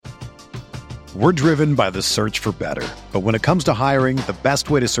We're driven by the search for better. But when it comes to hiring, the best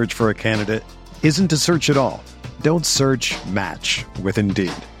way to search for a candidate isn't to search at all. Don't search, match with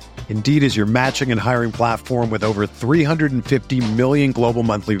Indeed. Indeed is your matching and hiring platform with over 350 million global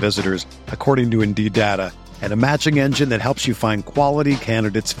monthly visitors, according to Indeed data, and a matching engine that helps you find quality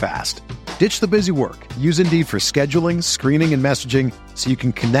candidates fast. Ditch the busy work. Use Indeed for scheduling, screening, and messaging so you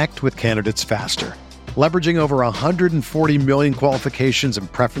can connect with candidates faster. Leveraging over 140 million qualifications and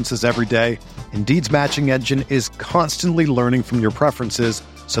preferences every day, Indeed's matching engine is constantly learning from your preferences,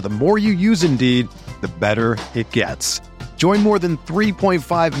 so the more you use Indeed, the better it gets. Join more than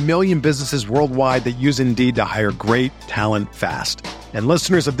 3.5 million businesses worldwide that use Indeed to hire great talent fast. And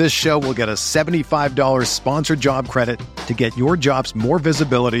listeners of this show will get a $75 sponsored job credit to get your jobs more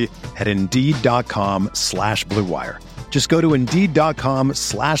visibility at Indeed.com/Blue Wire. Just go to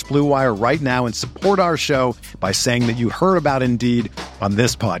Indeed.com/Blue Wire right now and support our show by saying that you heard about Indeed on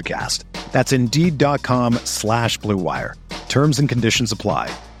this podcast. That's Indeed.com/Blue Wire. Terms and conditions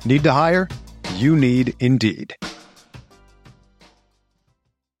apply. Need to hire? You need Indeed.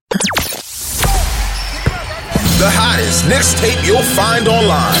 The hottest Knicks tape you'll find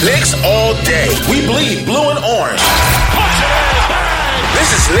online. Knicks all day. We bleed blue and orange. This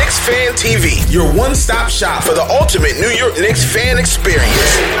is Knicks Fan TV, your one-stop shop for the ultimate New York Knicks fan experience.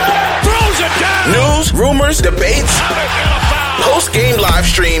 Throws it down. News, rumors, debates, post-game live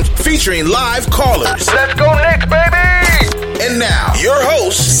streams featuring live callers. Let's go Knicks, baby! And now, your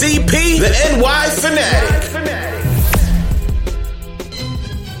host, CP, the NY Fanatic.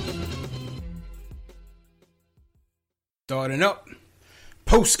 Starting up,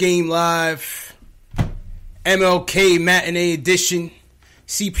 post-game live, MLK matinee edition,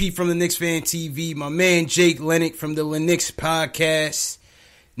 CP from the Knicks Fan TV, my man Jake Lennox from the Knicks podcast.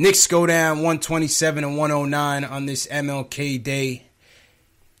 Knicks go down 127 and 109 on this MLK day.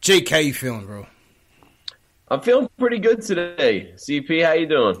 Jake, how you feeling, bro? I'm feeling pretty good today. CP, how you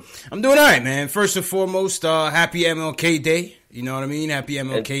doing? I'm doing all right, man. First and foremost, happy MLK Day. You know what I mean? Happy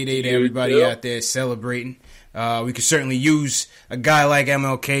MLK Day to everybody out there celebrating. We could certainly use a guy like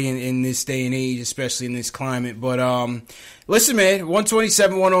MLK in this day and age, especially in this climate. But listen, man,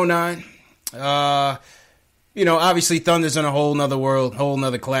 127, 109. Obviously Thunder's in a whole nother world, whole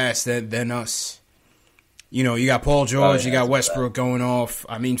nother class than us. You know, you got Paul George, you got Westbrook going off.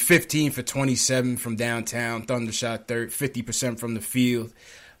 I mean, 15 for 27 from downtown. Thunder shot 50% from the field.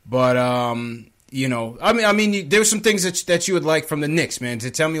 But there were some things that you would like from the Knicks, man. To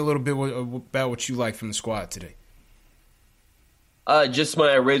tell me a little bit about what you like from the squad today. Just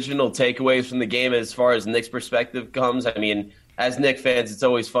my original takeaways from the game as far as Knicks' perspective comes. I mean, as Knicks fans, it's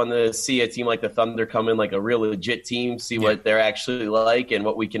always fun to see a team like the Thunder come in like a real legit team, see what they're actually like and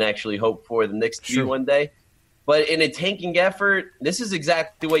what we can actually hope for the Knicks to be one day. But in a tanking effort, this is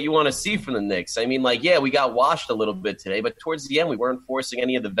exactly what you want to see from the Knicks. I mean, we got washed a little bit today, but towards the end, we weren't forcing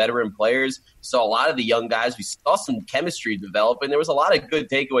any of the veteran players. We saw a lot of the young guys. We saw some chemistry develop, and there was a lot of good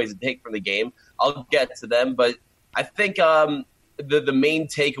takeaways to take from the game. I'll get to them, but I think the main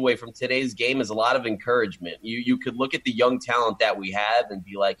takeaway from today's game is a lot of encouragement. You could look at the young talent that we have and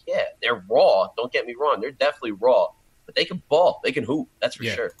be like, yeah, they're raw. Don't get me wrong. They're definitely raw, but they can ball. They can hoop. That's for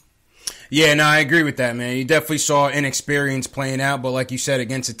sure. Yeah, no, I agree with that, man. You definitely saw inexperience playing out, but like you said,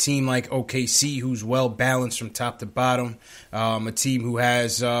 against a team like OKC, who's well-balanced from top to bottom, a team who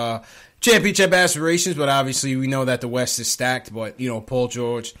has championship aspirations, but obviously we know that the West is stacked, but, Paul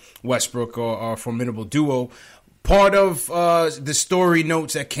George, Westbrook are a formidable duo. Part of the story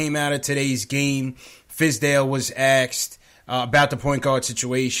notes that came out of today's game, Fizdale was asked about the point guard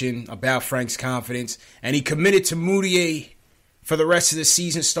situation, about Frank's confidence, and he committed to Mudiay for the rest of the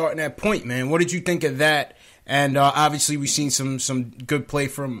season starting at point, man. What did you think of that? And obviously we've seen some good play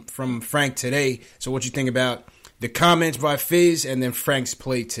from Frank today. So what you think about the comments by Fizz and then Frank's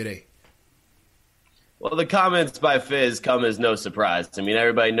play today? Well, the comments by Fizz come as no surprise. I mean,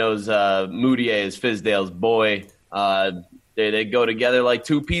 everybody knows Mudiay is Fizdale's boy. They go together like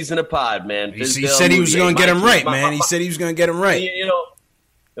two peas in a pod, man. He said he was going to get him right, man. He said he was going to get him right.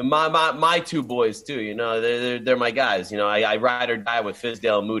 My two boys too, they're my guys. I ride or die with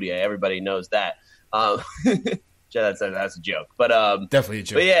Fizdale and Mudiay. Everybody knows that. That's a joke, but definitely a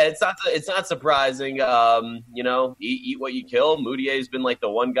joke. But yeah, it's not surprising. Eat what you kill. Mudiay's been like the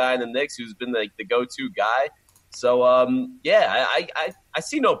one guy in the Knicks who's been like the go-to guy. So I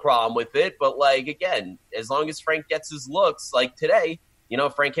see no problem with it. But again, as long as Frank gets his looks, like today,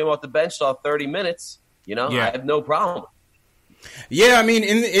 Frank came off the bench, saw 30 minutes. I have no problem. Yeah, I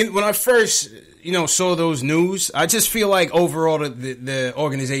mean, when I first, saw those news, I just feel like overall the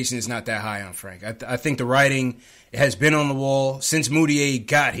organization is not that high on Frank. I think the writing has been on the wall since Mudiay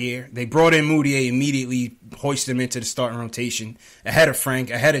got here. They brought in Mudiay immediately, hoisted him into the starting rotation, ahead of Frank,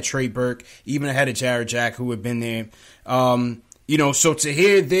 ahead of Trey Burke, even ahead of Jared Jack, who had been there. So to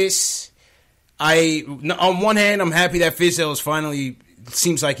hear this, on one hand, I'm happy that Fizdale is finally,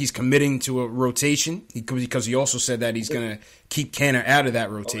 seems like he's committing to a rotation, because he also said that he's going to keep Canner out of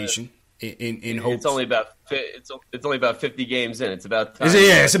that rotation. In hopes. It's only about 50 games in. It's about time.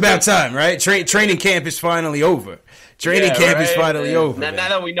 It's about time, right? Training camp is finally over. Is finally over. Now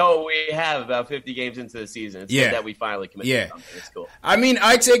that we know what we have about 50 games into the season, it's good that we finally commit to something. It's cool. I mean,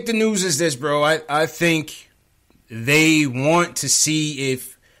 I take the news as this, bro. I think they want to see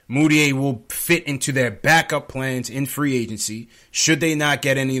if Mudiay will fit into their backup plans in free agency, should they not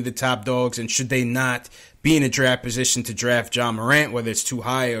get any of the top dogs, and should they not be in a draft position to draft John Morant, whether it's too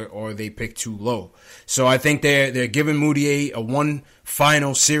high or they pick too low. So I think they're giving Mudiay a one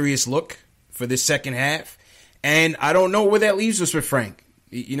final serious look for this second half, and I don't know where that leaves us with Frank.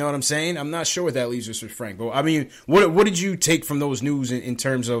 You know what I'm saying? I'm not sure where that leaves us with Frank. But I mean, what did you take from those news in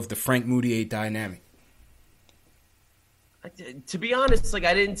terms of the Frank Mudiay dynamic? To be honest,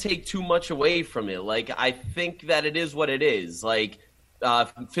 I didn't take too much away from it. I think that it is what it is.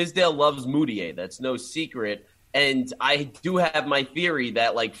 Fizdale loves Mudiay. That's no secret. And I do have my theory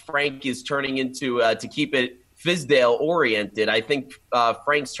that, Frank is turning into, to keep it Fizdale-oriented, I think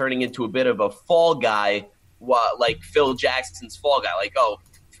Frank's turning into a bit of a fall guy, like Phil Jackson's fall guy.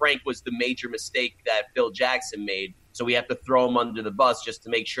 Frank was the major mistake that Phil Jackson made, so we have to throw him under the bus just to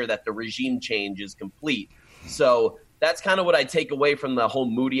make sure that the regime change is complete. So that's kind of what I take away from the whole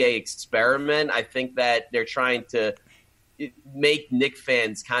Mudiay experiment. I think that they're trying to make Knick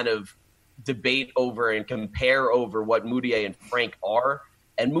fans kind of debate over and compare over what Mudiay and Frank are.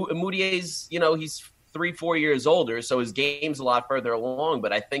 And Mudiay's, he's 3-4 years older, so his game's a lot further along.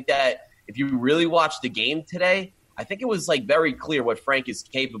 But I think that if you really watch the game today, I think it was very clear what Frank is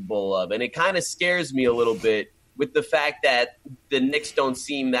capable of. And it kind of scares me a little bit with the fact that the Knicks don't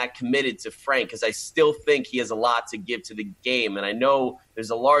seem that committed to Frank, because I still think he has a lot to give to the game. And I know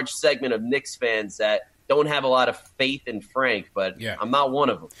there's a large segment of Knicks fans that don't have a lot of faith in Frank, but I'm not one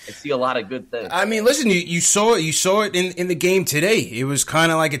of them. I see a lot of good things. I mean, listen, you saw it in the game today. It was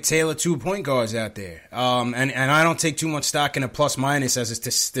kind of like a tale of 2 point guards out there. And I don't take too much stock in a plus minus as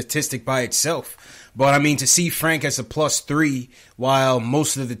a statistic by itself. But I mean, to see Frank as a +3 while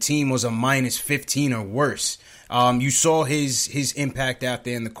most of the team was a -15 or worse. You saw his impact out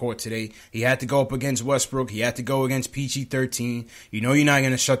there in the court today. He had to go up against Westbrook. He had to go against PG-13. You're not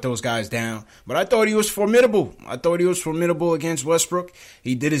going to shut those guys down. But I thought he was formidable. Against Westbrook.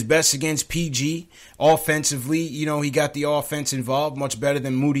 He did his best against PG. Offensively, he got the offense involved much better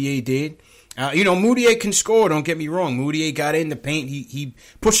than Mudiay did. Mudiay can score, don't get me wrong. Mudiay got in the paint. He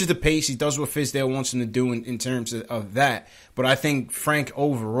pushes the pace. He does what Fizdale wants him to do in terms of that. But I think Frank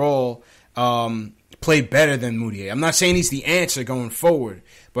overall played better than Mudiay. I'm not saying he's the answer going forward,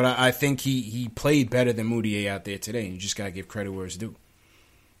 but I think he played better than Mudiay out there today. You just got to give credit where it's due.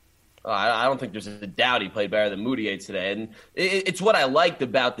 I don't think there's a doubt he played better than Mudiay today. And it's what I liked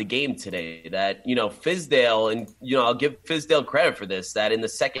about the game today, that, Fizdale, and, I'll give Fizdale credit for this, that in the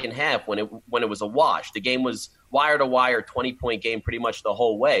second half when it was a wash, the game was wire-to-wire, 20-point game pretty much the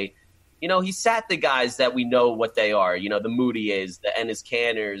whole way. He sat the guys that we know what they are, the Mudiays, the Enes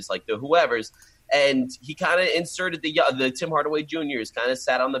Canners, the whoever's, and he kind of inserted the Tim Hardaway Jr.'s, kind of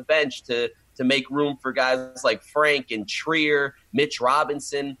sat on the bench to make room for guys like Frank and Trier, Mitch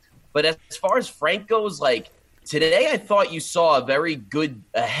Robinson. But as far as Frank goes, today I thought you saw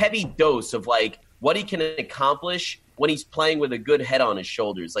a heavy dose of what he can accomplish when he's playing with a good head on his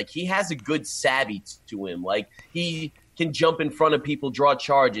shoulders. He has a good savvy to him. He can jump in front of people, draw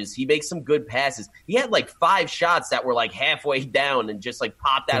charges. He makes some good passes. He had 5 shots that were halfway down and just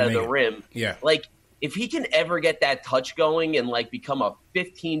popped out of the rim. Yeah. If he can ever get that touch going and become a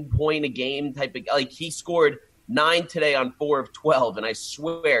 15-point a game type of, he scored 9 today on 4 of 12, and I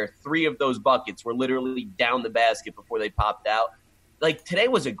swear 3 of those buckets were literally down the basket before they popped out. Today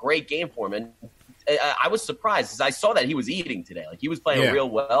was a great game for him, and I was surprised because I saw that he was eating today. He was playing real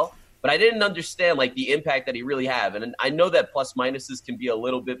well, but I didn't understand the impact that he really had. And I know that plus minuses can be a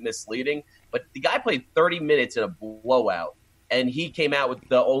little bit misleading, but the guy played 30 minutes in a blowout, and he came out with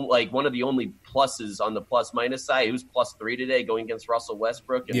one of the only pluses on the plus minus side. He was +3 today going against Russell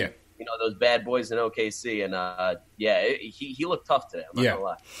Westbrook and those bad boys in OKC, and he looked tough today. I'm not gonna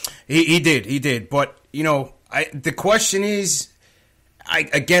lie. He did. But the question is,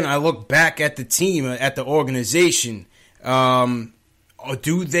 I look back at the team, at the organization.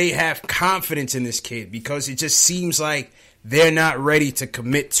 Do they have confidence in this kid? Because it just seems like they're not ready to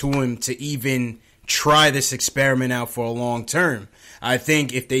commit to him to even try this experiment out for a long term. I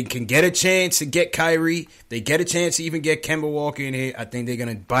think if they can get a chance to get Kyrie, they get a chance to even get Kemba Walker in here, I think they're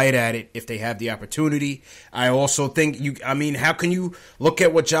going to bite at it if they have the opportunity. I also think how can you look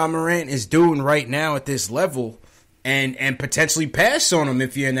at what Ja Morant is doing right now at this level and potentially pass on him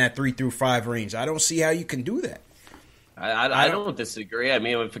if you're in that 3 through 5 range? I don't see how you can do that. I don't disagree. I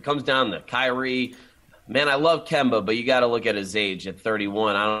mean, if it comes down to Kyrie, man, I love Kemba, but you got to look at his age at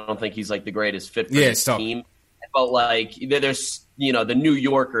 31. I don't think he's like the greatest fit for his team. But like, there's the New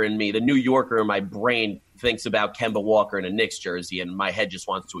Yorker in me, the New Yorker in my brain thinks about Kemba Walker in a Knicks jersey, and my head just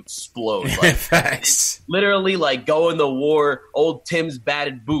wants to explode. Like, Facts. Literally, like going to war, old Tim's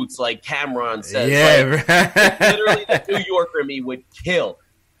batted boots, like Cameron says. Yeah, like, literally, the New Yorker in me would kill.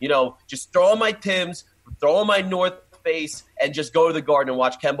 Just throw on my Tim's, throw on my North Face, and just go to the Garden and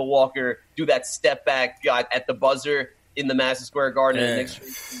watch Kemba Walker do that step back at the buzzer in the Madison Square Garden. And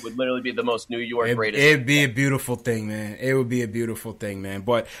Knicks would literally be the most New York greatest. It'd be a beautiful thing, man. It would be a beautiful thing, man.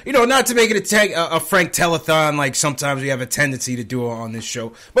 But, not to make it a Frank Telethon like sometimes we have a tendency to do on this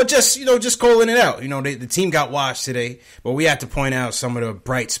show. But just calling it out. The team got washed today, but we had to point out some of the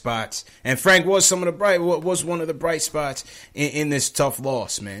bright spots. And Frank was one of the bright spots in this tough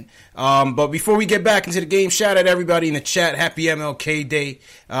loss, man. But before we get back into the game, shout out everybody in the chat. Happy MLK Day.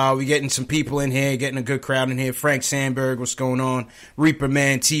 We getting some people in here, getting a good crowd in here. Frank Sandberg, what's going on? Reaper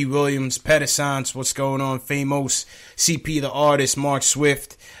Man, T. Williams, Pedesance, what's going on? Famous, CP the Artist, Mark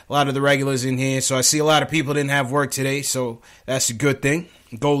Swift, a lot of the regulars in here. So I see a lot of people didn't have work today, so that's a good thing.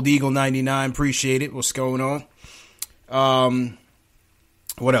 Gold Eagle 99, appreciate it. What's going on?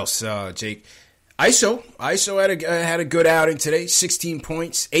 What else, Jake? ISO had a good outing today. 16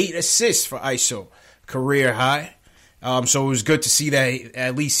 points, 8 assists for ISO, career high. So it was good to see that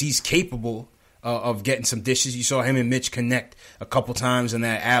at least he's capable of getting some dishes. You saw him and Mitch connect a couple times in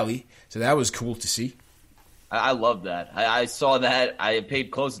that alley, so that was cool to see. I love that. I saw that. I paid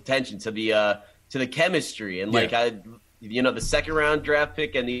close attention to the chemistry, and the second round draft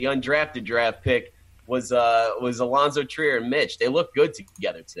pick and the undrafted draft pick was Alonzo Trier and Mitch. They look good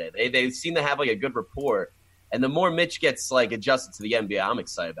together today. They seem to have like a good rapport. And the more Mitch gets like adjusted to the NBA, I'm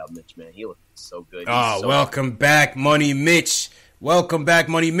excited about Mitch, man. He looks so good. Welcome back, Money Mitch. Welcome back,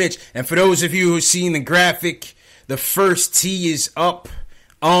 Money Mitch. And for those of you who've seen the graphic, the first tee is up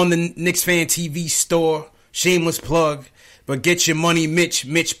on the Knicks Fan TV store. Shameless plug. But get your Money Mitch,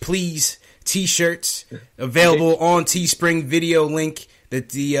 Please t-shirts available on Teespring. Video link.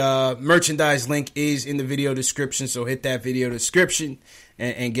 The merchandise link is in the video description, so hit that video description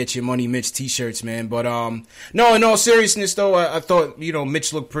and get your Money Mitch t-shirts, man. But no, in all seriousness, though, I thought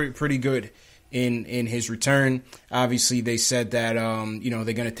Mitch looked pretty good in his return. Obviously, they said that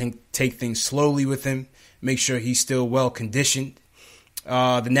they're gonna take things slowly with him, make sure he's still well conditioned.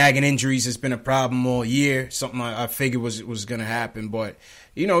 The nagging injuries has been a problem all year. Something I figured was gonna happen, but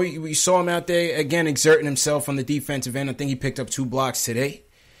we saw him out there again exerting himself on the defensive end. I think he picked up 2 blocks today.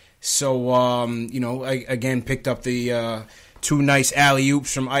 So again picked up the 2 nice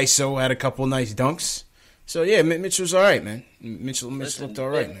alley-oops from ISO, had a couple nice dunks. So yeah, Mitch was all right, man. Mitch looked all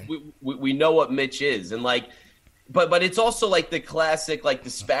right, man. We know what Mitch is, and but it's also like the classic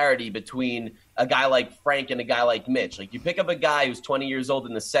disparity between a guy like Frank and a guy like Mitch. Like, you pick up a guy who's 20 years old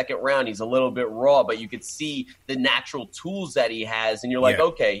in the second round, he's a little bit raw, but you could see the natural tools that he has, and you're like,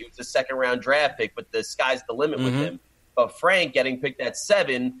 okay, he was a second round draft pick, but the sky's the limit with him. But Frank, getting picked at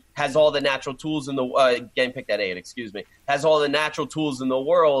 7, has all the natural tools in the getting picked at 8, has all the natural tools in the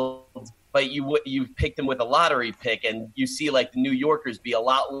world. But you picked him with a lottery pick, and you see the New Yorkers be a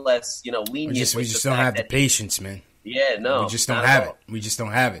lot less lenient. We just don't have the patience, man. Yeah, no, we just don't have it. We just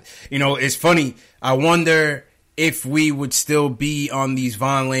don't have it. It's funny. I wonder if we would still be on these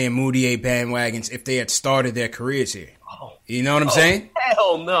Vonleh and Moutier bandwagons if they had started their careers here. Oh. You know what I'm saying?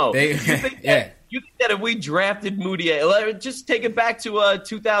 Hell no. You think that if we drafted Moutier, just take it back to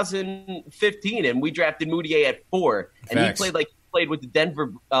 2015, and we drafted Moutier at 4, and Facts. he played with the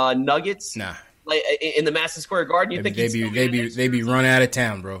Denver Nuggets. Nah. In the Madison Square Garden, you think they be run out of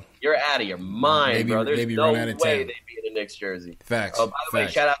town, bro? You're out of your mind, bro. There's no way they'd be in a Knicks jersey. Facts. By the way,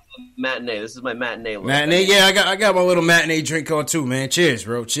 shout out to the matinee. This is my matinee. Matinee, yeah, I got my little matinee drink on too, man. Cheers,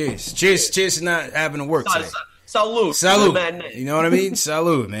 bro. Cheers to not having to work today. Salute. You know what I mean?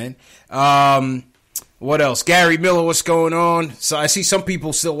 Salute, man. What else? Gary Miller, what's going on? So I see some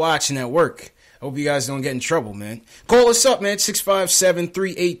people still watching at work. Hope you guys don't get in trouble, man. Call us up, man,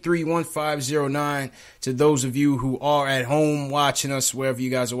 657-383-1509. To those of you who are at home watching us, wherever you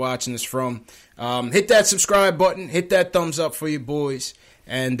guys are watching us from, hit that subscribe button, hit that thumbs up for you boys,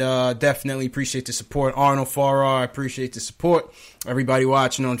 And definitely appreciate the support. Arnold Farrar, I appreciate the support. Everybody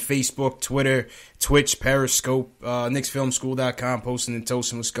watching on Facebook, Twitter, Twitch, Periscope, KnicksFilmSchool.com, posting and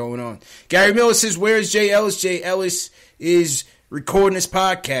toasting what's going on. Gary Miller says, where's Jay Ellis? Jay Ellis is recording his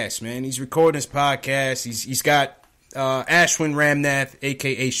podcast, man. He's recording his podcast. He's got Ashwin Ramnath,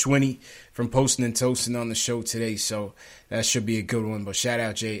 a.k.a. Schwinny, from Posting and Toasting on the show today. So that should be a good one. But shout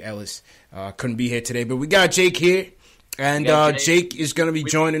out Jay Ellis. Couldn't be here today. But we got Jake here. And Jake is going to be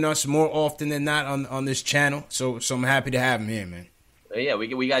joining us more often than not on this channel. So I'm happy to have him here, man. Yeah,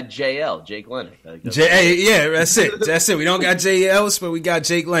 we got JL, Jake Lennox. Yeah, that's it. We don't got Jay Ellis, but we got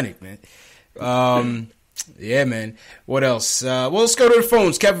Jake Lennox, man. Yeah, man. What else? Well, let's go to the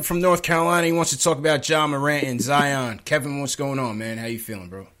phones. Kevin from North Carolina, he wants to talk about Ja Morant and Zion. Kevin, what's going on, man? How you feeling,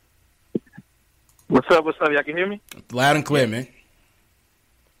 bro? What's up? Y'all can hear me? Loud and clear, man.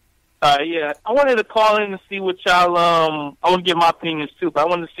 Yeah, I wanted to call in to see what y'all, I want to get my opinions too, but I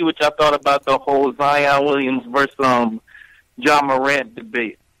wanted to see what y'all thought about the whole Zion Williams versus Ja Morant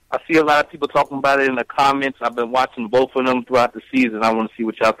debate. I see a lot of people talking about it in the comments. I've been watching both of them throughout the season. I want to see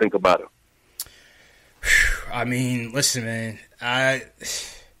what y'all think about it. I mean, listen, man.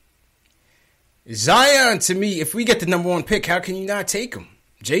 Zion, to me, if we get the number one pick, how can you not take him,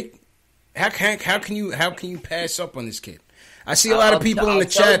 Jake? How can you pass up on this kid? I see a lot of people in the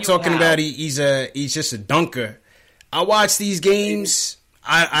chat talking about he's just a dunker. I watch these games.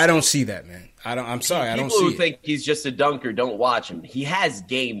 I don't see that, man. I'm sorry, I don't see it. People who think he's just a dunker don't watch him. He has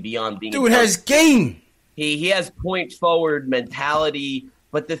game beyond being. Dude has game. He has point forward mentality.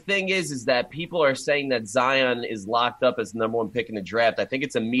 But the thing is that people are saying that Zion is locked up as the number one pick in the draft. I think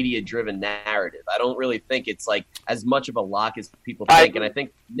it's a media-driven narrative. I don't really think it's like as much of a lock as people think. And I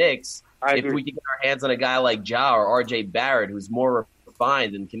think Knicks, if we can get our hands on a guy like Ja or RJ Barrett, who's more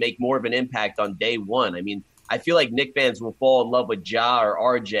refined and can make more of an impact on day one. I mean, I feel like Knicks fans will fall in love with Ja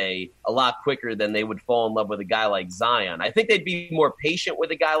or RJ a lot quicker than they would fall in love with a guy like Zion. I think they'd be more patient with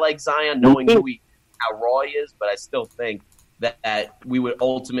a guy like Zion, knowing how raw he is, but I still think that we would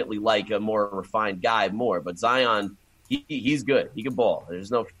ultimately like a more refined guy more. But Zion, he's good. He can ball. There's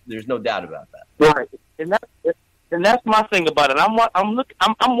no doubt about that. Right, and that's my thing about it.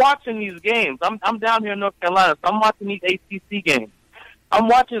 I'm watching these games. I'm down here in North Carolina, so I'm watching these ACC games. I'm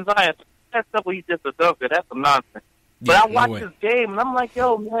watching Zion. That stuff where he's just a dunker, that's some nonsense. But I watch this game and I'm like,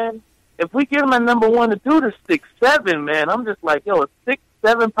 yo, man, if we get him at number one, the dude is 6'7", man. I'm just like, yo, a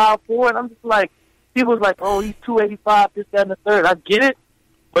 6'7" power forward. I'm just like. People's like, oh, he's 285, this, that, and the third. I get it.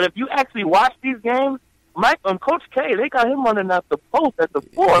 But if you actually watch these games, Mike and Coach K, they got him running out the post at the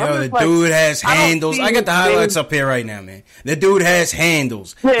four. Yo, the dude has handles. I got the highlights up here right now, man. The dude has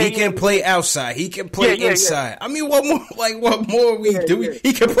handles. He can play outside. He can play inside. I mean, what more we do? Yeah.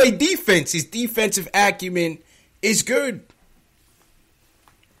 He can play defense. His defensive acumen is good.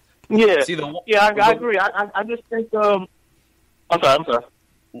 Yeah. I agree. I just think I'm sorry.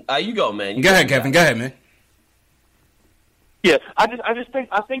 You go, man. Go ahead, Kevin. Go ahead, man. Yeah, I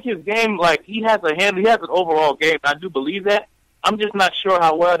think his game, like, he has a handle. He has an overall game. I do believe that. I'm just not sure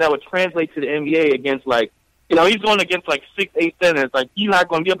how well that would translate to the NBA against, like, he's going against, like, 6'8" centers. Like, he's not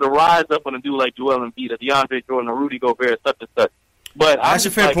going to be able to rise up on a dude like Joel Embiid, or DeAndre Jordan, or Rudy Gobert, such and such. But that's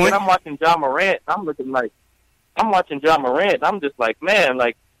a fair point. When I'm watching Ja Morant, I'm watching Ja Morant. I'm just like, man,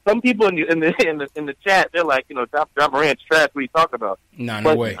 like, some people in the chat, they're like, Ja Morant's trash. What are you talking about?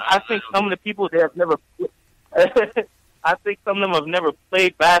 No way. I think some of the people that have never, I think some of them have never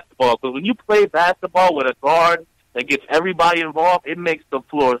played basketball. Because when you play basketball with a guard that gets everybody involved, it makes the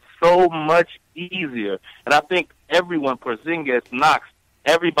floor so much easier. And I think everyone, Porzingis, Knox,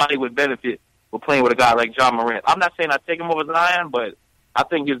 everybody would benefit with playing with a guy like Ja Morant. I'm not saying I take him over Zion, but I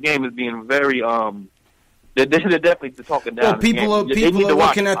think his game is being very They're definitely talking down. Well, people are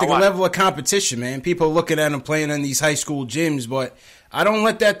looking at the level of competition, man. People are looking at them playing in these high school gyms, but I don't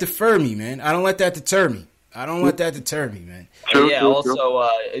let that defer me, man. I don't let that deter me. Man. Also,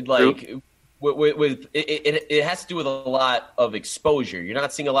 with it has to do with a lot of exposure. You're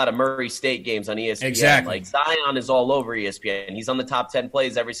not seeing a lot of Murray State games on ESPN. Exactly. Like, Zion is all over ESPN. He's on the top 10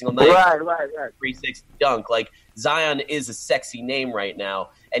 plays every single night. Right. 360 dunk. Like, Zion is a sexy name right now,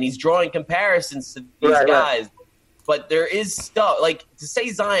 and he's drawing comparisons to these guys. Right. But there is stuff, like, to say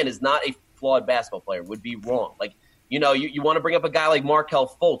Zion is not a flawed basketball player would be wrong. Like, you want to bring up a guy like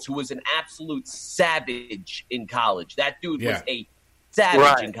Markelle Fultz, who was an absolute savage in college. That dude was a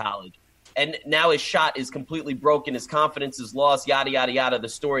savage in college. And now his shot is completely broken. His confidence is lost, yada, yada, yada. The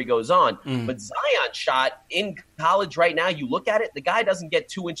story goes on. But Zion's shot in college right now, you look at it, the guy doesn't get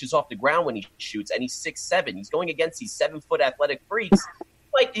 2 inches off the ground when he shoots, and he's 6'7". He's going against these 7-foot athletic freaks.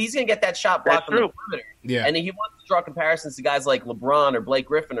 Like, he's going to get that shot blocked on the perimeter. Yeah. And he wants to draw comparisons to guys like LeBron or Blake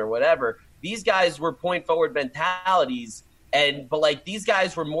Griffin or whatever, these guys were point forward mentalities. But like these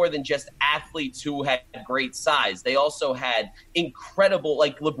guys were more than just athletes who had great size. They also had incredible,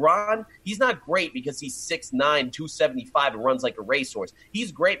 like LeBron, he's not great because he's 6'9", 275 and runs like a racehorse.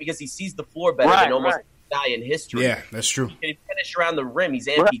 He's great because he sees the floor better than almost any guy in history. Yeah, that's true. He can finish around the rim. He's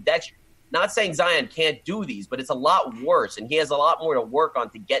ambidextrous. Not saying Zion can't do these, but it's a lot worse, and he has a lot more to work on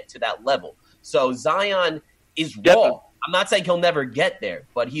to get to that level. So Zion is raw. I'm not saying he'll never get there,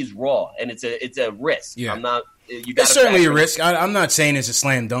 but he's raw, and it's a risk. Yeah. I'm not. It's certainly a risk. I'm not saying it's a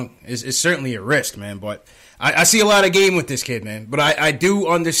slam dunk. It's certainly a risk, man. But I see a lot of game with this kid, man. But I do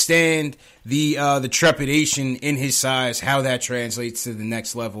understand the trepidation in his size, how that translates to the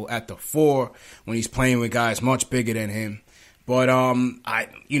next level at the 4 when he's playing with guys much bigger than him. But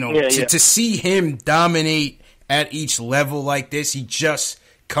to see him dominate at each level like this, he just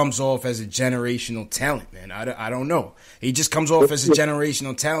comes off as a generational talent, man. I don't know. He just comes off as a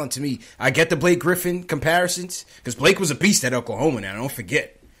generational talent to me. I get the Blake Griffin comparisons because Blake was a beast at Oklahoma. Now don't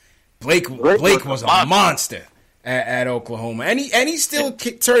forget, Blake was a monster at Oklahoma, and he still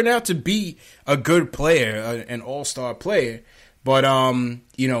turned out to be a good player, an all-star player. But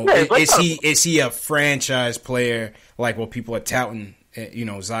is he a franchise player like what people are touting?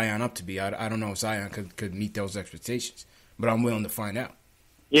 Zion up to be. I don't know if Zion could meet those expectations, but I'm willing to find out.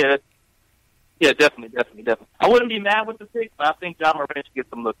 Yeah, definitely. I wouldn't be mad with the pick, but I think John Moran should get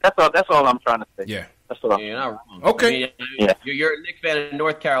some looks. That's all I'm trying to say. Yeah. That's what you're not wrong. Okay. You're a Knicks fan in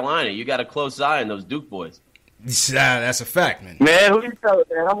North Carolina. You got a close eye on those Duke boys. That's a fact, man. Man, who you telling,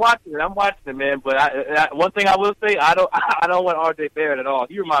 man? I'm watching it, man. But one thing I will say, I don't want R.J. Barrett at all.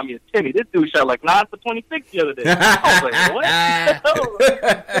 He remind me of Timmy. This dude shot like 9 for 26 the other day. I was like, what?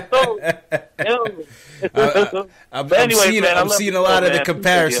 I'm seeing a lot of the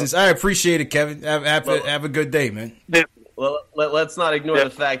comparisons. I appreciate it, Kevin. Have a good day, man. Well, let's not ignore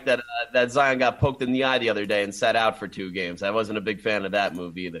the fact that Zion got poked in the eye the other day and sat out for 2 games. I wasn't a big fan of that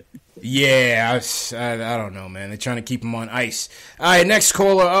move either. Yeah, I don't know, man. They're trying to keep him on ice. All right, next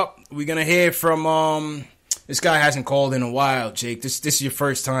caller up. We're going to hear from this guy hasn't called in a while, Jake. This is your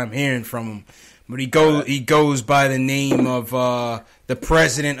first time hearing from him. But he goes by the name of the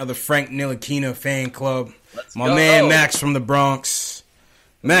president of the Frank Ntilikina fan club. My man Max from the Bronx.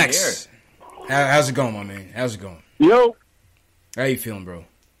 Max, how's it going, my man? How's it going? Yo. How you feeling, bro?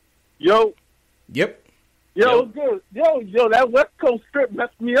 Yo. Yep. Yo, good. Yo, that West Coast trip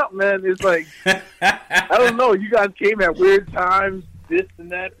messed me up, man. It's like, I don't know. You guys came at weird times, this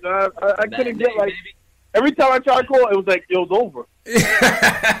and that. I couldn't get, like, every time I tried to call, it was like, it was over.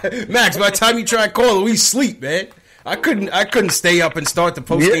 Max, by the time you try to call, we sleep, man. I couldn't stay up and start the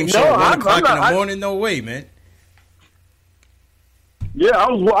post-game show at 1 o'clock in the morning. No way, man. Yeah,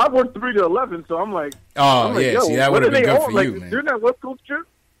 I worked 3 to 11, so I'm like, yeah. See, that would have been good for you, man. During that West Coast trip?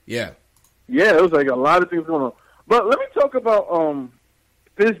 Yeah. Yeah, it was like a lot of things going on. But let me talk about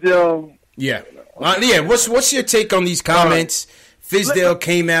Fizdale. Yeah. What's your take on these comments? Fizdale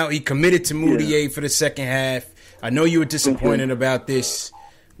came out. He committed to Moutier for the second half. I know you were disappointed about this.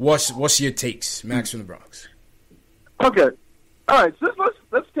 What's your takes, Max from the Bronx? Okay. All right. So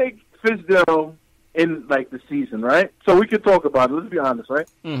let's take Fizdale in like the season, right? So we can talk about it. Let's be honest, right?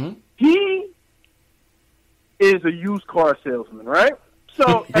 Mm-hmm. He is a used car salesman, right?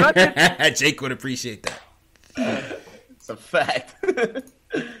 So, and I think Jake would appreciate that. It's a fact.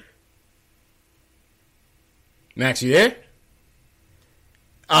 Max, you there?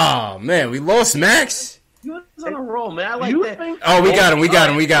 Oh man, we lost Max. He was on a roll, man. I like that. Oh, we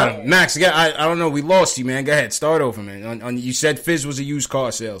got him. Max, I don't know. We lost you, man. Go ahead, start over, man. You said Fizz was a used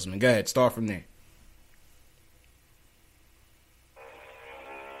car salesman. Go ahead, start from there.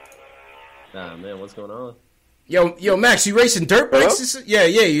 Nah, man, what's going on? Yo, Max, you racing dirt bikes? Yeah,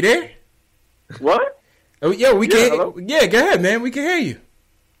 you there? What? Oh, yeah, we can. Hello? Yeah, go ahead, man. We can hear you.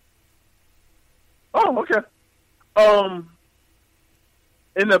 Oh, okay.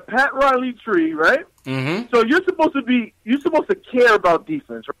 In the Pat Riley tree, right? Mm-hmm. So you're supposed to care about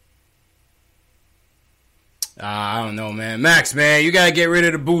defense, right? I don't know, man. Max, man, you gotta get rid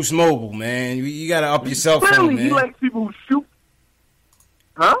of the Boost Mobile, man. You gotta up your cell phone, Clearly, man. he likes people who shoot.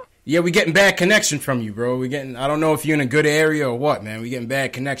 Huh? Yeah, we getting bad connection from you, bro. I don't know if you're in a good area or what, man. We getting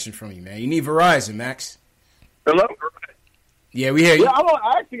bad connection from you, man. You need Verizon, Max. Hello? Yeah, we hear you. Yeah,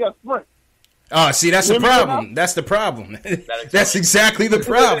 I actually got Sprint. Oh, see, that's the problem. That's the problem. That's exactly the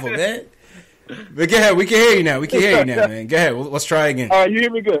problem, man. But go ahead. We can hear you now. Man. Go ahead. Let's try again. All right, you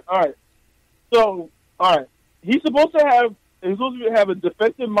hear me good. All right. So, all right. He's supposed to have a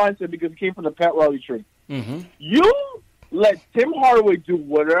defensive mindset because he came from the Pat Riley tree. Mm-hmm. You let Tim Hardaway do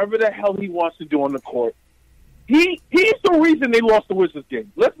whatever the hell he wants to do on the court. he's the reason they lost the Wizards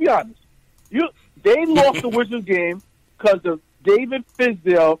game. Let's be honest. They lost the Wizards game because of David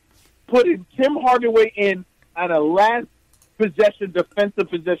Fizdale putting Tim Hardaway in on a last possession defensive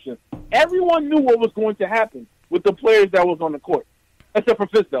position. Everyone knew what was going to happen with the players that was on the court, except for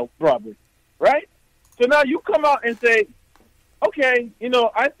Fizdale, probably, right? So now you come out and say, okay,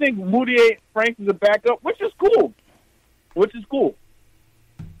 I think Mudiay Franks is a backup, which is cool.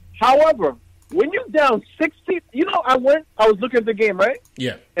 However, when you're down 16, I was looking at the game, right?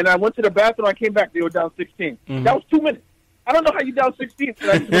 Yeah. And I went to the bathroom, I came back, they were down 16. Mm-hmm. That was 2 minutes. I don't know how you down 16.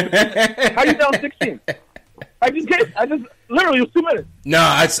 How you down 16? I just literally it was 2 minutes. No,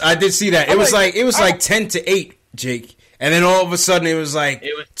 I did see that. It was like 10-8, Jake. And then all of a sudden it was like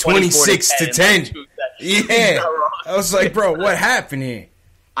 26-10. Yeah. I was like, bro, what happened here?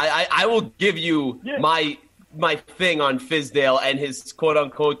 I will give you my thing on Fizdale and his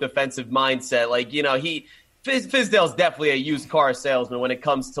quote-unquote defensive mindset. Like, Fizdale's definitely a used car salesman when it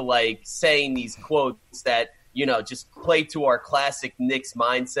comes to, like, saying these quotes that, just play to our classic Knicks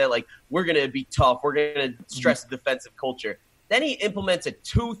mindset. Like, we're going to be tough. We're going to stress the defensive culture. Then he implements a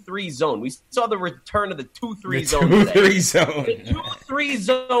 2-3 zone. We saw the return of the 2-3 zone today. 2-3 zone. The 2-3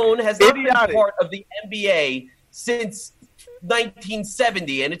 zone has not been part of the NBA since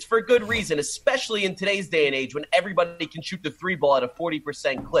 1970, and it's for good reason, especially in today's day and age when everybody can shoot the three ball at a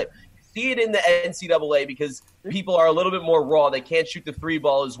 40% clip. You see it in the NCAA because people are a little bit more raw. They can't shoot the three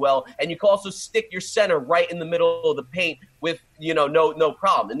ball as well, and you can also stick your center right in the middle of the paint with no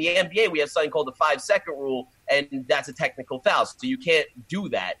problem. In the NBA, we have something called the 5-second rule, and that's a technical foul, so you can't do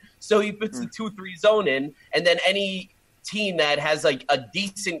that. So he puts the 2-3 zone in, and then any team that has like a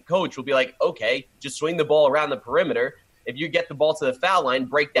decent coach will be like, okay, just swing the ball around the perimeter. If you get the ball to the foul line,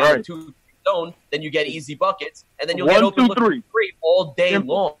 break down the 2-3 zone, then you get easy buckets, and then you'll get open look three all day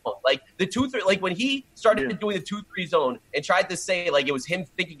long. Like the 2-3, like when he started doing the 2-3 zone and tried to say like it was him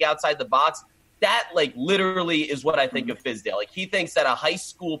thinking outside the box, that like literally is what I think of Fizdale. Like he thinks that a high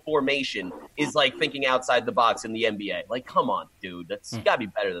school formation is like thinking outside the box in the NBA. Like, come on, dude, that's got to be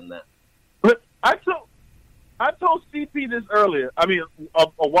better than that. But I told CP this earlier. I mean,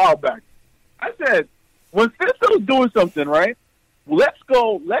 a while back. I said, when Fizdale's doing something, right, let's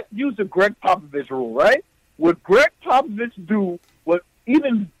use the Greg Popovich rule, right? Would Greg Popovich do what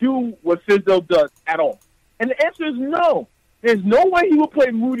Fizdale does at all? And the answer is no. There's no way he would play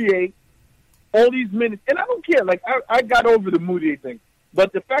Mudiay all these minutes. And I don't care. Like, I got over the Mudiay thing.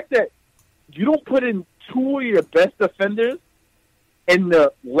 But the fact that you don't put in two of your best defenders in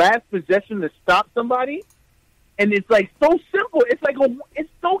the last possession to stop somebody, and it's like so simple. It's like it's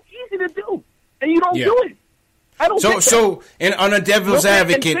so easy to do, and you don't do it. I don't. So, and on a devil's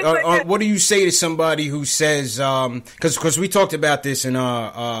advocate, what do you say to somebody who says, because we talked about this in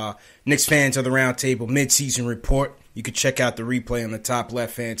our Knicks Fans of the Round Table mid-season report. You could check out the replay on the top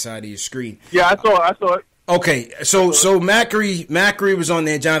left-hand side of your screen. Yeah, I saw it. Okay, so Macri was on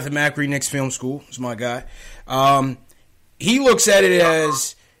there. Jonathan Macri, Knicks Film School, is my guy. He looks at it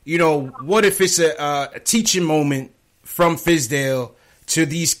as, what if it's a teaching moment from Fizdale to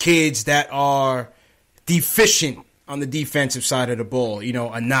these kids that are deficient on the defensive side of the ball,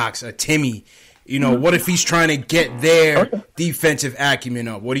 a Knox, a Timmy. What if he's trying to get their defensive acumen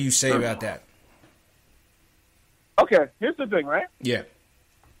up? What do you say about that? Okay, here's the thing, right? Yeah.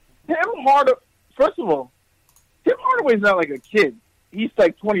 First of all, Tim Hardaway's not like a kid. He's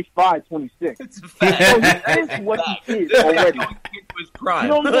like 25, 26. It's a fact. So that is what he is already. His prime. You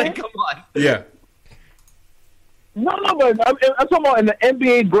know what I'm saying? Come on. Yeah. No, but I'm talking about in the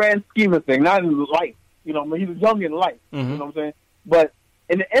NBA grand scheme of things, not in life. He was young in life. Mm-hmm. You know what I'm saying? But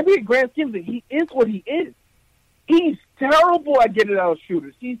in the NBA grand scheme of things, he is what he is. He's terrible at getting out of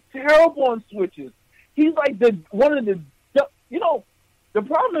shooters. He's terrible on switches. He's like the problem is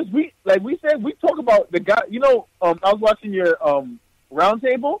we talk about the guy. I was watching your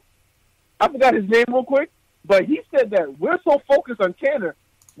roundtable. I forgot his name real quick, but he said that we're so focused on Kanter,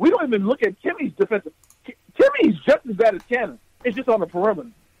 we don't even look at Timmy's defensive. Timmy's just as bad as Kanter. It's just on the perimeter.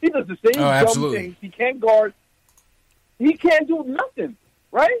 He does the same dumb things. He can't guard. He can't do nothing,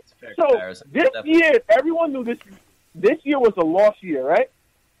 right? So this year, everyone knew this year was a lost year, right?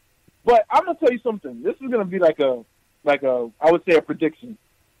 But I'm gonna tell you something. This is gonna be like a I would say a prediction.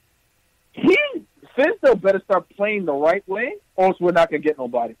 Fizdale better start playing the right way, or else we're not gonna get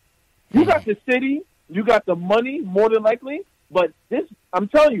nobody. You got the city, you got the money, more than likely. But I'm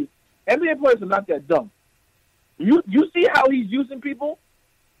telling you, NBA players are not that dumb. You see how he's using people?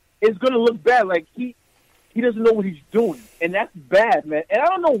 It's gonna look bad. Like he doesn't know what he's doing, and that's bad, man. And I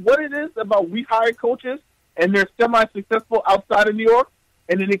don't know what it is about we hire coaches and they're semi-successful outside of New York,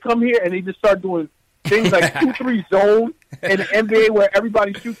 and then they come here and they just start doing things like 2-3 zone in the NBA where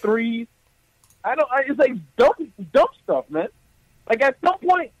everybody shoots threes. It's like dumb stuff, man. Like at some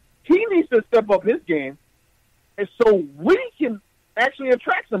point, he needs to step up his game, and so we can actually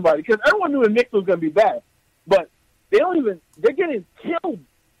attract somebody. Because everyone knew the Knicks was going to be bad, but they're getting killed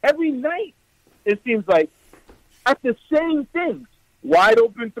every night. It seems like at the same things, wide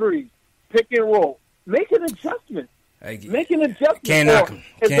open threes, pick and roll. Make an adjustment. Can't knock him.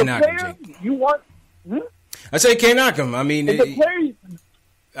 Can't knock him. You want? I say can't knock him. I mean, the player.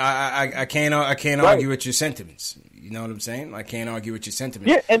 I can't argue with your sentiments. You know what I'm saying? I can't argue with your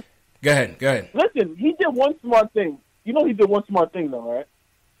sentiments. Yeah, and go ahead. Listen, he did one smart thing. You know he did one smart thing, though, right?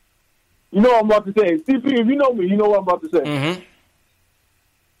 You know what I'm about to say. CP, if you know me, you know what I'm about to say.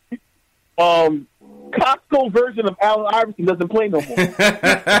 Mm-hmm. Costco version of Allen Iverson doesn't play no more.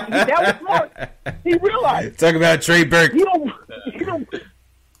 That was smart. He realized. Talk about Trey Burke. He don't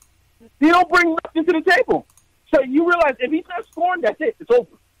bring nothing to the table. So you realize if he's not scoring, that's it. It's over.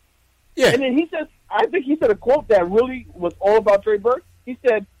 Yeah. And then I think he said a quote that really was all about Trey Burke. He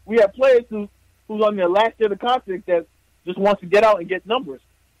said, we have players who's on their last year of the contract that just wants to get out and get numbers.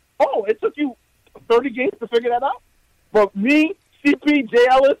 Oh, it took you 30 games to figure that out? But me, CP, Jay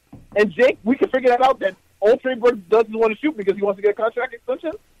Ellis, and Jake, we can figure that out, that old Trey Burke doesn't want to shoot because he wants to get a contract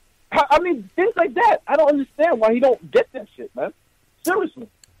extension. I mean, things like that. I don't understand why he don't get that shit, man. Seriously.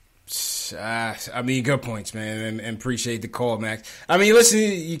 I mean, good points, man, and appreciate the call, Max. I mean, listen,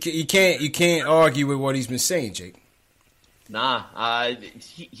 you can't argue with what he's been saying, Jake. Nah,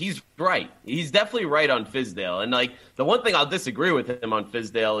 he's right. He's definitely right on Fizdale. And like the one thing I'll disagree with him on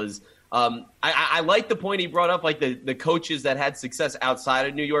Fizdale is I like the point he brought up, like the coaches that had success outside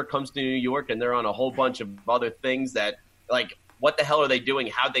of New York comes to New York and they're on a whole bunch of other things that like what the hell are they doing?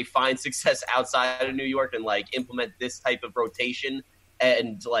 How'd they find success outside of New York and like implement this type of rotation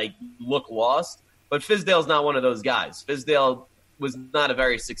and like look lost? But Fizdale's not one of those guys. Fizdale was not a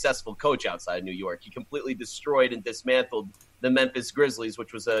very successful coach outside of New York. He completely destroyed and dismantled the Memphis Grizzlies,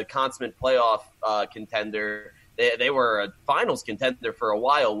 which was a consummate playoff contender. They were a finals contender for a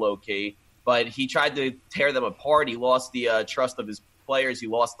while, low-key, but he tried to tear them apart. He lost the trust of his players. He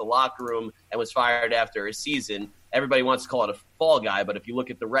lost the locker room and was fired after a season. Everybody wants to call it a fall guy, but if you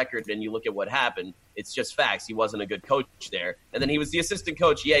look at the record and you look at what happened, it's just facts. He wasn't a good coach there. And then he was the assistant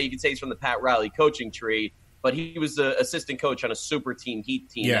coach. Yeah, you could say he's from the Pat Riley coaching tree, but he was the assistant coach on a super team, Heat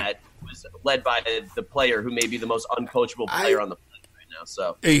team that was led by the player who may be the most uncoachable player on the planet right now.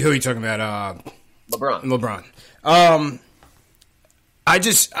 So, hey, who are you talking about? LeBron. I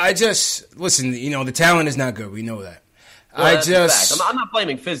just listen. You know, the talent is not good. We know that. Well, I'm not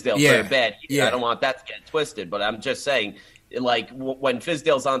blaming Fizdale for a bad year. I don't want that to get twisted, but I'm just saying, like when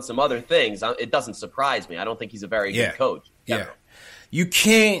Fizdale's on some other things, it doesn't surprise me. I don't think he's a very good coach. Yeah, you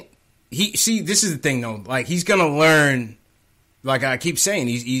can't. This is the thing though. Like he's gonna learn. Like I keep saying,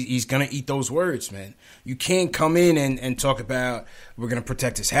 he's gonna eat those words, man. You can't come in and talk about we're gonna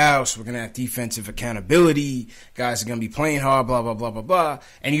protect his house, we're gonna have defensive accountability, guys are gonna be playing hard, blah blah blah blah blah,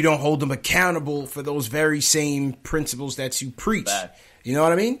 and you don't hold them accountable for those very same principles that you preach. You know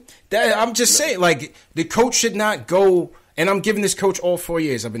what I mean? I'm just saying, like the coach should not go. And I'm giving this coach all 4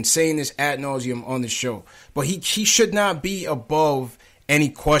 years. I've been saying this ad nauseum on the show, but he should not be above any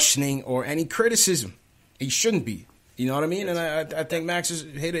questioning or any criticism. He shouldn't be. You know what I mean? And I think Max has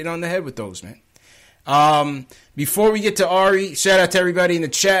hit it on the head with those, man. Before we get to Ari, shout out to everybody in the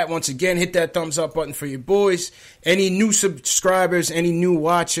chat. Once again, hit that thumbs up button for your boys. Any new subscribers, any new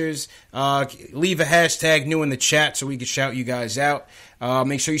watchers, leave a hashtag new in the chat so we can shout you guys out.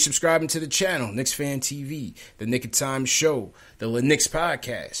 Make sure you subscribe to the channel, Knicks Fan TV, the Nick of Time Show, the Knicks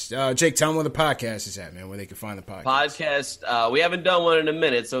Podcast. Jake, tell them where the podcast is at, man, where they can find the podcast. We haven't done one in a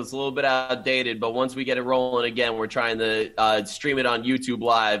minute, so it's a little bit outdated, but once we get it rolling again, we're trying to stream it on YouTube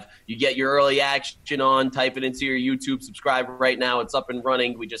Live. You get your early action on, type it into your YouTube, subscribe right now. It's up and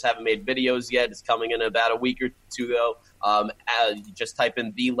running. We just haven't made videos yet. It's coming in about a week or two, though. Just type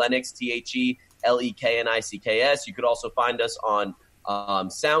in The Lennox, TheLeknicks. You could also find us on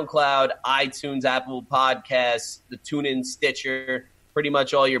SoundCloud, iTunes, Apple Podcasts, the TuneIn, Stitcher, pretty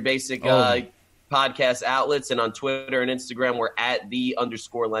much all your basic podcast outlets. And on Twitter and Instagram, we're at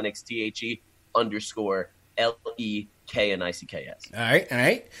 _Lennox, TheLeknicks. All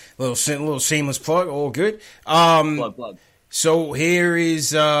right. Little shameless plug, all good. Plug. So here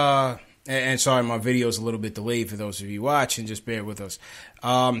is, and sorry, my video is a little bit delayed for those of you watching. Just bear with us.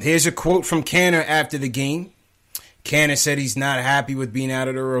 Here's a quote from Canner after the game. Canner said he's not happy with being out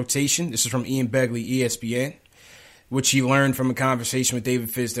of the rotation. This is from Ian Begley, ESPN, which he learned from a conversation with David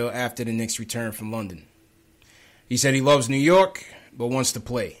Fizdale after the Knicks' return from London. He said he loves New York, but wants to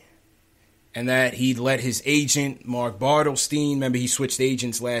play. and that he'd let his agent, Mark Bartelstein, remember he switched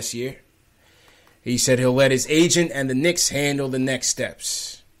agents last year. He said he'll let his agent and the Knicks handle the next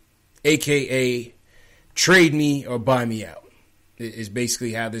steps, a.k.a. trade me or buy me out, is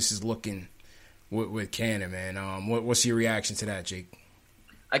basically how this is looking with Kanter, man. What's your reaction to that, Jake?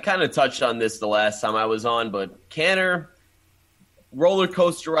 I kind of touched on this the last time I was on, but Kanter, roller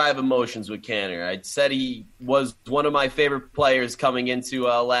coaster ride of emotions with Kanter. I said he was one of my favorite players coming into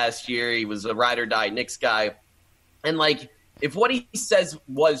last year. He was a ride or die Knicks guy. And, like, if what he says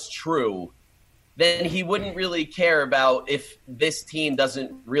was true, then he wouldn't really care about if this team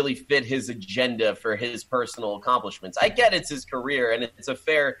doesn't really fit his agenda for his personal accomplishments. I get it's his career, and it's a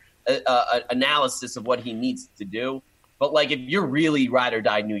fair analysis of what he needs to do. But, like, if you're really ride or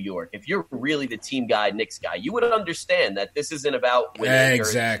die New York, if you're really the team guy, Knicks guy, you would understand that this isn't about winning.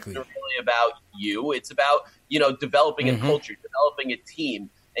 Exactly. It's really about you. It's about, developing a culture, developing a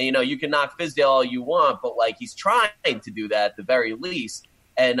team. And, you can knock Fizdale all you want, but, like, he's trying to do that at the very least.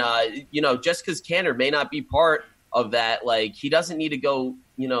 And, just because Kanter may not be part of that, like, he doesn't need to go,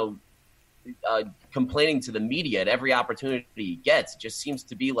 complaining to the media at every opportunity he gets. It just seems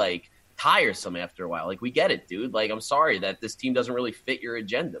to be, like, tiresome after a while. Like, we get it, dude. Like, I'm sorry that this team doesn't really fit your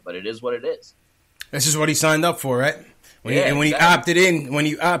agenda, but it is what it is. This is what he signed up for, right? When he opted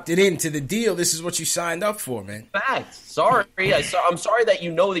into the deal, this is what you signed up for, man. Fact. Sorry. I'm sorry that that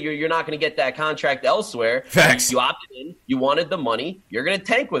you're not going to get that contract elsewhere. Facts. You opted in. You wanted the money. You're going to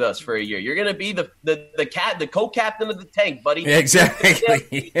tank with us for a year. You're going to be the co-captain of the tank, buddy.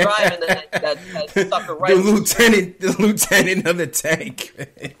 Exactly. Driving that sucker right. The lieutenant of the tank.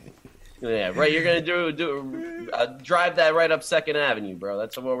 Yeah, right. You're gonna drive that right up 2nd Avenue, bro.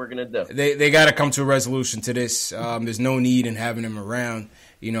 That's what we're gonna do. They got to come to a resolution to this. There's no need in having him around.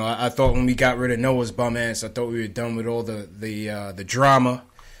 I thought when we got rid of Noah's bum ass, I thought we were done with all the drama.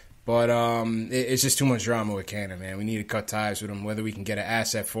 But it's just too much drama with Kanter, man. We need to cut ties with him. Whether we can get an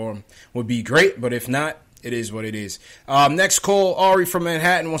asset for him would be great, but if not, it is what it is. Next call, Ari from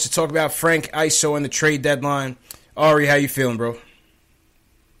Manhattan wants to talk about Frank Iso and the trade deadline. Ari, how you feeling, bro?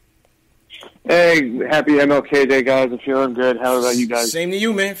 Hey, happy MLK Day, guys. I'm feeling good. How about you guys? Same to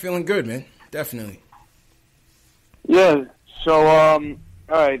you, man. Feeling good, man. Definitely. Yeah. So, all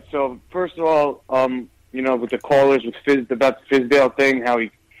right. So, first of all, with the callers about the Fizdale thing, how he,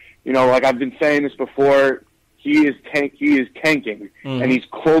 like I've been saying this before, he is tanking, and he's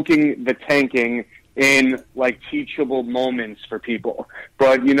cloaking the tanking in like teachable moments for people.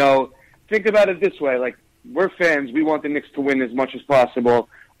 But think about it this way: like, we're fans. We want the Knicks to win as much as possible.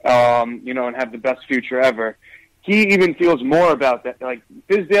 And have the best future ever. He even feels more about that. Like,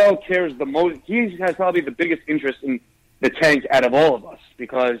 Fizdale cares the most. He has probably the biggest interest in the tank out of all of us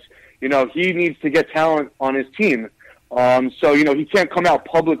because, he needs to get talent on his team. So, he can't come out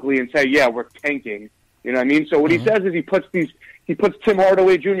publicly and say, yeah, we're tanking. You know what I mean? So what he says is he puts Tim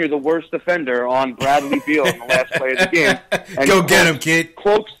Hardaway Jr., the worst defender, on Bradley Beal in the last play of the game. And go get him, kid.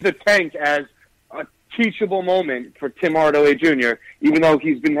 Cloaks the tank as a teachable moment for Tim Hardaway Jr., even though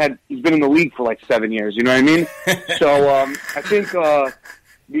he's been in the league for like 7 years. You know what I mean? So I think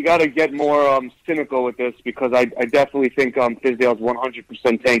we got to get more cynical with this because I definitely think Fizdale's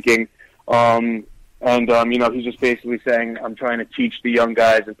 100% tanking. He's just basically saying I'm trying to teach the young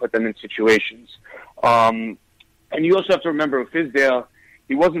guys and put them in situations. And you also have to remember with Fizdale,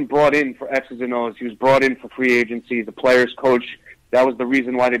 he wasn't brought in for X's and O's. He was brought in for free agency, the players' coach. That was the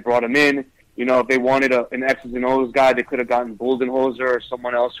reason why they brought him in. If they wanted an X's and O's guy, they could have gotten Budenholzer or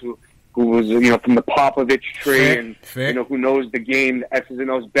someone else who was, from the Popovich tree who knows the game, the X's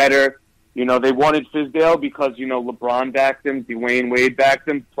and O's better. They wanted Fizdale because, LeBron backed him, Dwayne Wade backed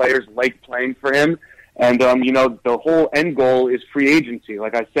him, players like playing for him. And, the whole end goal is free agency,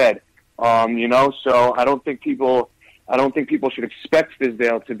 like I said. So I don't think people should expect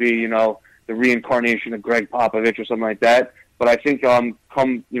Fizdale to be, the reincarnation of Greg Popovich or something like that. But I think come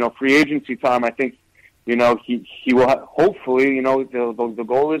free agency time, I think he will hopefully the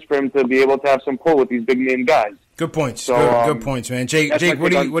goal is for him to be able to have some pull with these big name guys. Good points. So, good points, man. Jake,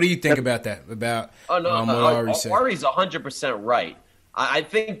 what do you think about that? About what Ari said? Ari's 100% right. I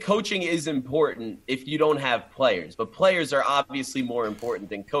think coaching is important if you don't have players, but players are obviously more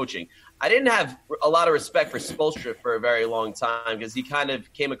important than coaching. I didn't have a lot of respect for Spoelstra for a very long time because he kind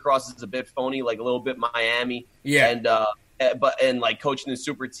of came across as a bit phony, like a little bit Miami. Yeah. And like coaching the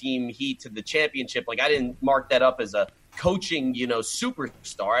super team Heat to the championship, like I didn't mark that up as a coaching,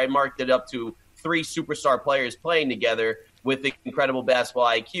 superstar. I marked it up to 3 superstar players playing together with incredible basketball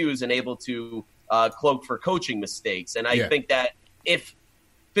IQs and able to cloak for coaching mistakes. And I think that if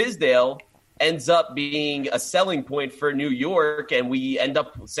Fizdale ends up being a selling point for New York, and we end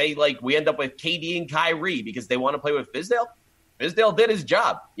up with KD and Kyrie because they want to play with Fizdale. Fizdale did his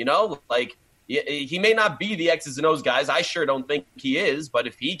job, like he may not be the X's and O's guys. I sure don't think he is, but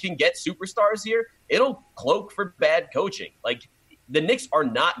if he can get superstars here, it'll cloak for bad coaching. Like, the Knicks are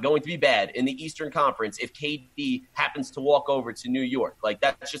not going to be bad in the Eastern Conference if KD happens to walk over to New York. Like,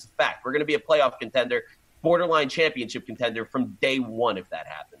 that's just a fact. We're going to be a playoff contender, borderline championship contender from day one if that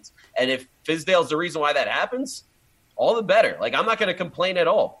happens. And if Fizdale's the reason why that happens, all the better. Like, I'm not going to complain at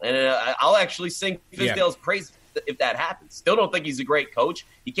all. And I'll actually sing Fizdale's praise if that happens. Still don't think he's a great coach.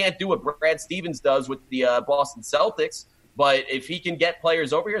 He can't do what Brad Stevens does with the Boston Celtics. But if he can get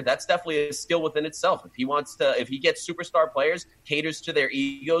players over here, that's definitely a skill within itself. If he gets superstar players, caters to their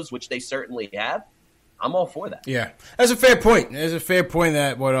egos, which they certainly have, I'm all for that. Yeah, that's a fair point. There's a fair point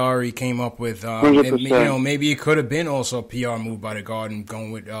that what Ari came up with. Maybe it could have been also a PR move by the Garden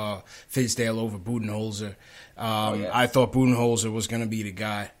going with Fizdale over Budenholzer. I thought Budenholzer was going to be the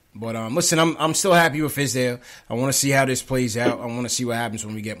guy. But listen, I'm still happy with Fizdale. I want to see how this plays out. I want to see what happens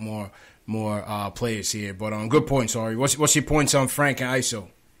when we get more players here. But good points, Ari. What's your points on Frank and ISO?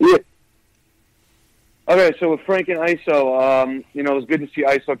 Yeah. Okay, so with Frank and ISO, it was good to see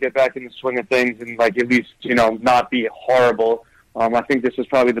ISO get back in the swing of things and at least not be horrible. I think this was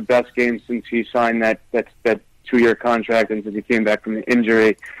probably the best game since he signed that 2-year contract and since he came back from the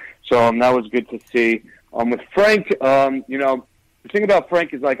injury. So that was good to see. With Frank, the thing about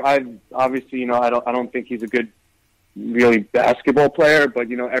Frank is I don't think he's a good really basketball player,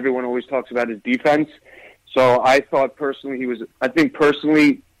 but everyone always talks about his defense. So I thought personally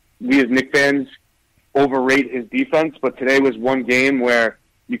we as Knicks fans overrate his defense, but today was one game where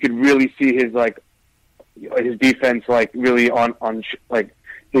you could really see his defense really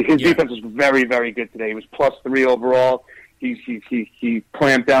his defense was very, very good today. He was +3 overall. He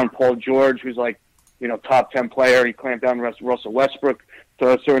clamped down Paul George, who's top 10 player. He clamped down Russell Westbrook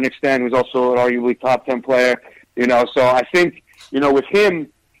to a certain extent, who's also an arguably top 10 player. So I think, with him,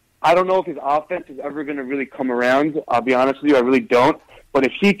 I don't know if his offense is ever going to really come around. I'll be honest with you, I really don't. But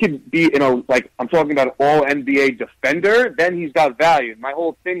if he could be, I'm talking about an all-NBA defender, then he's got value. My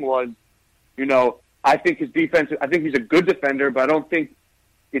whole thing was, I think his defense, I think he's a good defender, but I don't think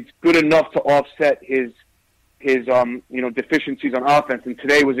it's good enough to offset his deficiencies on offense. And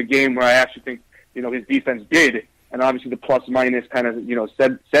today was a game where I actually think, his defense did. And obviously the plus-minus kind of,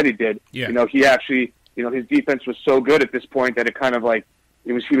 said he did. Yeah. He actually, his defense was so good at this point that it kind of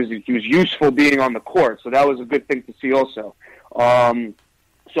he was useful being on the court. So that was a good thing to see also.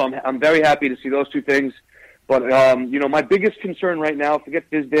 So I'm very happy to see those two things. But, my biggest concern right now, forget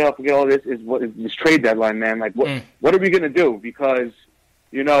Fizdale, forget all this, is this trade deadline, man. What are we going to do? Because,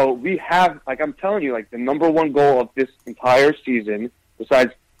 we have, I'm telling you, the number one goal of this entire season,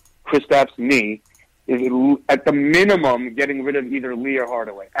 besides Kristaps and me, is at the minimum getting rid of either Lee or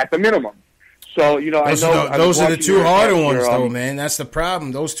Hardaway. At the minimum. So, those are the two harder ones, though, man. That's the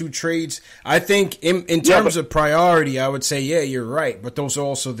problem. Those two trades, I think, in terms of priority, I would say, yeah, you're right. But those are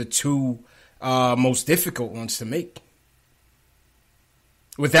also the two most difficult ones to make.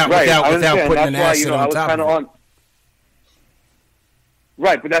 Without putting an asset on top of it.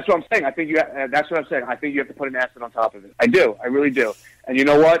 Right, but that's what I'm saying. I think that's what I'm saying. I think you have to put an asset on top of it. I do. I really do. And you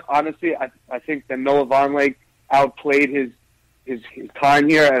know what? Honestly, I think that Noah Vonleh outplayed his time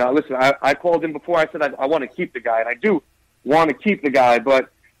here. And listen, I called him before. I said I want to keep the guy, and I do want to keep the guy.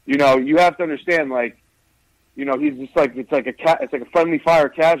 But you have to understand, he's just it's like a friendly fire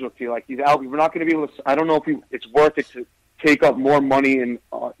casualty. He's out. We're not going to be able to. I don't know if it's worth it to take up more money in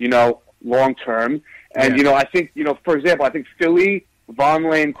long term. And I think for example, I think Philly,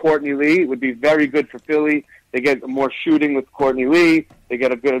 Vonleh and Courtney Lee would be very good for Philly. They get more shooting with Courtney Lee. They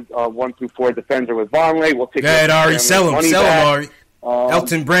get a good 1-4 defender with Vonleh. We'll take. Go ahead, Ari. Sell him, Ari.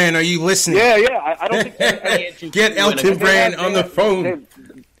 Elton Brand, are you listening? Yeah. I don't think get Elton Brand on the phone.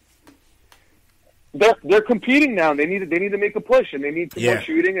 They're competing now. They need to make a push, and they need some more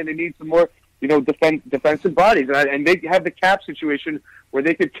shooting, and they need some more defensive bodies, and they have the cap situation where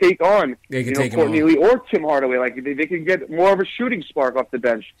they could take on Courtney Lee or Tim Hardaway. They could get more of a shooting spark off the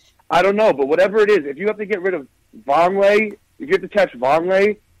bench. I don't know, but whatever it is, if you have to get rid of Vonleh, if you have to touch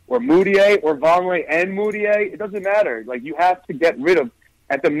Vonleh or Moutier or Vonleh and Moutier, it doesn't matter. You have to get rid of,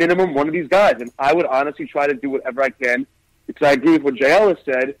 at the minimum, one of these guys. And I would honestly try to do whatever I can, because I agree with what JL has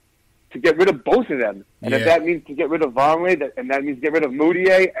said, to get rid of both of them. And if that means to get rid of Vonleh, and that means get rid of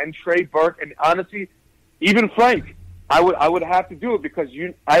Moutier and Trey Burke, and honestly, even Frank, I would have to do it, because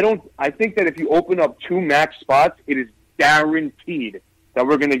I think that if you open up 2 max spots, it is guaranteed that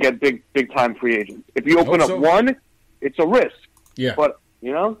we're going to get big time free agents. If you open up one, it's a risk. Yeah. But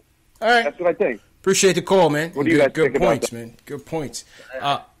All right. That's what I think. Appreciate the call, man. What do you guys good think about points, that? man. Good points.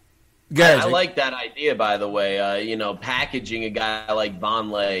 I like that idea, by the way. Packaging a guy like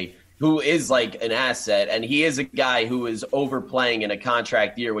Vonleh, who is like an asset, and he is a guy who is overplaying in a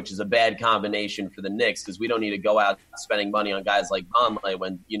contract year, which is a bad combination for the Knicks because we don't need to go out spending money on guys like Vonleh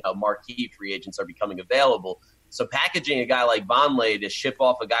when marquee free agents are becoming available. So packaging a guy like Vonleh to ship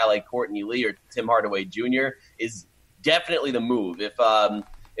off a guy like Courtney Lee or Tim Hardaway Jr. is definitely the move. If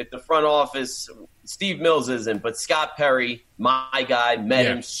the front office, Steve Mills isn't, but Scott Perry, my guy, met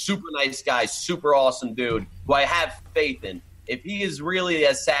him, super nice guy, super awesome dude, who I have faith in. If he is really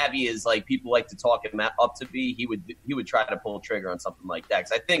as savvy as like people like to talk him up to be, he would try to pull a trigger on something like that.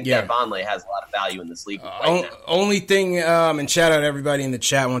 Because I think that Vonleh has a lot of value in this league right now. Only thing, and shout out to everybody in the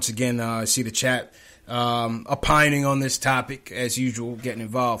chat once again. I see the chat opining on this topic as usual, getting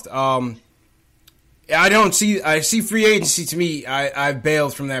involved. I see free agency. To me, I've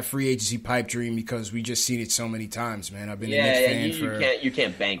bailed from that free agency pipe dream because we just seen it so many times, man. I've been a Knicks fan you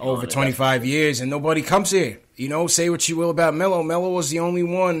can't bank over on 25 years, and nobody comes here. Say what you will about Melo. Melo was the only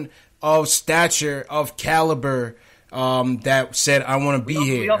one of stature, of caliber, that said, I want to be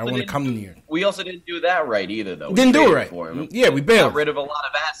here. I want to come here. We also didn't do that right either, though. We didn't do it right. For him. Yeah, we bailed. Got rid of a lot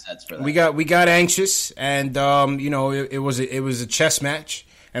of assets for that. We got anxious, and it was a chess match,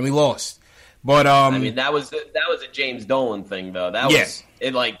 and we lost. But that was a James Dolan thing, though. That was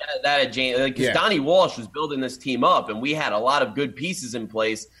it. Like that at James, because Donnie Walsh was building this team up, and we had a lot of good pieces in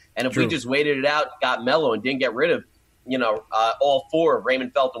place. And if we just waited it out, got Melo, and didn't get rid of, all four of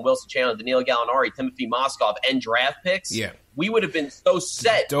Raymond Felton, Wilson Chandler, Danilo Gallinari, Timothy Moskov, and draft picks, we would have been so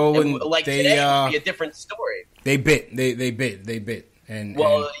set. Dolan, today would be a different story. They bit. They bit. And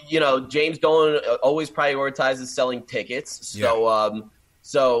James Dolan always prioritizes selling tickets.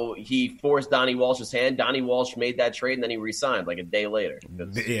 So he forced Donnie Walsh's hand. Donnie Walsh made that trade, and then he re-signed like a day later.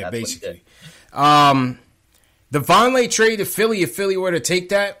 Yeah, basically. The Vonleh trade to Philly, if Philly were to take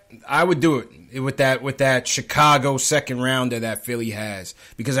that, I would do it with that Chicago second rounder that Philly has,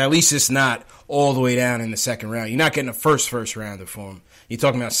 because at least it's not all the way down in the second round. You're not getting a first rounder for him. You're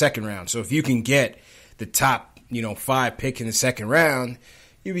talking about second round. So if you can get the top 5 pick in the second round,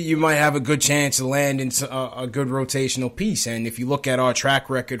 you might have a good chance of landing a good rotational piece. And if you look at our track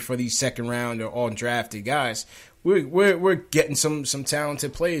record for these second round or undrafted guys, we're getting some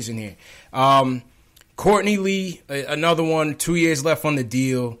talented players in here. Courtney Lee, another one, 2 years left on the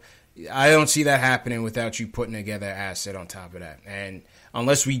deal. I don't see that happening without you putting together an asset on top of that. And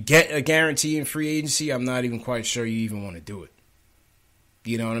unless we get a guarantee in free agency, I'm not even quite sure you even want to do it.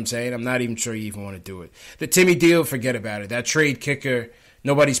 You know what I'm saying? I'm not even sure you even want to do it. The Timmy deal, forget about it. That trade kicker,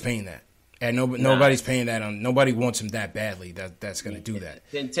 nobody's paying that. And nobody's paying that on. Nobody wants him that badly. That's going to do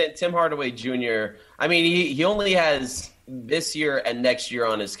that. Tim Hardaway Jr. I mean, he only has this year and next year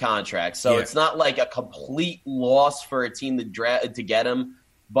on his contract, so it's not like a complete loss for a team to get him.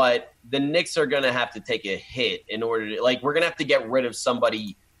 But the Knicks are going to have to take a hit in order to, we're going to have to get rid of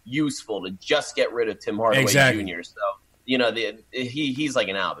somebody useful to just get rid of Tim Hardaway Jr. So he's like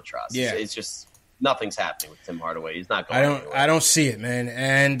an albatross. Yeah. It's just. Nothing's happening with Tim Hardaway. He's not going anywhere. I don't see it, man.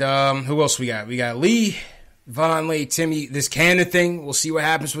 And who else we got? We got Lee, Vonleh, Timmy. This Canner thing, we'll see what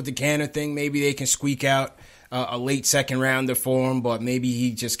happens with the Canner thing. Maybe they can squeak out a late second rounder for him, but maybe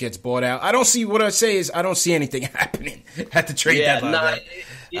he just gets bought out. I don't see what I say is I don't see anything happening at the trade deadline.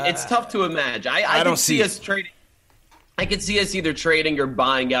 It's tough to imagine. I don't see us trading. I could see us either trading or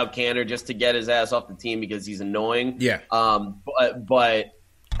buying out Canner just to get his ass off the team because he's annoying. Yeah. But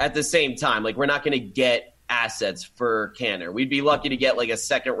at the same time, we're not going to get assets for Canner. We'd be lucky to get a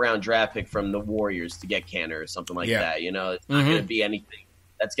second round draft pick from the Warriors to get Canner or something like that. It's not going to be anything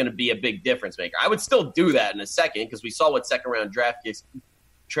that's going to be a big difference maker. I would still do that in a second because we saw what second round draft picks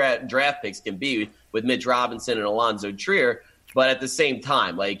can be with Mitch Robinson and Alonzo Trier. But at the same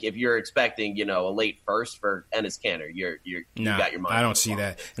time, if you're expecting, a late first for Enes Kanter, you got your mind. I don't see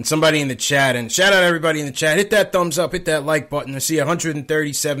that. And somebody in the chat, and shout out everybody in the chat, hit that thumbs up, hit that like button. I see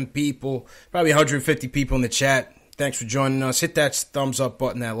 137 people, probably 150 people in the chat. Thanks for joining us. Hit that thumbs up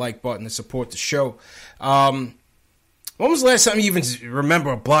button, that like button to support the show. When was the last time you even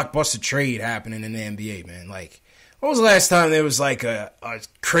remember a blockbuster trade happening in the NBA, man? When was the last time there was a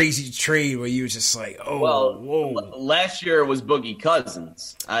crazy trade where you was just whoa? Last year was Boogie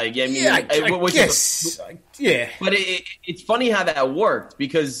Cousins. I guess. But it's funny how that worked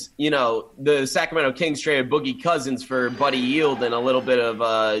because, the Sacramento Kings traded Boogie Cousins for Buddy Hield and a little bit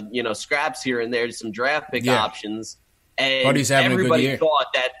of, scraps here and there, some draft pick options. And Buddy's having everybody a good year. thought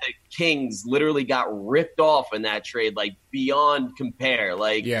that the Kings literally got ripped off in that trade, beyond compare.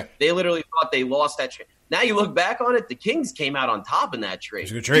 They literally thought they lost that trade. now you look back on it, the Kings came out on top in that trade. It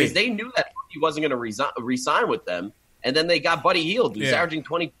was a good trade. Because they knew that he wasn't going to resign with them. And then they got Buddy Hield, who's averaging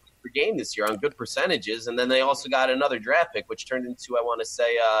 20 per game this year on good percentages. And then they also got another draft pick, which turned into, I want to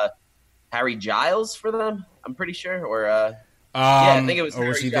say, Harry Giles for them, I'm pretty sure. Or I think it was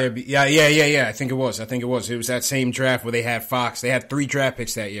Harry Giles. Yeah. I think it was. It was that same draft where they had Fox. They had 3 draft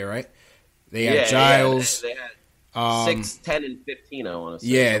picks that year, right? They had Giles. They had 6, 10, and 15, I want to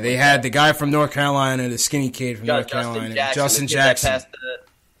say. Yeah, they had the guy from North Carolina, the skinny kid from North Carolina. Justin Jackson.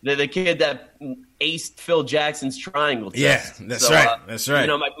 The kid that aced Phil Jackson's triangle test. Yeah, that's right. That's right. You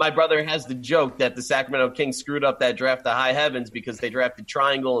know, my brother has the joke that the Sacramento Kings screwed up that draft to high heavens because they drafted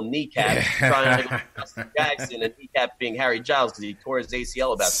triangle and kneecap. Triangle Justin Jackson and kneecap being Harry Giles because he tore his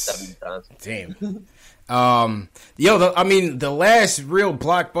ACL about 70 times. Damn. The last real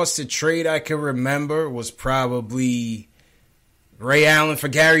blockbuster trade I can remember was probably Ray Allen for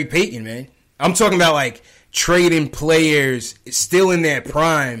Gary Payton, man. I'm talking about like trading players still in their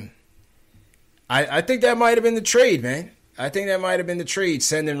prime. I think that might have been the trade, man. I think that might have been the trade,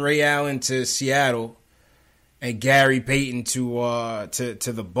 sending Ray Allen to Seattle and Gary Payton to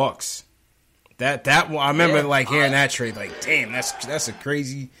the Bucks. That one, I remember hearing that trade, like, damn, that's a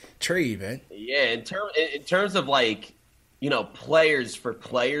crazy trade, man. Yeah, in terms of like, you know, players for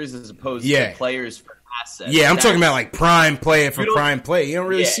players as opposed to players for assets. Yeah, I'm talking about like prime player for prime player. You don't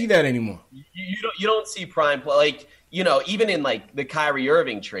really see that anymore. You don't see prime play, like, you know, even in like the Kyrie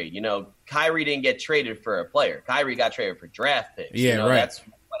Irving trade. You know, Kyrie didn't get traded for a player. Kyrie got traded for draft picks. Yeah, you know, right. That's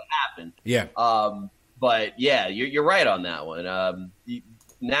what happened. Yeah. But yeah, you're right on that one.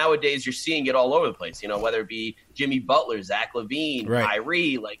 Nowadays, you're seeing it all over the place. You know, whether it be Jimmy Butler, Zach LaVine,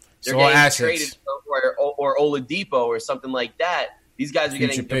 Kyrie, like they're getting traded or Oladipo or something like that. These guys are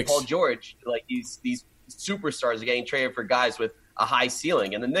getting Paul George, like these superstars are getting traded for guys with a high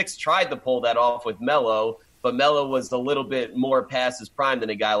ceiling. And the Knicks tried to pull that off with Melo, but Melo was a little bit more past his prime than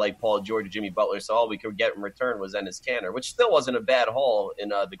a guy like Paul George or Jimmy Butler. So all we could get in return was Enes Kanter, which still wasn't a bad haul in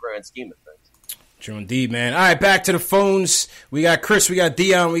the grand scheme of things. True indeed, man. All right, back to the phones. We got Chris, we got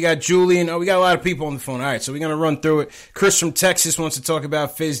Dion, we got Julian. We got a lot of people on the phone. All right, so we're going to run through it. Chris from Texas wants to talk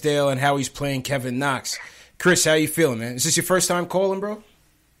about Fizdale and how he's playing Kevin Knox. Chris, how you feeling, man? Is this your first time calling, bro?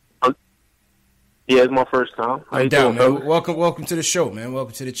 Yeah, it's my first time. How you doing, man? Welcome to the show, man.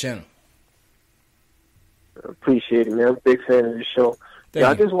 Welcome to the channel. Appreciate it, man. I'm a big fan of the show.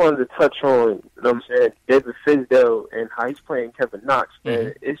 I just wanted to touch on, you know what I'm saying, David Fizdale and how he's playing Kevin Knox, man.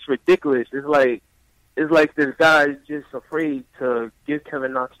 Mm-hmm. It's ridiculous. It's like this guy is just afraid to give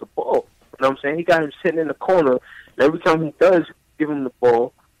Kevin Knox the ball. You know what I'm saying? He got him sitting in the corner, and every time he does give him the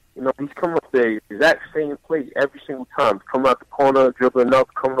ball, you know, he's coming up the exact same play every single time. Coming out the corner, dribbling up,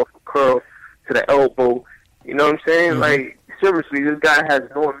 coming off the curl to the elbow. You know what I'm saying? Mm-hmm. Like, seriously, this guy has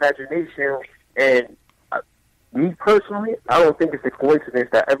no imagination. And me personally, I don't think it's a coincidence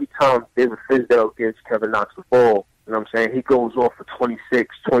that every time David Fizdale gives Kevin Knox the ball, you know what I'm saying, he goes off for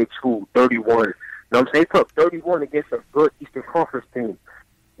 26, 22, 31. You know what I'm saying? He put 31 against a good Eastern Conference team.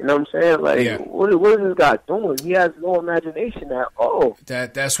 You know what I'm saying? Like, what is this guy doing? He has no imagination at all.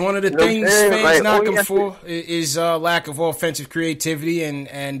 That's one of the things fans knock him for is lack of offensive creativity,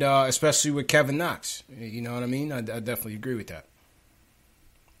 and especially with Kevin Knox. You know what I mean? I definitely agree with that.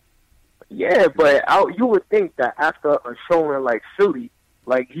 Yeah, but you would think that after a showing like Philly,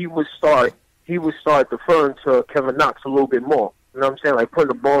 like he would start deferring to Kevin Knox a little bit more. You know what I'm saying? Like putting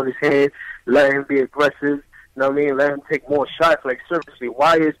the ball in his hand, letting him be aggressive. You know what I mean? Let him take more shots. Like, seriously,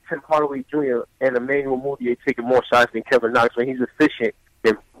 why is Tim Hardaway Jr. and Emmanuel Mudiay taking more shots than Kevin Knox when he's more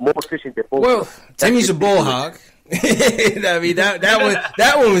efficient than both? Well, Timmy's a ball hog. I mean,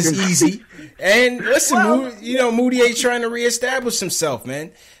 that one was easy. And listen, Mudiay trying to reestablish himself,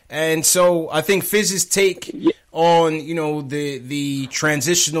 man. And so I think Fizz's take on, you know, the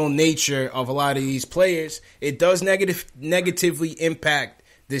transitional nature of a lot of these players, it does negatively impact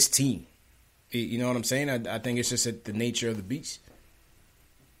this team. You know what I'm saying? I think it's just the nature of the beast.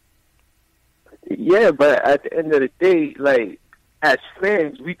 Yeah, but at the end of the day, like, as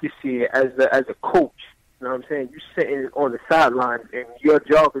fans, we can see it as a coach. You know what I'm saying? You're sitting on the sidelines, and your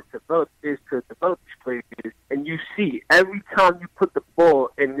job is to develop these players. And you see, every time you put the ball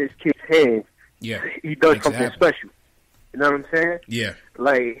in this kid's hands, he does something special. You know what I'm saying? Yeah.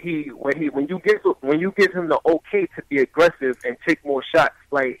 Like when you give him the okay to be aggressive and take more shots,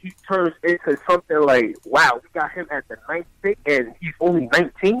 like he turns into something like, wow, we got him at the 9th pick and he's only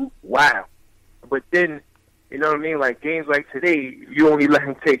 19. Wow. But then, you know what I mean? Like games like today, you only let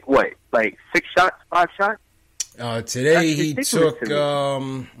him take what, like 6 shots, 5 shots? Today he took.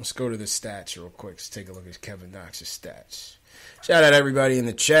 Let's go to the stats real quick. Let's take a look at Kevin Knox's stats. Shout out everybody in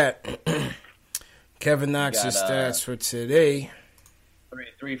the chat. Kevin Knox's stats for today.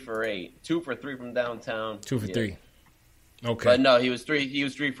 3 for 8. 2 for 3 from downtown. 2 for 3. Okay. But no, he was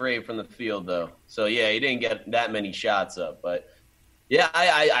 3 for 8 from the field, though. So, yeah, he didn't get that many shots up. But, yeah,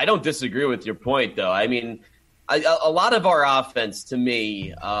 I don't disagree with your point, though. I mean, a lot of our offense, to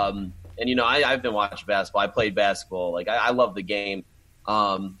me, and, you know, I've been watching basketball. I played basketball. Like, I love the game,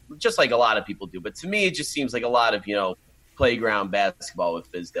 just like a lot of people do. But to me, it just seems like a lot of, you know, playground basketball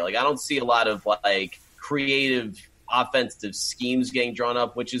with Fizdale. Like, I don't see a lot of, like, creative offensive schemes getting drawn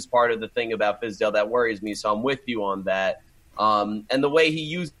up, which is part of the thing about Fizdale that worries me. So I'm with you on that. And the way he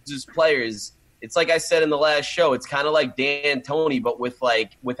uses players, it's like I said in the last show, it's kind of like D'Antoni, but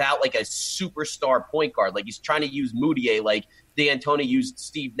without like a superstar point guard. Like he's trying to use Moutier like D'Antoni used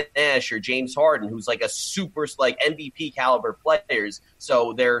Steve Nash or James Harden, who's like a super like MVP caliber players.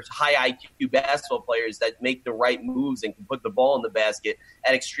 So they're high IQ basketball players that make the right moves and can put the ball in the basket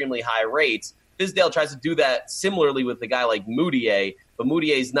at extremely high rates. Fizdale tries to do that similarly with a guy like Moutier, but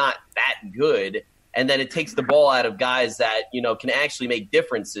Moutier's not that good. And then it takes the ball out of guys that, you know, can actually make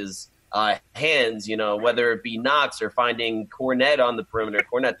differences, hands, you know, whether it be Knox or finding Cornette on the perimeter.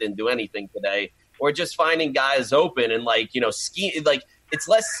 Cornette didn't do anything today. Or just finding guys open and, like, you know, like it's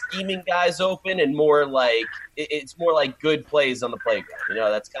less scheming guys open and more like it's more like good plays on the playground. You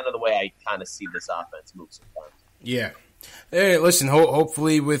know, that's kind of the way I kind of see this offense move sometimes. Yeah. Hey, listen.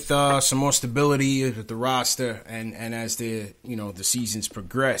 Hopefully, with some more stability with the roster, and as the seasons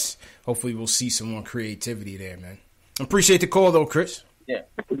progress, hopefully we'll see some more creativity there, man. Appreciate the call, though, Chris. Yeah.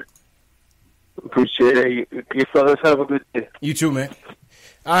 Appreciate it. You fellas have a good day. You too, man.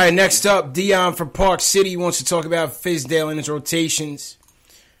 All right, next up, Dion from Park City wants to talk about Fizdale and his rotations.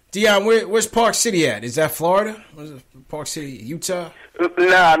 Dion, where's Park City at? Is that Florida? Park City, Utah?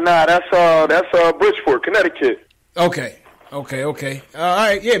 Nah. That's Bridgeport, Connecticut. Okay. All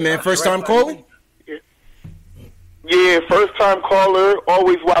right, yeah, man. First time calling? Yeah, first time caller.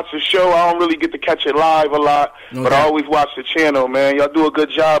 Always watch the show. I don't really get to catch it live a lot, but I always watch the channel, man. Y'all do a good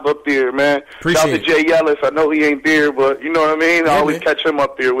job up there, man. Shout out to Jay Ellis. I know he ain't there, but you know what I mean? I always catch him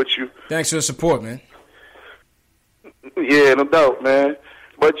up there with you. Thanks for the support, man. Yeah, no doubt, man.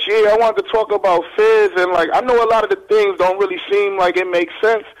 But, yeah, I wanted to talk about Fizz, and, like, I know a lot of the things don't really seem like it makes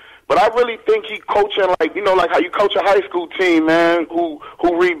sense, but I really think he coaching like, you know, like how you coach a high school team, man, who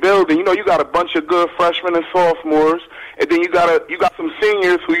rebuilding. You know, you got a bunch of good freshmen and sophomores, and then you got some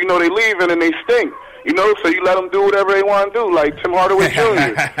seniors who, you know, they leaving and they stink. You know, so you let them do whatever they want to do, like Tim Hardaway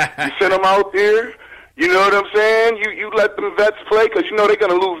Jr. You send them out there. You know what I'm saying? You let them vets play because you know they're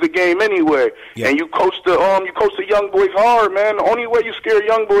gonna lose the game anyway. Yeah. And you coach the young boys hard, man. The only way you scare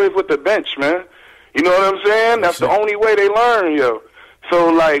young boys with the bench, man. You know what I'm saying? That's the only way they learn, yo. So,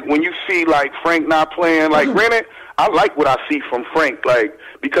 like, when you see, like, Frank not playing, like, granted, I like what I see from Frank, like,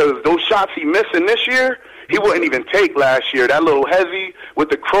 because those shots he missing this year, he wouldn't even take last year. That little heavy with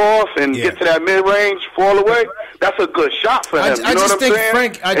the cross and get to that mid-range, fall away, that's a good shot for him. You know what I'm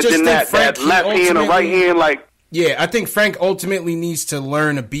saying? I just think Frank, that left hand or right hand, like. Yeah, I think Frank ultimately needs to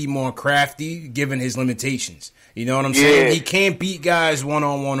learn to be more crafty, given his limitations. You know what I'm saying? He can't beat guys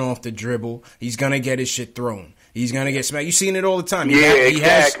one-on-one off the dribble. He's going to get his shit thrown. He's going to get smacked. You've seen it all the time.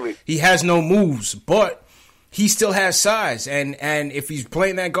 Exactly. He has no moves, but he still has size. And if he's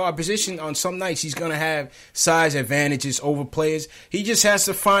playing that guard position on some nights, he's going to have size advantages over players. He just has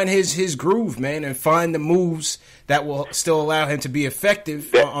to find his groove, man, and find the moves that will still allow him to be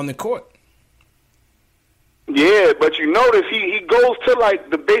effective on the court. Yeah, but you notice he goes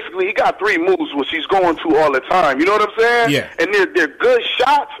to basically he got 3 moves which he's going to all the time. You know what I'm saying? Yeah. And they're good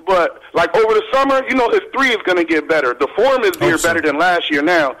shots, but like over the summer, you know, his 3 is going to get better. The form is better than last year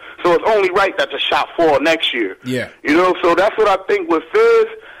now, so it's only right that the shot fall next year. Yeah. You know, so that's what I think with Fizz.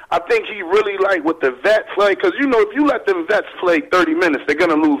 I think he really with the vets play, because you know if you let them vets play 30 minutes, they're going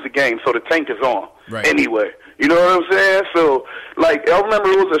to lose the game. So the tank is on anyway. You know what I'm saying? So, like, I remember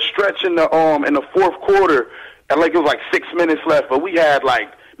it was a stretch in the fourth quarter, and, like, it was, like, 6 minutes left, but we had,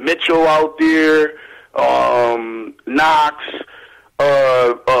 like, Mitchell out there, Knox,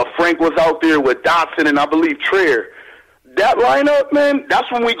 Frank was out there with Dotson, and I believe Trier. That lineup, man,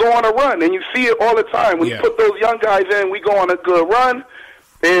 that's when we go on a run, and you see it all the time. When you put those young guys in, we go on a good run.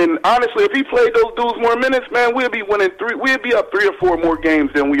 And, honestly, if he played those dudes more minutes, man, we'd be up 3 or 4 more games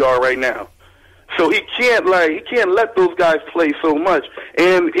than we are right now. So he can't let those guys play so much,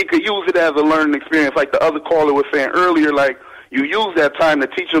 and he could use it as a learning experience, like the other caller was saying earlier. Like, you use that time to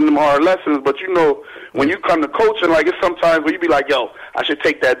teach them hard lessons, but you know when you come to coaching, like, it's sometimes where you be like, yo, I should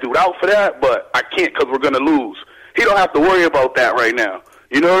take that dude out for that, but I can't because we're gonna lose. He don't have to worry about that right now.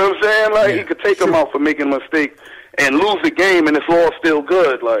 You know what I'm saying? Like, he could take him out for making a mistake and lose the game, and it's all still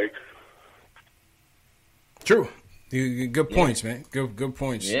good. Like. True. Good points, man. Good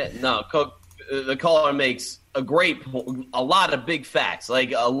points. Yeah, no, the caller makes a lot of big facts,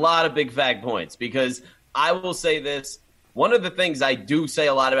 like a lot of big fact points, because I will say this. One of the things I do say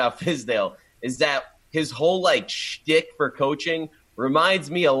a lot about Fizdale is that his whole shtick for coaching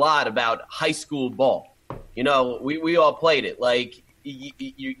reminds me a lot about high school ball. You know, we all played it. Like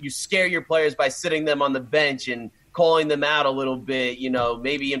you scare your players by sitting them on the bench and calling them out a little bit, you know,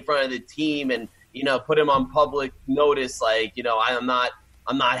 maybe in front of the team, and, you know, put him on public notice, like, you know, I'm not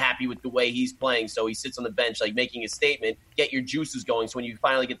happy with the way he's playing, so he sits on the bench, like, making a statement, get your juices going, so when you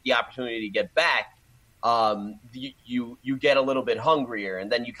finally get the opportunity to get back, you get a little bit hungrier, and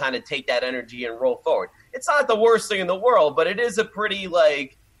then you kind of take that energy and roll forward. It's not the worst thing in the world, but it is a pretty,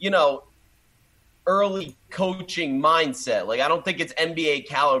 early coaching mindset. Like, I don't think it's NBA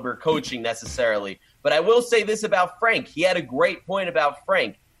caliber coaching necessarily, but I will say this about Frank. He had a great point about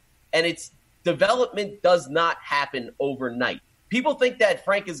Frank, and it's development does not happen overnight. People think that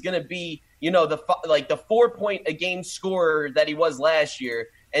Frank is going to be, the 4-point-a-game scorer that he was last year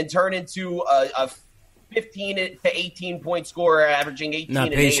and turn into a 15 to 18-point scorer averaging 18 not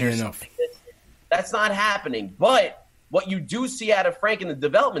and 8 patient or enough. something. That's not happening. But what you do see out of Frank in the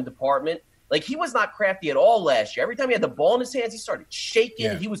development department, he was not crafty at all last year. Every time he had the ball in his hands, he started shaking.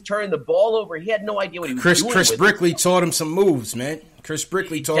 Yeah. He was turning the ball over. He had no idea what he was doing. Chris Brickley taught him some moves, man. Chris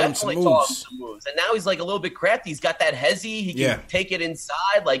Brickley taught him some moves. And now he's a little bit crafty. He's got that hezzy. He can take it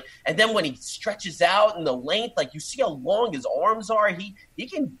inside. And then when he stretches out in the length, you see how long his arms are. He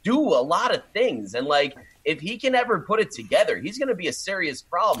can do a lot of things. And if he can ever put it together, he's going to be a serious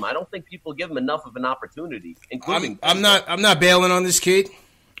problem. I don't think people give him enough of an opportunity. Including I'm not bailing on this kid.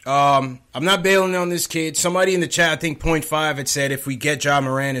 I'm not bailing on this kid. Somebody in the chat, I think 0.5 had said if we get Ja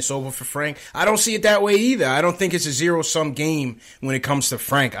Morant, it's over for Frank. I don't see it that way either. I don't think it's a zero-sum game when it comes to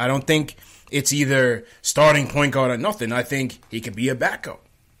Frank. I don't think it's either starting point guard or nothing. I think he could be a backup.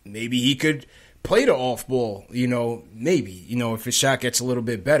 Maybe he could play the off ball, maybe, if his shot gets a little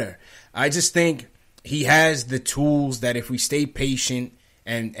bit better. I just think he has the tools that if we stay patient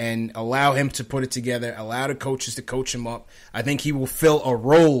and allow him to put it together, allow the coaches to coach him up, I think he will fill a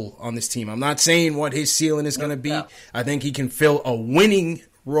role on this team. I'm not saying what his ceiling is going to be. I think he can fill a winning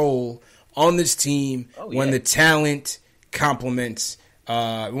role on this team when the talent complements,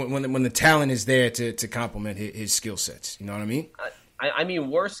 when the talent is there to complement his skill sets. You know what I mean? I mean,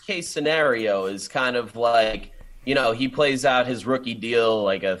 worst case scenario is kind of he plays out his rookie deal,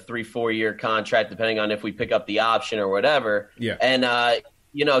 a 3-4 year contract, depending on if we pick up the option or whatever. Yeah. And,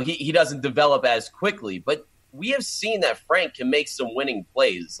 he doesn't develop as quickly. But we have seen that Frank can make some winning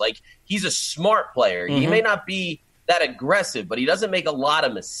plays. He's a smart player. Mm-hmm. He may not be that aggressive, but he doesn't make a lot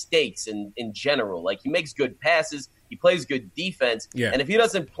of mistakes in general. He makes good passes. He plays good defense. Yeah. And if he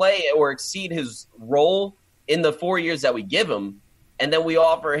doesn't play or exceed his role in the 4 years that we give him, and then we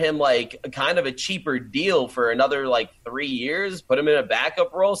offer him kind of a cheaper deal for another 3 years, put him in a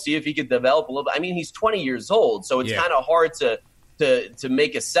backup role, see if he could develop a little bit. I mean, he's 20 years old, so it's kind of hard to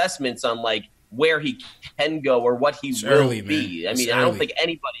make assessments on where he can go or what he will be. I mean, I don't think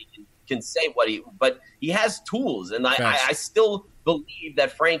anybody can say but he has tools, and I still believe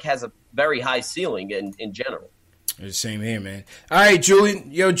that Frank has a very high ceiling in general. The same here, man. All right,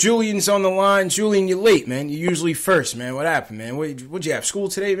 Julian. Yo, Julian's on the line. Julian, you're late, man. You're usually first, man. What happened, man? What'd you have, school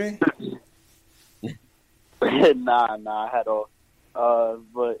today, man? Nah, I had off.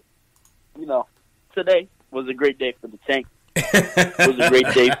 But, today was a great day for the tank. It was a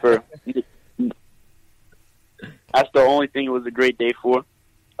great day for... That's the only thing it was a great day for.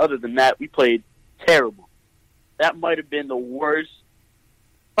 Other than that, we played terrible. That might have been the worst,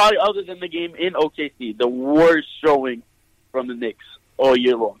 probably other than the game in OKC, the worst showing from the Knicks all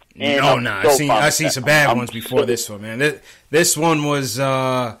year long. And I seen some bad ones before this one, man. This one was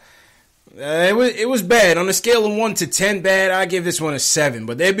it was bad. On a scale of 1 to 10 bad, I give this one a 7.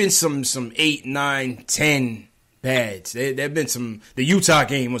 But there've been some 8, 9, 10 bads. There've been some. The Utah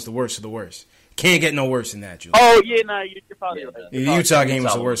game was the worst of the worst. Can't get no worse than that, Julian. Oh yeah, you're probably right. The Utah game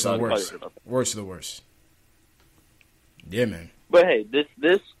was the worst of the worst. Worst of the worst. Yeah, man. But hey,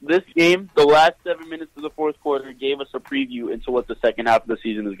 this game, the last 7 minutes of the fourth quarter, gave us a preview into what the second half of the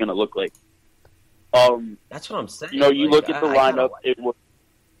season is going to look like. That's what I'm saying. You look at the lineup. It was.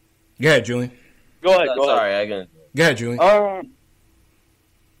 Go ahead, Julian. Go ahead. Sorry, Go ahead, Julian. All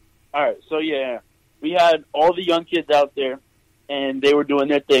right. So yeah, we had all the young kids out there, and they were doing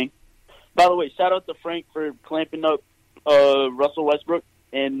their thing. By the way, shout out to Frank for clamping up Russell Westbrook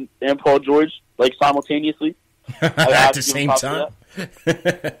and Paul George simultaneously. At the same time.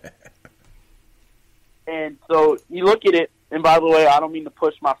 And so you look at it, and by the way, I don't mean to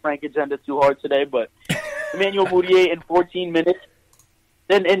push my Frank agenda too hard today, but Emmanuel Mudiay in 14 minutes.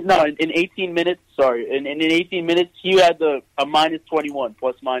 In 18 minutes, sorry. In 18 minutes, he had a minus 21,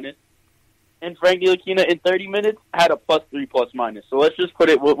 plus minus. And Frank Ntilikina in 30 minutes had a plus 3, plus minus. So let's just put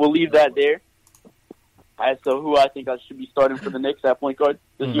it, we'll leave that there. As to who I think I should be starting for the Knicks at point guard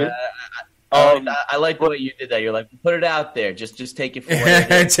this year. I like the way you did that. You're like, put it out there. Just take it for what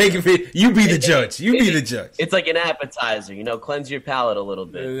it is. Take it for you. Be the judge. You be the judge. It's like an appetizer. Cleanse your palate a little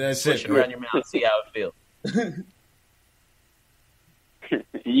bit. That's Push it around your mouth, see how it feels.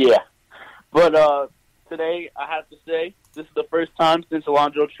 Yeah. But today, I have to say, this is the first time since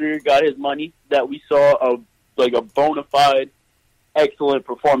Alonzo Trier got his money that we saw a bona fide, excellent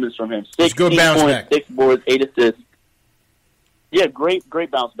performance from him. 16 points, 6 boards, 8 assists. Yeah, great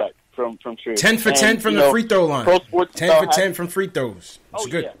bounce back from Trier. 10 for 10 from the free throw line. 10 for 10 from free throws. It's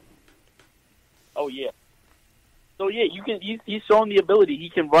good. Yeah. Oh, yeah. So, yeah, he's shown the ability. He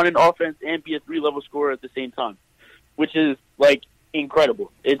can run an offense and be a 3-level scorer at the same time, which is,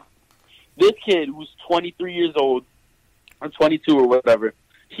 incredible. This kid who's 23 years old, or 22 or whatever,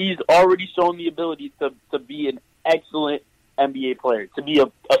 he's already shown the ability to be an excellent NBA player, to be a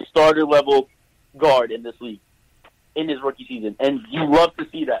starter-level guard in this league in his rookie season. And you love to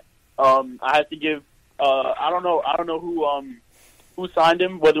see that. I have to give I don't know who signed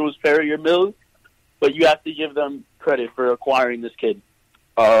him, whether it was Perry or Mills, but you have to give them credit for acquiring this kid,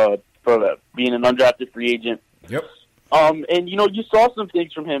 for being an undrafted free agent. Yep. And you saw some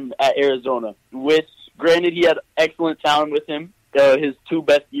things from him at Arizona. Granted, he had excellent talent with him. His 2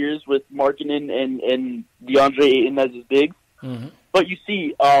 best years with Markkanen and DeAndre Ayton as his bigs. Mm-hmm. But you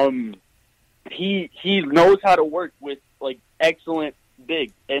see, he knows how to work with excellent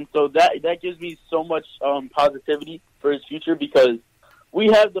bigs, and so that gives me so much positivity for his future, because we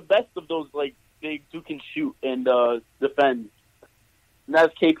have the best of those bigs who can shoot and defend, and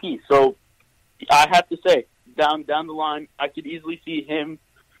that's KP. So I have to say, down the line, I could easily see him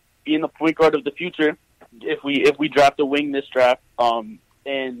being the point guard of the future if we draft a wing this draft, and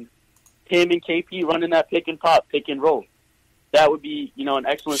him and KP running that pick and pop, pick and roll. That would be, an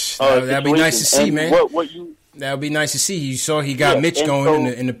excellent that'd be nice to see, and man. That would be nice to see. You saw he got Mitch going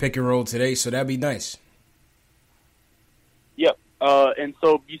in the pick and roll today, so that'd be nice. Yep. And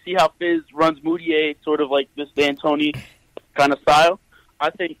so you see how Fizz runs Mudiay, sort of like this D'Antoni kind of style. I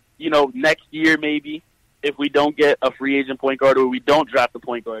think, next year maybe, if we don't get a free agent point guard or we don't draft a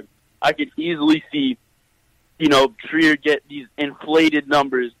point guard, I could easily see, Trier get these inflated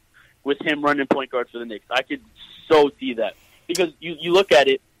numbers with him running point guard for the Knicks. I could so see that. Because you look at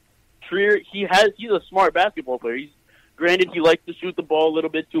it, Trier, he's a smart basketball player. Granted, he likes to shoot the ball a little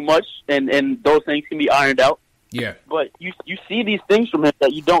bit too much, and those things can be ironed out. Yeah. But you see these things from him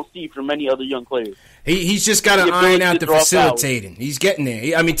that you don't see from many other young players. He's just got to iron out the facilitating. He's getting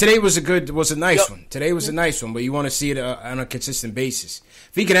there. I mean, today was a nice one. Today was a nice one, but you want to see it on a consistent basis.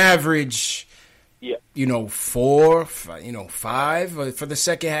 If he can average, 4, 5 for the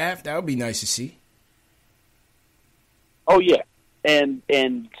second half, that would be nice to see. Oh, yeah. And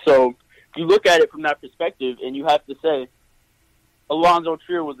so you look at it from that perspective, and you have to say Alonzo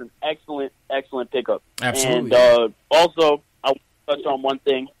Trier was an excellent, excellent pickup. Absolutely. And also, I want to touch on one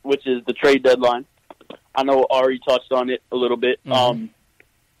thing, which is the trade deadline. I know Ari touched on it a little bit. Mm-hmm.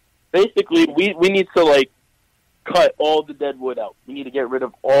 Basically, we need to, cut all the dead wood out. We need to get rid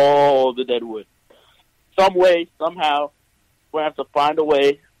of all the dead wood. Some way, somehow, we're going to have to find a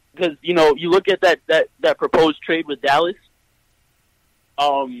way. Because, you look at that proposed trade with Dallas.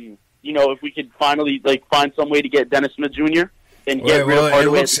 If we could finally find some way to get Dennis Smith Jr. and get rid of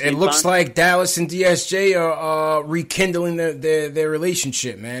Hardaway. It looks like Dallas and DSJ are rekindling their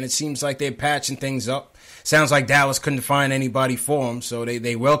relationship, man. It seems like they're patching things up. Sounds like Dallas couldn't find anybody for him, so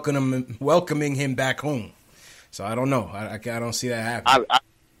they welcoming him back home. So I don't know. I don't see that happening.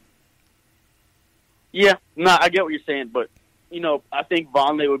 I get what you're saying, but I think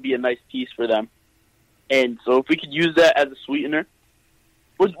Vonleh would be a nice piece for them. And so if we could use that as a sweetener,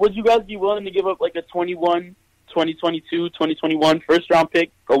 would you guys be willing to give up a 2022, 2021 first-round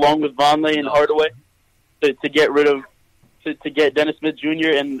pick along with Vonleh and Hardaway to get rid of to get Dennis Smith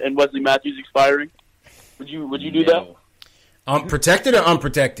Jr. and Wesley Matthews expiring? Would you do that? Protected or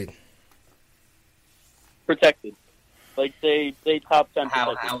unprotected? Protected. Say top 10.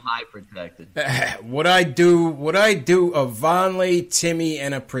 How high protected? Would I do a Vonleh, Timmy,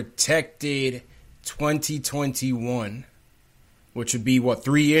 and a protected 2021, which would be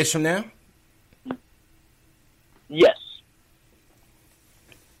 3 years from now? Yes.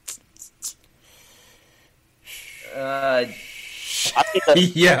 I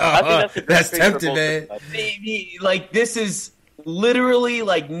think that's that's tempting, man. Maybe this is literally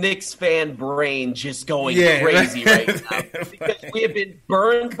like Knicks fan brain just going crazy right now because we have been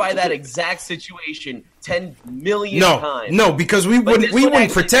burned by that exact situation 10 million times. No, because we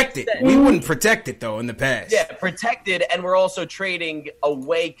wouldn't protect it. We wouldn't protect it though in the past. Yeah, protected, and we're also trading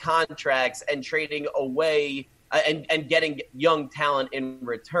away contracts and trading away and getting young talent in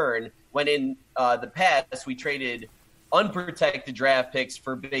return. When in the past we traded unprotected draft picks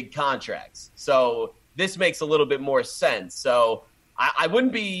for big contracts. So this makes a little bit more sense. So I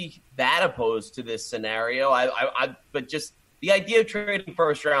wouldn't be that opposed to this scenario. But just the idea of trading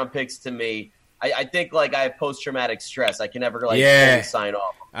first round picks to me, I think like I have post traumatic stress. I can never fully sign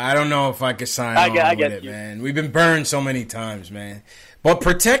off. I don't know if I could sign on with it, man. We've been burned so many times, man. But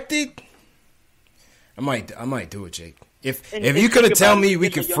protected, I might do it, Jake. If you could have told me we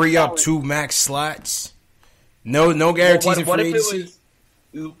could free up 2 max slots, no guarantees in free agency.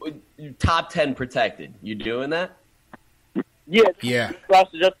 Top 10 protected. You doing that? Yeah. Yeah.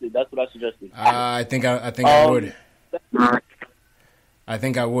 That's what I suggested. I think I would. I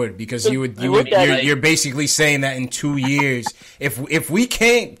think I would because you're basically saying that in 2 years, if we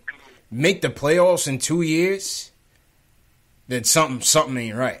can't make the playoffs in 2 years, then something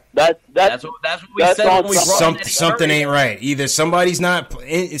ain't right. That's what we said when we brought something ain't right. Either somebody's not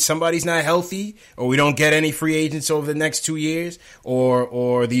healthy, or we don't get any free agents over the next 2 years,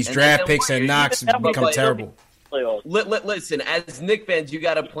 or these draft picks and knocks become terrible. Listen, as Knicks fans, you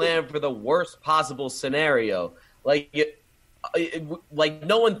got to plan for the worst possible scenario. Like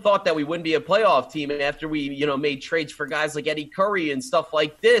no one thought that we wouldn't be a playoff team after we made trades for guys like Eddie Curry and stuff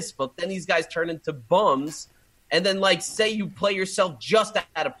like this. But then these guys turn into bums. And then, like, say you play yourself just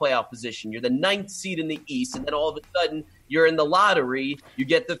out of playoff position. You're the 9th seed in the East, and then all of a sudden you're in the lottery. You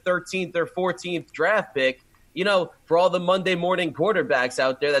get the 13th or 14th draft pick. For all the Monday morning quarterbacks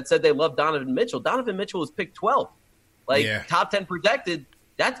out there that said they love Donovan Mitchell was picked 12th. Top 10 protected,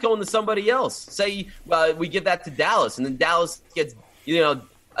 that's going to somebody else. Say we give that to Dallas, and then Dallas gets,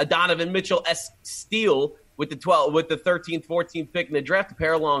 a Donovan Mitchell-esque steal with the 13th, 14th pick in the draft to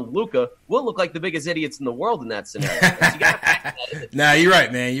pair along Luka. We'll look like the biggest idiots in the world in that scenario. Nah, you're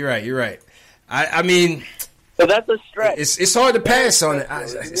right, man. You're right. I mean, so that's a stretch. It's hard to pass on it.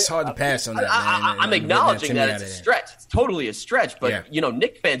 It's hard to pass on that, man. I'm acknowledging that it's a stretch. It's totally a stretch. But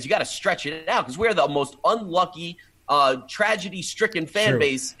Knicks fans, you got to stretch it out because we're the most unlucky, tragedy-stricken fan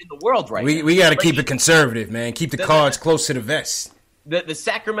base in the world right now. We got to keep it conservative, man. Keep the cards close to the vest. The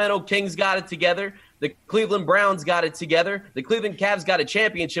Sacramento Kings got it together. The Cleveland Browns got it together. The Cleveland Cavs got a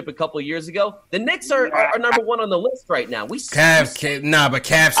championship a couple of years ago. The Knicks are number one on the list right now. But Cavs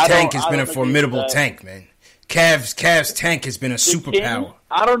tank has been a formidable tank, man. Cavs tank has been a superpower.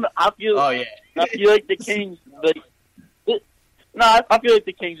 I don't know. I feel like the Kings. I feel like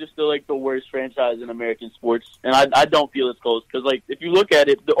the Kings are still like the worst franchise in American sports, and I don't feel it's close because if you look at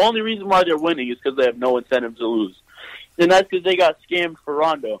it, the only reason why they're winning is because they have no incentive to lose, and that's because they got scammed for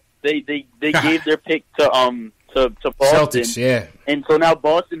Rondo. They gave their pick to Boston, Celtics, yeah, and so now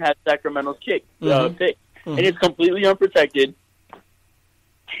Boston has Sacramento's pick, and it's completely unprotected.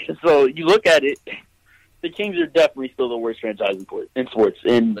 So you look at it, the Kings are definitely still the worst franchise in sports.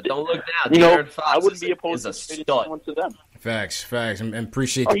 And but don't look down. I wouldn't be opposed to someone to them. Facts, and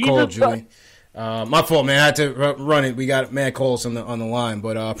appreciate the call, Julian. My fault, man. I had to run it. We got mad calls on the line,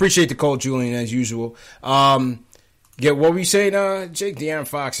 but appreciate the call, Julian, as usual. What were you saying, Jake? De'Aaron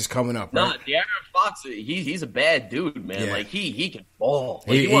Fox is coming up, right? No, De'Aaron Fox, he's a bad dude, man. Yeah. Like, he can ball.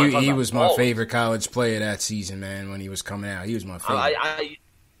 Like, he was my favorite college player that season, man, when he was coming out. He was my favorite.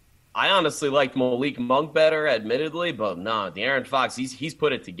 I honestly liked Malik Monk better, admittedly, but De'Aaron Fox, he's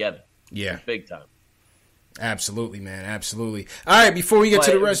put it together. Yeah. Big time. Absolutely, man. Absolutely. All right, before we get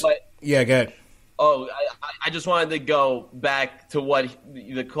to the rest. Yeah, go ahead. Oh, I just wanted to go back to what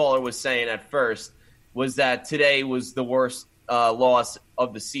the caller was saying at first. Was that today was the worst loss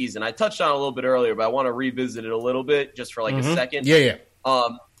of the season. I touched on it a little bit earlier, but I want to revisit it a little bit just for a second. Yeah.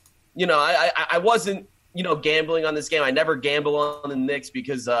 I wasn't, gambling on this game. I never gamble on the Knicks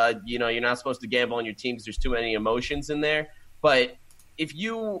because, you're not supposed to gamble on your team because there's too many emotions in there. But if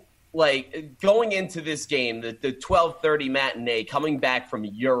you, going into this game, the 12:30 matinee, coming back from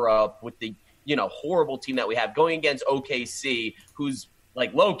Europe with the, horrible team that we have, going against OKC, who's,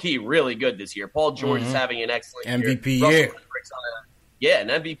 low-key really good this year. Paul George is having an excellent MVP year. An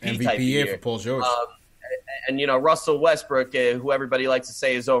MVP type year for Paul George. And, Russell Westbrook, who everybody likes to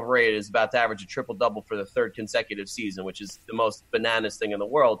say is overrated, is about to average a triple-double for the 3rd consecutive season, which is the most bananas thing in the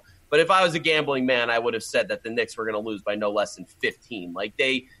world. But if I was a gambling man, I would have said that the Knicks were going to lose by no less than 15.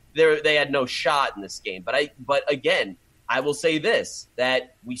 They had no shot in this game. But again, I will say this,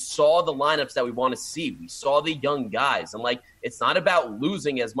 that we saw the lineups that we want to see. We saw the young guys. And, like, it's not about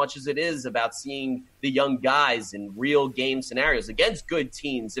losing as much as it is about seeing the young guys in real game scenarios against good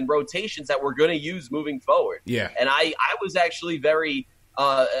teams and rotations that we're going to use moving forward. Yeah. And I was actually very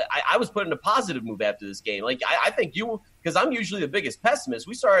I was put in a positive mood after this game. Like, I think you – because I'm usually the biggest pessimist.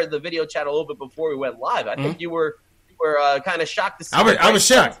 We started the video chat a little bit before we went live. I think you were kind of shocked to see. I was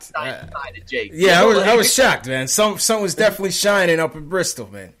shocked. Jake. Yeah, I was shocked, man. Sun was definitely shining up in Bristol,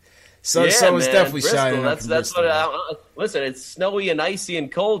 man. Sun was definitely Bristol, shining up in Bristol. Listen, it's snowy and icy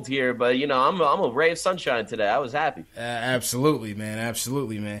and cold here, but, you know, I'm a ray of sunshine today. I was happy. Absolutely, man.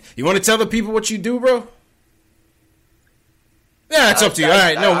 Absolutely, man. You want to tell the people what you do, bro? Yeah, it's up to you. All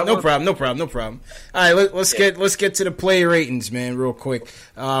right, no problem. All right, let's get to the player ratings, man, real quick.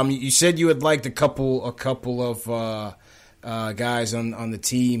 You said you had liked a couple of guys on the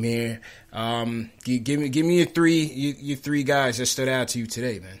team here. Give me your three guys that stood out to you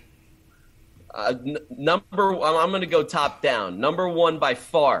today, man. I'm going to go top down. Number one by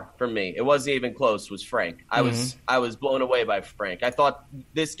far for me, it wasn't even close, was Frank. I was blown away by Frank. I thought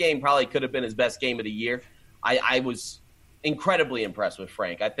this game probably could have been his best game of the year. I was incredibly impressed with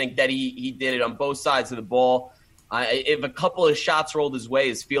Frank. I think that he did it on both sides of the ball. If a couple of shots rolled his way,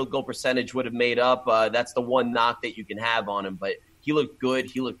 his field goal percentage would have made up. That's the one knock that you can have on him. But he looked good.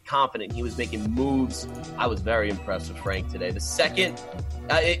 He looked confident. He was making moves. I was very impressed with Frank today. The second,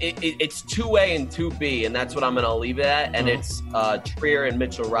 it's 2A and 2B, and that's what I'm going to leave it at. And it's Trier and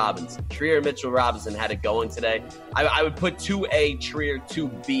Mitchell Robinson. Trier and Mitchell Robinson had it going today. I would put 2A Trier,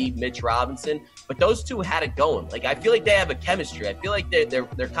 2B Mitch Robinson. But those two had it going. Like, I feel like they have a chemistry. I feel like they're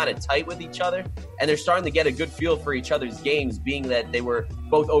kind of tight with each other, and they're starting to get a good feel for each other's games, being that they were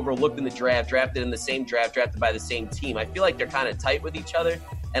both overlooked in the draft, drafted in the same draft, drafted by the same team. I feel like they're kind of tight with each other,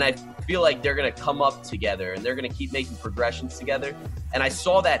 and I feel like they're going to come up together, and they're going to keep making progressions together. And I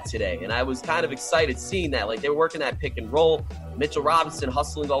saw that today, and I was kind of excited seeing that. Like, they were working that pick and roll. Mitchell Robinson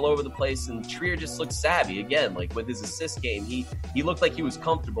hustling all over the place, and Trier just looked savvy again. Like, with his assist game, he looked like he was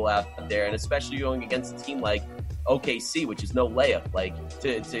comfortable out there, and especially going against a team like OKC, which is no layup. Like,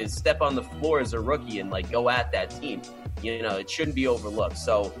 to step on the floor as a rookie and, like, go at that team, you know, it shouldn't be overlooked.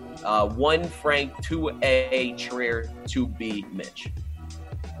 So 1 Frank, 2A Trier, 2B Mitch.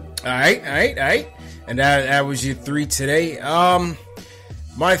 All right. And that was your 3 today.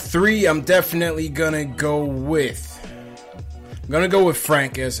 My 3, I'm definitely gonna go with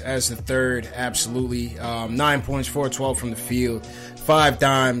Frank as the third. Absolutely. 9 points, 4-12 from the field, 5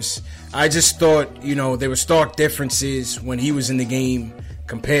 dimes. I just thought, you know, there were stark differences when he was in the game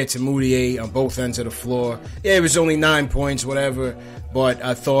compared to Mudiay on both ends of the floor. Yeah, it was only 9 points, whatever. But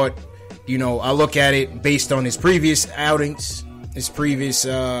I thought, you know, I look at it based on his previous outings. This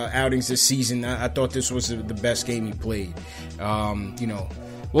season, I thought this was the best game he played. You know,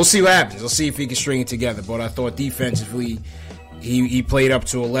 we'll see what happens. We'll see if he can string it together. But I thought defensively, he played up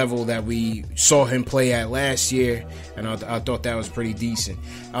to a level that we saw him play at last year, and I thought that was pretty decent.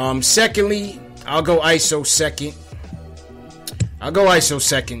 Secondly, I'll go ISO second.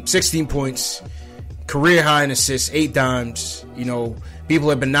 16 points, career high in assists, 8 dimes. You know, people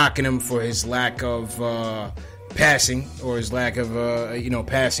have been knocking him for his lack of passing or his lack of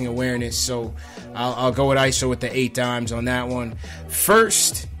passing awareness. So I'll go with ISO with the 8 dimes on that one.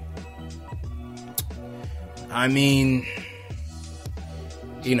 First, I mean,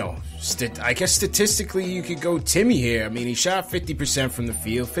 you know, I guess statistically you could go Timmy here. I mean, he shot 50% from the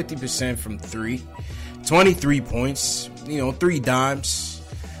field, 50% from 3, 23 points, you know, 3 dimes.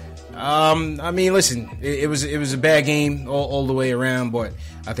 I mean, listen, it was a bad game all the way around, but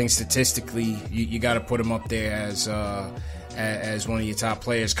I think statistically you got to put him up there as one of your top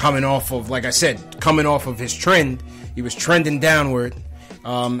players. Coming off of, like I said, his trend, he was trending downward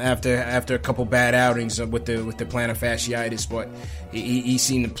after a couple bad outings with the plantar fasciitis, but he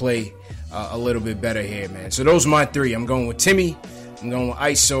seemed to play a little bit better here, man. So those are my 3. I'm going with Timmy, I'm going with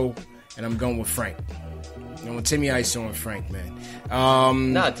ISO, and I'm going with Frank. I'm going with Timmy, ISO, and Frank, man.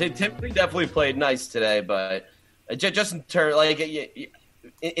 Timmy definitely played nice today, but just in turn, like,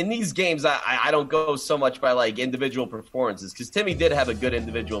 in these games, I don't go so much by, like, individual performances, because Timmy did have a good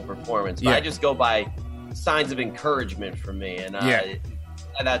individual performance, but I just go by signs of encouragement for me, and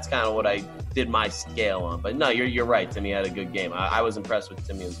that's kind of what I did my scale on. But no, you're right. Timmy had a good game. I was impressed with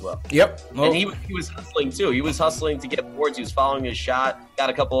Timmy as well. Yep. And he was hustling too. He was hustling to get boards. He was following his shot. Got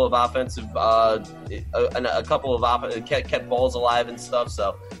a couple of offensive, kept balls alive and stuff.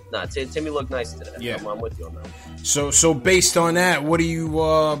 So Timmy looked nice today. Yeah. I'm with you on that. So based on that, what are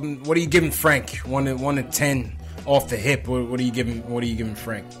you giving Frank? 1 to 10 off the hip. What are you giving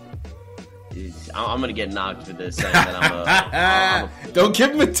Frank? I'm going to get knocked for this. Saying that Don't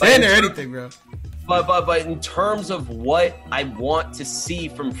give him a 10 or anything, bro. But in terms of what I want to see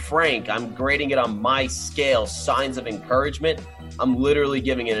from Frank, I'm grading it on my scale, signs of encouragement. I'm literally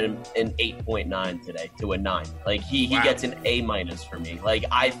giving it an 8.9 today to a 9. Like he gets an A- for me. Like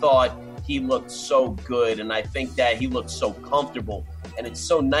I thought he looked so good, and I think that he looked so comfortable, and it's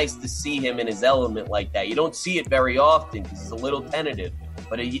so nice to see him in his element like that. You don't see it very often because he's a little tentative.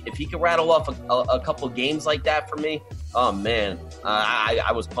 But if he could rattle off a couple games like that for me, oh, man,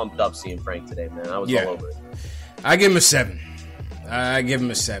 I was pumped up seeing Frank today, man. I was all over it. I give him a 7. I give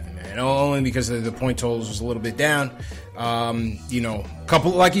him a 7, man. Only because the point totals was a little bit down.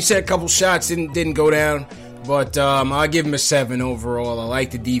 Couple, like you said, couple shots didn't go down. But I'll give him a 7 overall. I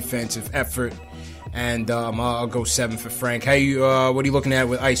like the defensive effort. And I'll go 7 for Frank. What are you looking at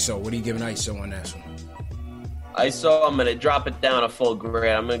with ISO? What are you giving ISO on that one? I'm going to drop it down a full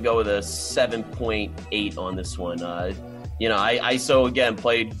grade. I'm going to go with a 7.8 on this one. ISO, again,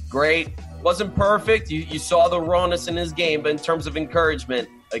 played great. Wasn't perfect. You saw the rawness in his game, but in terms of encouragement,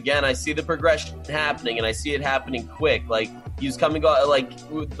 again, I see the progression happening, and I see it happening quick. Like, he was coming off, like,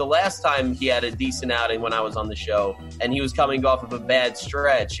 the last time he had a decent outing when I was on the show, and he was coming off of a bad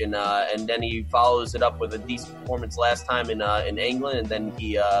stretch, and then he follows it up with a decent performance last time in England, and then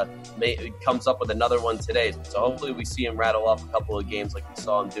he comes up with another one today. So hopefully we see him rattle off a couple of games like we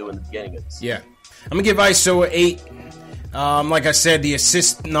saw him do in the beginning of this season. Yeah. I'm going to give ISO an 8. Like I said, the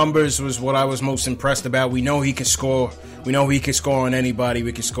assist numbers was what I was most impressed about. We know he can score. We know he can score on anybody.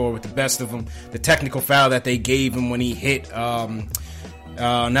 We can score with the best of them. The technical foul that they gave him when he hit,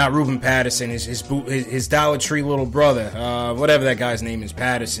 not Ruben Patterson, his Dollar Tree little brother, whatever that guy's name is,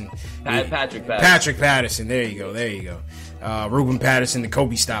 Patterson. Patrick Patterson. Patrick Patterson. There you go. Ruben Patterson, the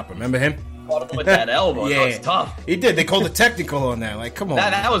Kobe stopper. Remember him? Caught him with that elbow. Yeah, that was tough. He did. They called a technical on that. Like, come on.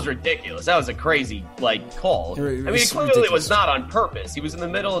 That was ridiculous. That was a crazy call. It clearly was not on purpose. He was in the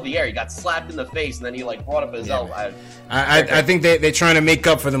middle of the air. He got slapped in the face, and then he brought up his elbow. I think they're trying to make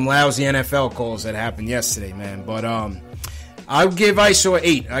up for them lousy NFL calls that happened yesterday, man. But I'll give ISO an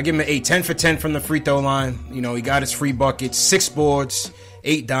 8. I'll give him an 8. 10 for 10 from the free throw line. He got his free buckets, 6 boards,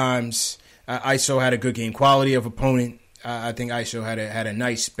 8 dimes. ISO had a good game. Quality of opponent. I think ISO had a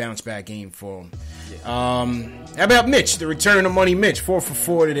nice bounce back game for him. How about Mitch, the return of money Mitch? 4 for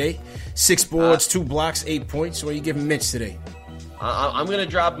 4 today. 6 boards, 2 blocks, 8 points. What are you giving Mitch today? I'm going to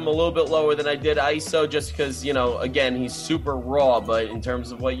drop him a little bit lower than I did ISO just because, again, he's super raw. But in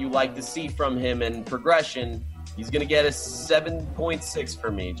terms of what you like to see from him and progression, he's going to get a 7.6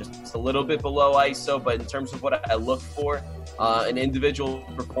 for me, just a little bit below ISO. But in terms of what I look for, an individual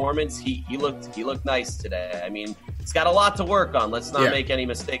performance, he looked nice today. I mean, he's got a lot to work on. Let's not make any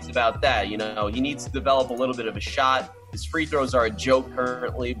mistakes about that. He needs to develop a little bit of a shot. His free throws are a joke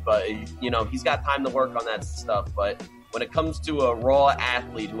currently, but he's got time to work on that stuff. But when it comes to a raw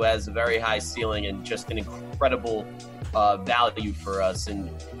athlete who has a very high ceiling and just an incredible value for us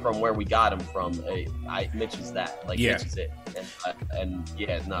and from where we got him from, Mitch is that. Mitch is it.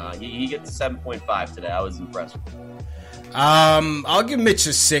 He gets 7.5 today. I was impressed with him. I'll give Mitch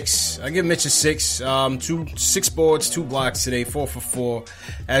a 6. 6 boards, 2 blocks today, 4 for 4.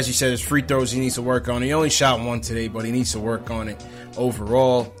 As you said, his free throws he needs to work on. He only shot 1 today, but he needs to work on it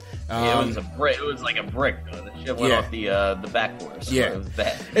overall. It was a brick. It was like a brick, though. The shit went off the backboard. So it was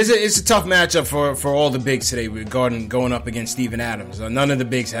bad. It's a tough matchup for all the bigs today with Garden going up against Steven Adams. None of the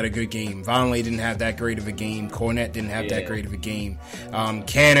bigs had a good game. Vonleh didn't have that great of a game. Cornette didn't have that great of a game.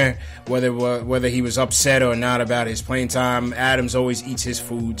 Canner, whether he was upset or not about his playing time, Adams always eats his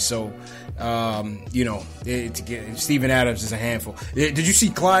food. So, Steven Adams is a handful. Did you see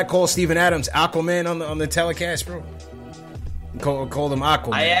Clyde call Steven Adams Aquaman on the telecast, bro? Called him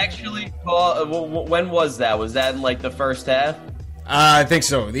Aquaman. I actually when was that? Was that in the first half? I think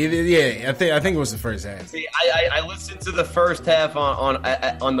so. Yeah, I think it was the first half. See, I listened to the first half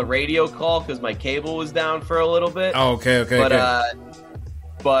on the radio call because my cable was down for a little bit. Oh, okay.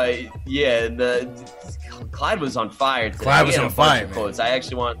 But Clyde was on fire today. Clyde was on fire, man. Quotes. I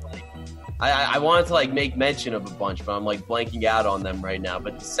actually wanted to make mention of a bunch, but I'm blanking out on them right now.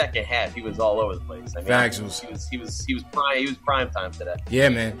 But the second half, he was all over the place. I mean, he was prime time today. Yeah,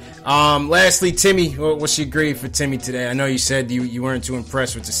 man. Lastly, Timmy, what's your grade for Timmy today? I know you said you weren't too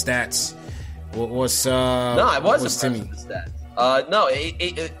impressed with the stats. No, I was impressed with the stats.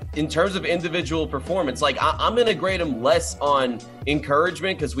 In terms of individual performance, I'm going to grade him less on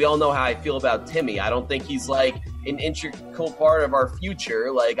encouragement because we all know how I feel about Timmy. I don't think he's an integral part of our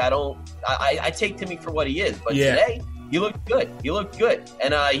future. I take Timmy for what he is. But today, he looked good.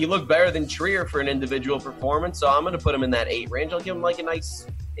 And he looked better than Trier for an individual performance. So I'm going to put him in that 8 range. I'll give him a nice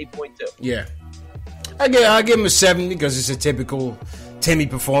 8.2. Yeah. I give him a 7 because it's a typical Timmy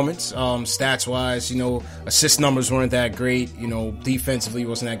performance. Stats-wise, assist numbers weren't that great. Defensively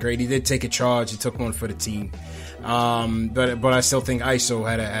wasn't that great. He did take a charge. He took one for the team. But I still think ISO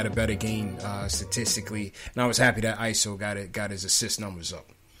had a better game statistically. And I was happy that ISO got his assist numbers up.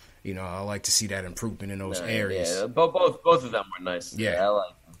 I like to see that improvement in those areas. Yeah, both of them were nice. Yeah, I like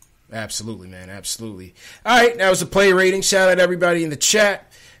them. Absolutely, man. Absolutely. All right, that was the play rating. Shout out to everybody in the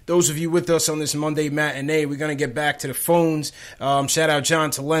chat. Those of you with us on this Monday matinee, we're going to get back to the phones. Shout out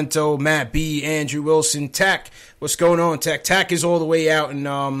John Talento, Matt B, Andrew Wilson, Tack. What's going on, Tack? Tack is all the way out,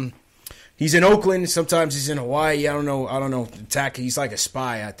 and he's in Oakland. Sometimes he's in Hawaii. I don't know. Tack, he's like a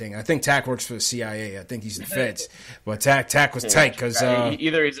spy, I think. I think Tack works for the CIA. I think he's the feds. But Tack was tight because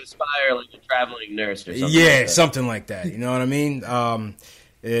either he's a spy or like a traveling nurse or something. Yeah, like that. something like that. You know what I mean?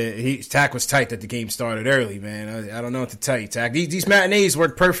 Tack was tight that the game started early, man. I don't know what to tell you, Tack. These matinees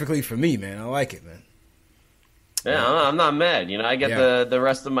work perfectly for me, man. I like it, man. Yeah, I'm not mad. I get the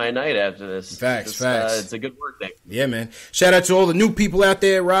rest of my night after this. Facts. It's a good work day. Yeah, man. Shout out to all the new people out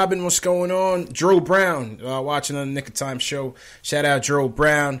there. Robin, what's going on? Drew Brown, watching on the Nick of Time show. Shout out Drew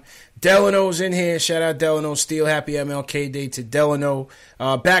Brown. Delano's in here. Shout out Delano Steele. Happy MLK Day to Delano.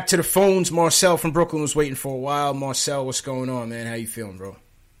 Back to the phones. Marcel from Brooklyn was waiting for a while. Marcel, what's going on, man? How you feeling, bro?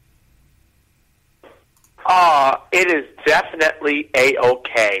 It is definitely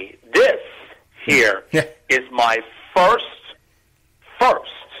A-OK. This here is my first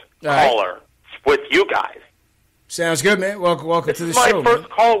caller with you guys. Sounds good, man. Welcome to the show. This is my first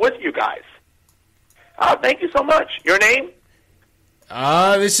call with you guys. Thank you so much. Your name?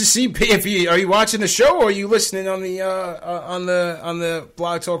 This is CP. Are you watching the show or are you listening on the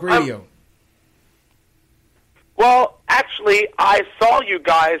Blog Talk Radio? Well, actually, I saw you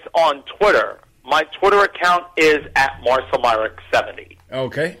guys on Twitter. My Twitter account is at MarcelMyrick70.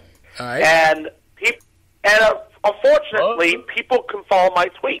 Okay. All right. And unfortunately, people can follow my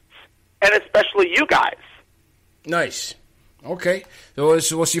tweets, and especially you guys. Nice. Okay. So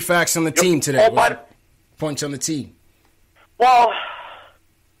what's your facts on the team today? Points on the team. Well,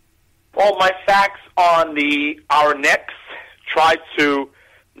 my facts on our Knicks tried to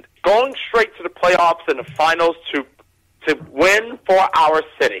going straight to the playoffs and the finals to win for our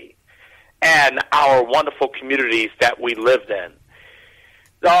city and our wonderful communities that we lived in.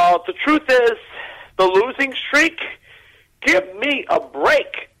 The truth is, the losing streak, give me a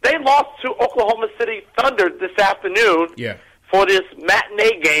break. They lost to Oklahoma City Thunder this afternoon for this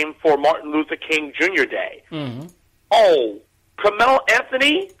matinee game for Martin Luther King Jr. Day. Mm-hmm. Oh, Carmelo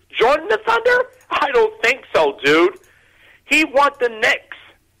Anthony joining the Thunder? I don't think so, dude. He wants the Knicks.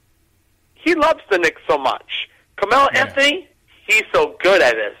 He loves the Knicks so much. Carmelo Anthony, he's so good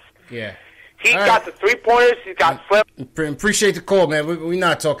at this. Yeah. He got the three-pointers. He got flip. Appreciate the call, man. We're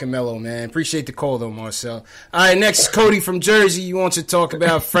not talking Melo, man. Appreciate the call, though, Marcel. All right, next, Cody from Jersey. You want to talk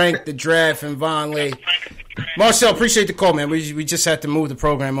about Frank, the draft, and Vonleh. Marcel, appreciate the call, man. We just had to move the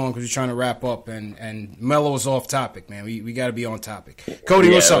program on because we're trying to wrap up, and Melo is off topic, man. We got to be on topic.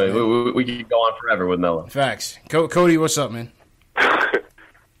 Cody, what's up, man? We could go on forever with Melo. Facts. Cody, what's up, man?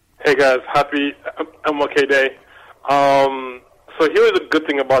 Hey, guys. Happy MLK Day. So here's the good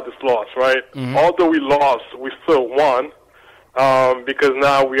thing about this loss, right? Mm-hmm. Although we lost, we still won because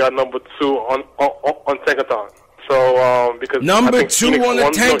now we are number 2 on Tankathon. So because number 2 on the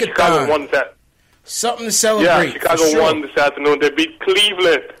Tankathon. Chicago won that. Something to celebrate. Yeah, Chicago won this afternoon. They beat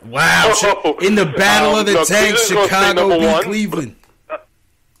Cleveland. Wow! In the battle of the tanks, Chicago beat Cleveland.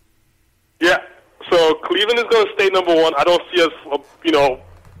 Yeah. So Cleveland is going to stay number 1. I don't see us,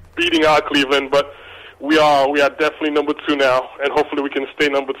 beating out Cleveland, but. We are definitely number 2 now, and hopefully we can stay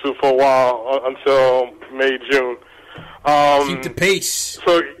number 2 for a while until May, June. Keep the pace.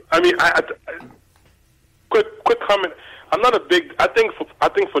 So quick comment. I'm not a big. I think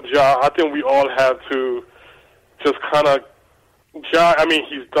for Ja, I think we all have to just kind of Ja. I mean,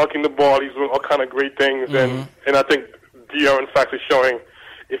 he's dunking the ball. He's doing all kind of great things, and I think Dior, in fact, is showing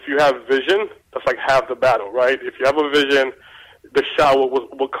if you have vision, that's like half the battle, right? If you have a vision, the shot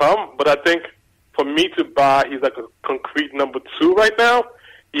will come. But I think. For me to buy, he's like a concrete number 2 right now.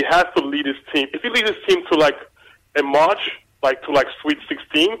 He has to lead his team. If he leads his team to a March, to Sweet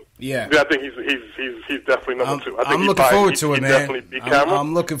 16, then I think he's definitely number 2. I think I'm looking forward to it, man. Definitely beat Cameron.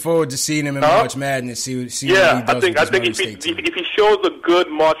 I'm looking forward to seeing him in March Madness. See what he does. I think if he shows a good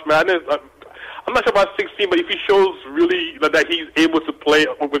March Madness, I'm not sure about 16, but if he shows really that he's able to play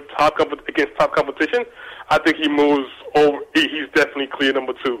with against top competition, I think he moves over. He's definitely clear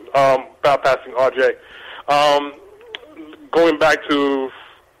number 2, passing RJ. Going back to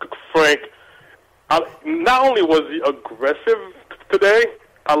Frank, not only was he aggressive today,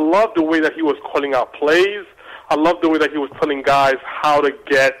 I love the way that he was calling out plays. I love the way that he was telling guys how to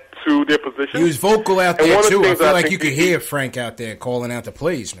get to their position. He was vocal out there, too. I feel like you could hear Frank out there calling out the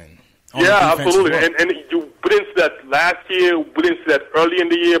plays, man. Yeah, absolutely. And we didn't see that last year. We didn't see that early in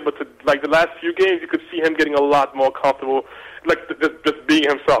the year. But the last few games, you could see him getting a lot more comfortable, like just being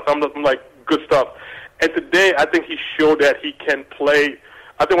himself. I'm like, good stuff. And today, I think he showed that he can play.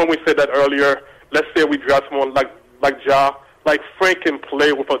 I think when we said that earlier, let's say we draft someone like Ja. Like, Frank can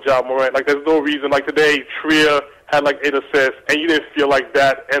play with a Ja Morant. Like, there's no reason. Like, today, Trier had, 8 assists, and you didn't feel like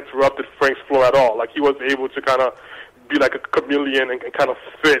that interrupted Frank's flow at all. Like, he was able to kind of be like a chameleon and kind of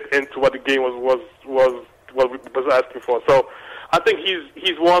fit into what the game was asking for. So I think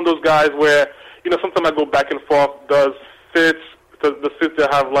he's one of those guys where, sometimes I go back and forth. Does Fitz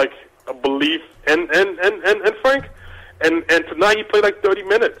have, a belief in Frank? And tonight he played 30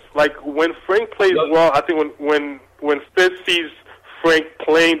 minutes. Like, when Frank plays well, I think when Fizz sees Frank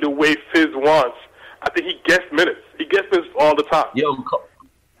playing the way Fizz wants, I think he gets minutes. He gets minutes all the time. Yo,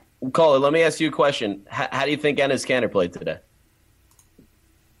 Caller, let me ask you a question. How do you think Enes Kanter played today?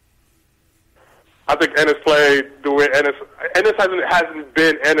 I think Ennis played the way Ennis hasn't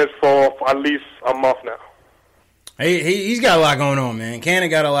been Ennis for at least a month now. He's got a lot going on, man. Kanter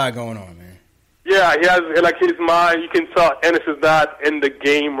got a lot going on, man. Yeah, he has his mind. You can tell Ennis is not in the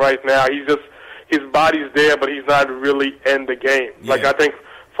game right now. He's just his body's there, but he's not really in the game. Yeah. I think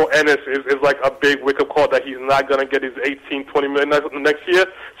for Ennis is a big wake-up call that he's not going to get his 18-20 minutes next year.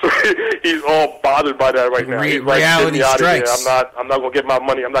 So he's all bothered by that right now. Reality strikes. I'm not going to get my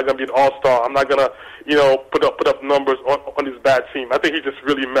money. I'm not going to be an all-star. I'm not going to put up numbers on this bad team. I think he's just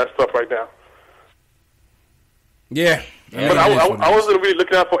really messed up right now. Yeah. But I wasn't really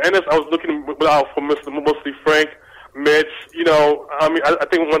looking out for Ennis. I was looking out for mostly Frank, Mitch. I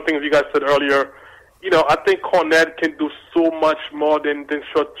think one thing you guys said earlier, I think Kornet can do so much more than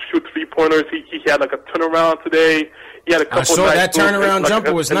shoot three-pointers. He had a turnaround today. He had a couple. I saw that turnaround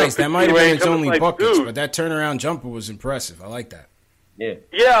jumper was nice. That might have been his only buckets, but that turnaround jumper was impressive. I like that. Yeah.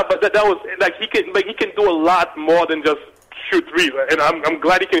 Yeah, but that was he can do a lot more than just shoot threes. And I'm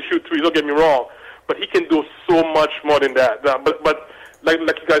glad he can shoot threes. Don't get me wrong, but he can do so much more than that. But like you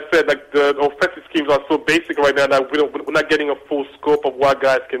guys said, the offensive schemes are so basic right now that we're not getting a full scope of what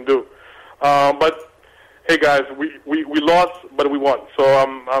guys can do. But hey guys, we lost, but we won. So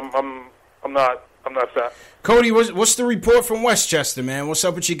I'm not sad. Cody, what's the report from Westchester, man? What's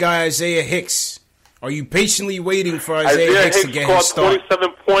up with your guy Isaiah Hicks? Are you patiently waiting for Isaiah Hicks to get his start?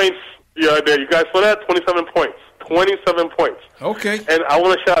 27 points. Yeah, there. You guys saw that? 27 points. 27 points. Okay. And I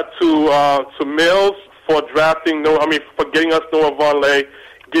want to shout out to Mills for drafting. For getting us Noah Vonleh,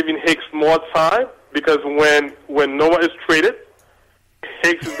 giving Hicks more time, because when Noah is traded,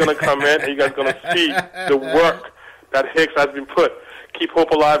 Hicks is going to come in, and you guys are going to see the work that Hicks has been put. Keep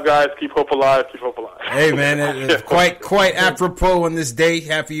hope alive, guys. Keep hope alive. Keep hope alive. Hey, man, it's quite apropos on this day.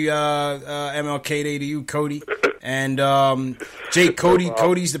 Happy MLK Day to you, Cody. And Jake,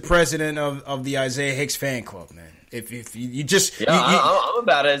 Cody's the president of the Isaiah Hicks fan club, man. If you just... I'm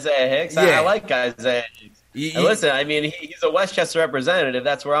about Isaiah Hicks. Yeah. I like Isaiah Hicks. And listen, he's a Westchester representative.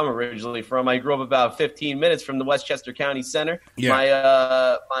 That's where I'm originally from. I grew up about 15 minutes from the Westchester County Center.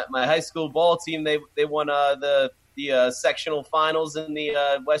 Yeah. My high school ball team, they won the sectional finals in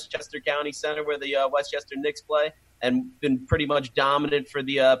the Westchester County Center, where the Westchester Knicks play, and been pretty much dominant for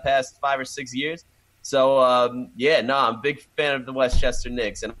the past 5 or 6 years. So I'm a big fan of the Westchester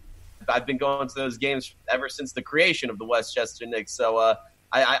Knicks, and I've been going to those games ever since the creation of the Westchester Knicks. So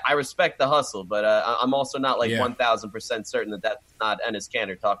I respect the hustle, but I'm also not 1,000% certain that that's not Enes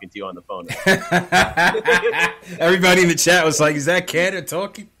Kanter talking to you on the phone. Everybody in the chat was like, "Is that Kanter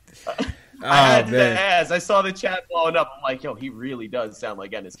talking?" I had to ask. I saw the chat blowing up. I'm like, yo, he really does sound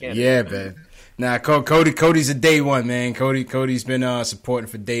like Enes Kanter. Yeah, man. Nah, Cody's a day one, man. Cody's been supporting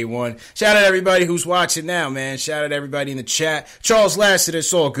for day one. Shout out everybody who's watching now, man. Shout out everybody in the chat. Charles Lassiter,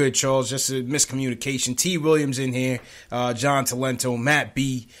 it's all good, Charles. Just a miscommunication. T. Williams in here. John Talento, Matt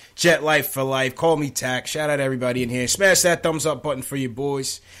B. Jet Life for Life. Call me Tack. Shout out everybody in here. Smash that thumbs up button for your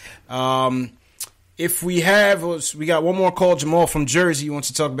boys. If we got one more call. Jamal from Jersey wants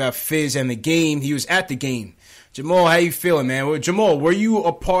to talk about Fizz and the game. He was at the game. Jamal, how you feeling, man? Well, Jamal, were you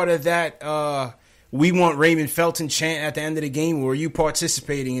a part of that "We Want Raymond Felton" chant at the end of the game? Or were you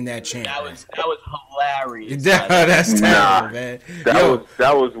participating in that chant? That was hilarious. That's terrible, man.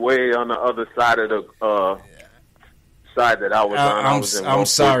 That was way on the other side of the side that I was on. I'm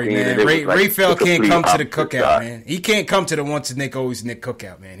sorry, man. Raphael can't come to the cookout, man. He can't come to the once a Nick, always Nick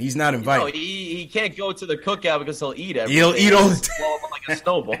cookout, man. He's not invited. No, he can't go to the cookout because he'll eat everything. He'll eat all the time. Like a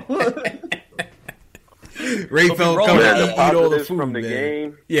snowball. Ray felt coming to eat all the food, from the man.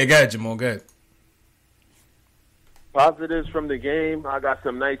 game. Yeah, go ahead, Jamal. Go ahead. Positives from the game. I got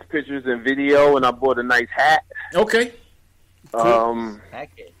some nice pictures and video, and I bought a nice hat. Okay. Cool.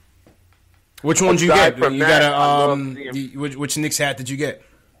 Which one did you get? From You that, got which Knicks hat did you get?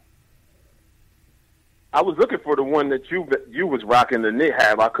 I was looking for the one that you was rocking the Knicks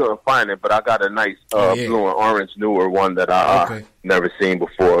hat. I couldn't find it, but I got a nice blue and orange newer one that I never seen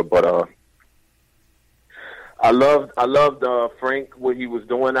before. But I loved Frank, what he was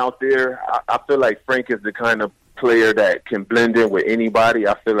doing out there. I feel like Frank is the kind of player that can blend in with anybody.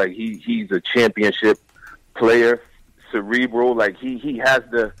 I feel like he's a championship player, cerebral. Like he has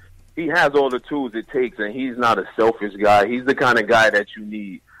all the tools it takes, and he's not a selfish guy. He's the kind of guy that you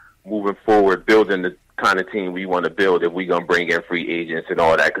need moving forward, building the kind of team we want to build if we're going to bring in free agents and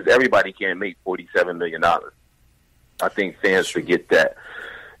all that, because everybody can't make $47 million. I think fans forget that.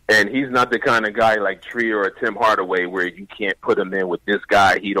 And he's not the kind of guy like Trier or Tim Hardaway where you can't put him in with this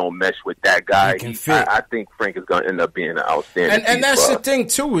guy. He don't mesh with that guy. I think Frank is going to end up being an outstanding And that's the thing,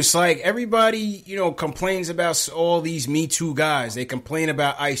 too. It's like everybody, complains about all these Me Too guys. They complain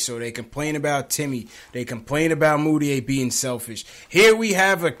about ISO. They complain about Timmy. They complain about Moutier being selfish. Here we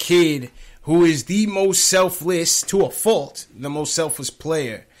have a kid who is the most selfless, to a fault, the most selfless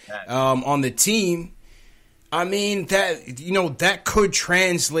player on the team. I mean, that could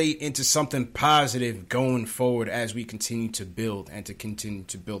translate into something positive going forward as we continue to build and to continue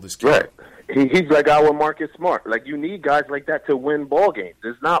to build this game. Right. He's like our Marcus Smart. Like, you need guys like that to win ball games.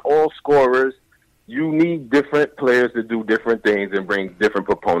 It's not all scorers. You need different players to do different things and bring different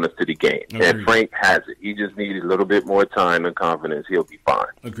proponents to the game. Agreed. And Frank has it. He just needed a little bit more time and confidence. He'll be fine.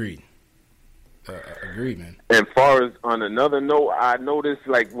 Agreed. Agreed, man. And far as on another note, I noticed,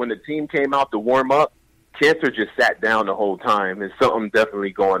 like, when the team came out to warm up, Cantor just sat down the whole time. There's something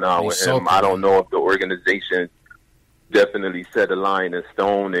definitely going on with him. I don't know if the organization definitely set a line in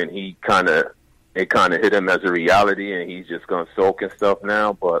stone, and it kind of hit him as a reality, and he's just going to sulk and stuff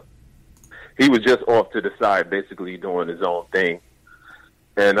now. But he was just off to the side, basically doing his own thing.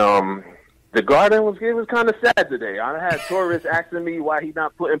 And the Garden was kind of sad today. I had Torres asking me why he's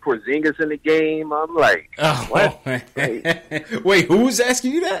not putting Porzingis in the game. I'm like, what? Wait, who's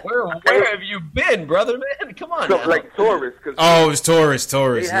asking you that? Where have you been, brother, man? Come on. So, like Torres. It was Torres.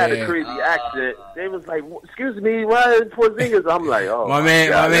 They had a crazy accent. They was like, excuse me, why is Porzingis? I'm like, my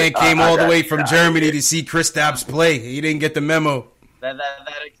man came all the way from Germany to see Kristaps play. He didn't get the memo. That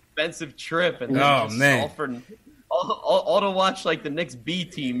expensive trip. And man. All to watch like the Knicks B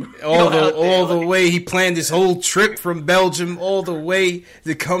team. All the way he planned his whole trip from Belgium, all the way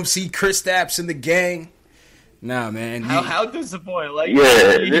to come see Kristaps and the gang. Nah, man. How disappointing? Like, he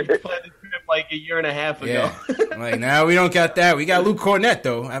planned the trip like a year and a half ago. Yeah. Like, now we don't got that. We got Luke Cornett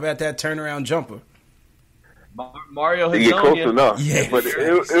though. How about that turnaround jumper? Mario Hezonja. Close enough. Yeah, but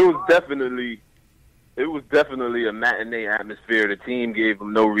it was definitely a matinee atmosphere. The team gave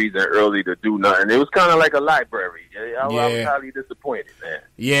them no reason early to do nothing. It was kind of like a library. I was highly disappointed, man.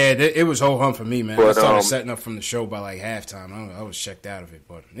 Yeah, it was ho-hum for me, man. I started setting up from the show by like halftime. I was checked out of it,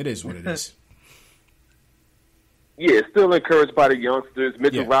 but it is what it is. Yeah, still encouraged by the youngsters.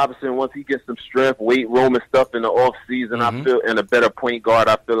 Mitchell Robinson, once he gets some strength, weight room and stuff in the off season, I feel, and a better point guard,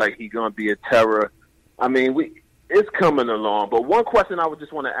 I feel like he's gonna be a terror. I mean, it's coming along. But one question I would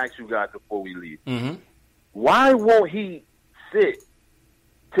just want to ask you guys before we leave: why won't he sit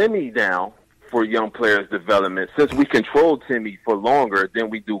Timmy down for young players' development? Since we control Timmy for longer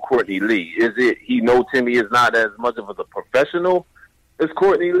than we do Courtney Lee, is it he know Timmy is not as much of a professional as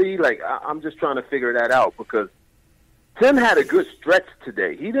Courtney Lee? Like, I'm just trying to figure that out because Tim had a good stretch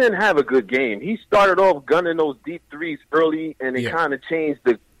today. He didn't have a good game. He started off gunning those deep threes early, and it kind of changed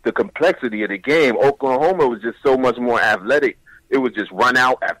the complexity of the game. Oklahoma was just so much more athletic. It was just run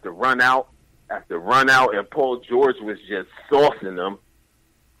out after run out after run out, and Paul George was just saucing them.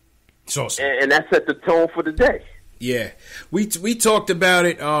 And that set the tone for the day. Yeah, we talked about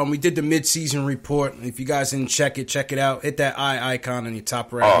it. We did the mid-season report. If you guys didn't check it out. Hit that eye icon on your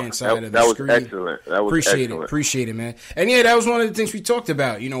top right-hand side of the screen. That was excellent. Appreciate it, man. And yeah, that was one of the things we talked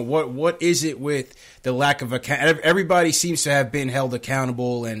about. You know, what is it with the lack of account? Everybody seems to have been held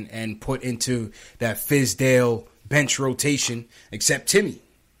accountable and put into that Fizdale bench rotation, except Timmy.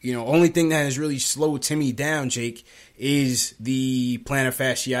 You know, only thing that has really slowed Timmy down, Jake, is the plantar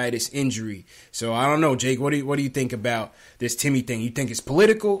fasciitis injury. So I don't know, Jake. What do you think about this Timmy thing? You think it's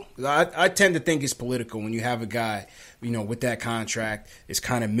political? I tend to think it's political when you have a guy, you know, with that contract. It's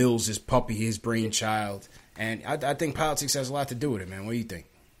kind of Mills' puppy, his brainchild, and I think politics has a lot to do with it, man. What do you think?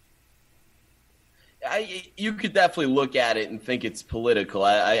 You could definitely look at it and think it's political.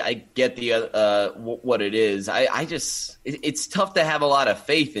 I get the what it is. It's tough to have a lot of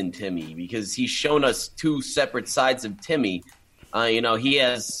faith in Timmy because he's shown us two separate sides of Timmy. He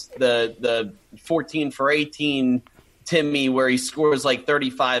has the 14 for 18 Timmy where he scores like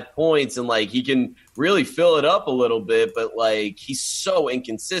 35 points and like he can really fill it up a little bit, but like he's so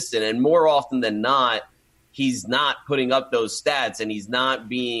inconsistent, and more often than not, he's not putting up those stats, and he's not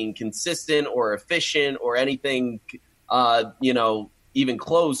being consistent or efficient or anything, even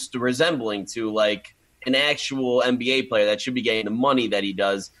close to resembling to like an actual NBA player that should be getting the money that he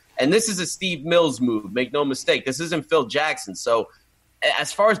does. And this is a Steve Mills move. Make no mistake. This isn't Phil Jackson. So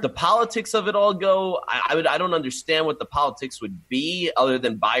as far as the politics of it all go, I don't understand what the politics would be other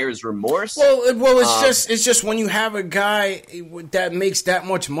than buyer's remorse. Well, it's just when you have a guy that makes that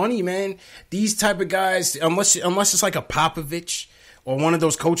much money, man. These type of guys, unless it's like a Popovich or one of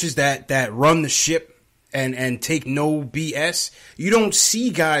those coaches that run the ship and take no BS, you don't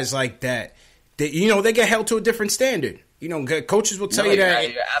see guys like that. They get held to a different standard. Coaches will tell you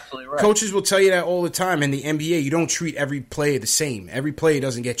that. You're absolutely right. Coaches will tell you that all the time. In the NBA, you don't treat every player the same. Every player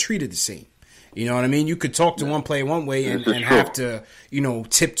doesn't get treated the same. You know what I mean? You could talk to one player one way and have to,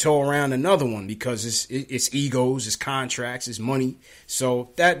 tiptoe around another one because it's egos, it's contracts, it's money. So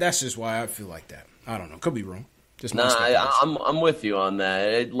that's just why I feel like that. I don't know. Could be wrong. I'm with you on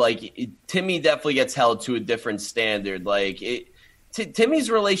that. Timmy definitely gets held to a different standard. Timmy's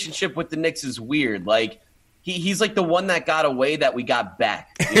relationship with the Knicks is weird. Like, he's like the one that got away that we got back.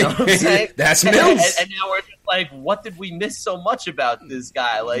 You know what I'm saying? That's Mills. And now we're just like, what did we miss so much about this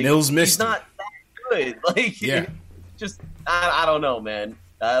guy? Like, Mills missed he's not that good. Like, I don't know, man.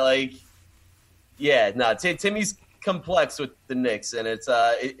 Timmy's complex with the Knicks, and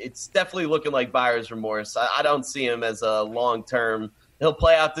it's definitely looking like buyer's remorse. I don't see him as a long-term. He'll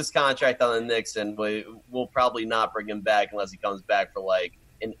play out this contract on the Knicks, and we'll probably not bring him back unless he comes back for like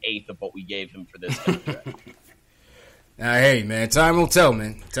an eighth of what we gave him for this contract. Hey, man, time will tell,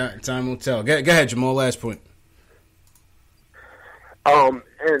 man. Time will tell. Go ahead, Jamal. Last point.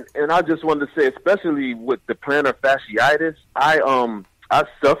 And I just wanted to say, especially with the plantar fasciitis, I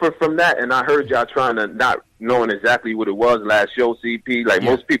suffer from that, and I heard y'all trying to not knowing exactly what it was last show, CP. Like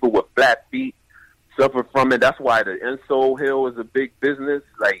most people with flat feet suffer from it. That's why the insole heel is a big business.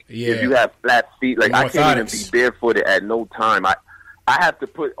 Like if you have flat feet, like I can't even be barefooted at no time. I have to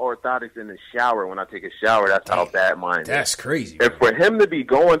put orthotics in the shower when I take a shower. That's how bad mine is. That's crazy. And for him to be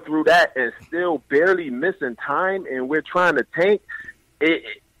going through that and still barely missing time, and we're trying to tank,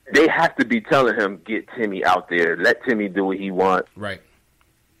 they have to be telling him, get Timmy out there. Let Timmy do what he wants. Right.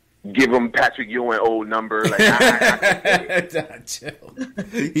 Give him Patrick Ewing old number. Like,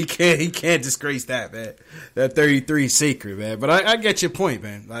 He can't disgrace that, man. That 33 is sacred, man. But I get your point,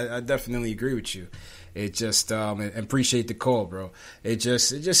 man. I definitely agree with you. It just and appreciate the call, bro. It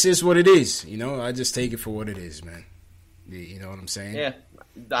just is what it is. I just take it for what it is, man. You know what I'm saying? Yeah.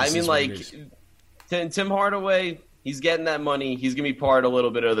 I mean, like Tim Hardaway, he's getting that money. He's gonna be part a little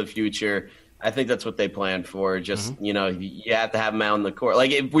bit of the future. I think that's what they planned for. Just, you have to have him out on the court. Like,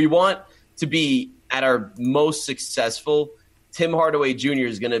 if we want to be at our most successful, Tim Hardaway Jr.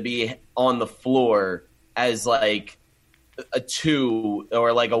 is going to be on the floor as, like, a two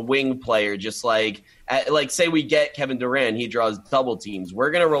or, like, a wing player. Just, like say we get Kevin Durant, he draws double teams.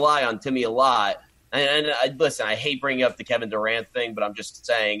 We're going to rely on Timmy a lot. And listen, I hate bringing up the Kevin Durant thing, but I'm just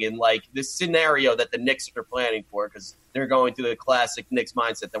saying, in like this scenario that the Knicks are planning for, because they're going through the classic Knicks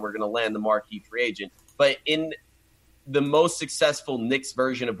mindset that we're going to land the marquee free agent. But in the most successful Knicks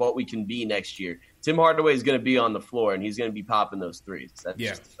version of what we can be next year, Tim Hardaway is going to be on the floor, and he's going to be popping those threes. That's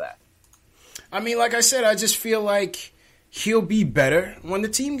just a fact. I mean, like I said, I just feel like he'll be better when the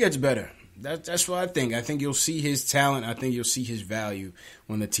team gets better. That's what I think. I think you'll see his talent. I think you'll see his value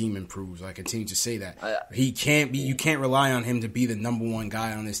when the team improves. I continue to say that. You can't rely on him to be the number one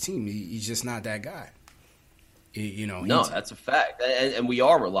guy on this team. He's just not that guy. No, that's a fact. And we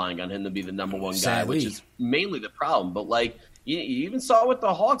are relying on him to be the number one guy, which is mainly the problem. But, like, you even saw with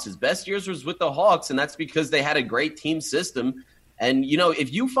the Hawks. His best years was with the Hawks, and that's because they had a great team system. And,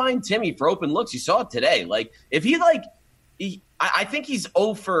 if you find Timmy for open looks, you saw it today. Like, if I think he's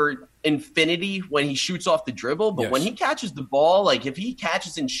 0 for infinity when he shoots off the dribble, but when he catches the ball, like if he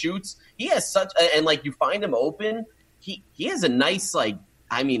catches and shoots, he has such and like you find him open, he has a nice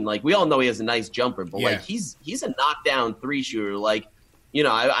we all know he has a nice jumper, but like he's a knockdown three shooter. Like,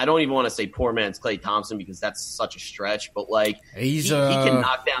 I don't even want to say poor man's Klay Thompson because that's such a stretch, but like he can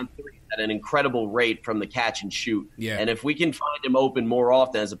knock down threes at an incredible rate from the catch and shoot. Yeah. And if we can find him open more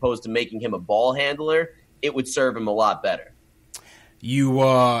often as opposed to making him a ball handler, it would serve him a lot better.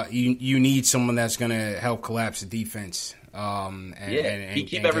 you need someone that's going to help collapse the defense.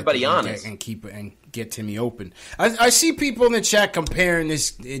 Keep everybody honest and get Timmy open. I see people in the chat comparing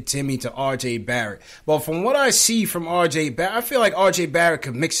this Timmy to R.J. Barrett. Well, from what I see from R.J. Barrett, I feel like R.J. Barrett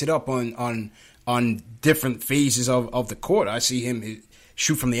could mix it up on different phases of the court. I see him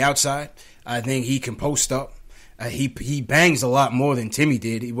shoot from the outside. I think he can post up. He bangs a lot more than Timmy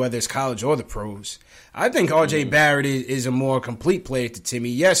did, whether it's college or the pros. I think R.J. Barrett is a more complete player to Timmy.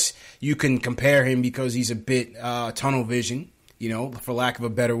 Yes, you can compare him because he's a bit tunnel vision, for lack of a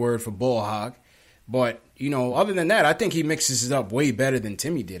better word for ball hog. But, other than that, I think he mixes it up way better than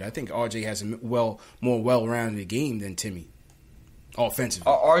Timmy did. I think R.J. has a more well-rounded game than Timmy,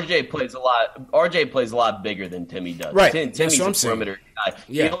 offensively. R.J. plays a lot bigger than Timmy does. Right, Timmy's a perimeter guy.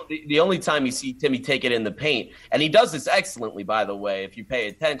 Yeah. The only time you see Timmy take it in the paint, and he does this excellently, by the way, if you pay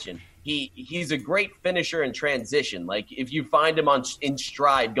attention. He's a great finisher in transition. Like, if you find him in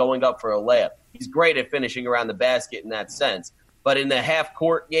stride going up for a layup, he's great at finishing around the basket in that sense. But in the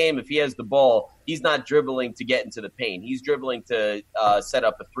half-court game, if he has the ball, he's not dribbling to get into the paint. He's dribbling to set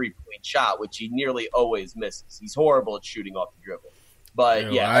up a three-point shot, which he nearly always misses. He's horrible at shooting off the dribble. But,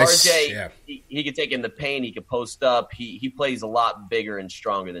 RJ, he can take in the paint. He can post up. He plays a lot bigger and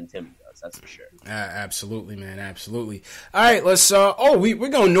stronger than Timmy does. That's for sure. Absolutely, man. Absolutely. All right, let's we're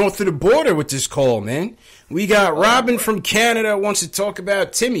going north of the border with this call, man. We got Robin from Canada wants to talk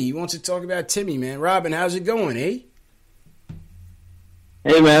about Timmy. He wants to talk about Timmy, man. Robin, how's it going, eh?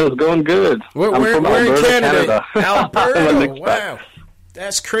 Hey, man, it's going good. We're in Canada. Alberta. Wow.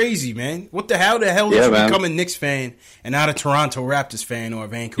 That's crazy, man. How the hell did you become a Knicks fan and not a Toronto Raptors fan or a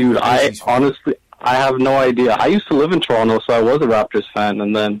Vancouver? Dude, honestly, I have no idea. I used to live in Toronto, so I was a Raptors fan,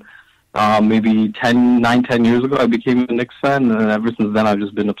 and then maybe 10 years ago, I became a Knicks fan, and ever since then, I've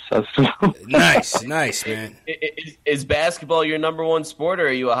just been obsessed. Nice, man. Is basketball your number one sport, or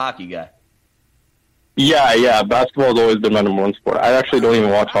are you a hockey guy? Yeah. Basketball has always been my number one sport. I actually don't even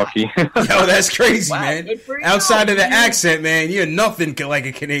watch hockey. Yo, that's crazy, man. Outside of the accent, man, you're nothing like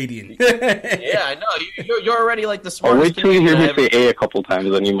a Canadian. Yeah, I know. You're already like the smartest. Wait till you hear me say A a couple times,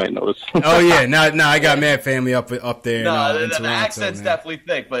 then you might notice. Oh, yeah. No, I got mad family up there. No, the accent's definitely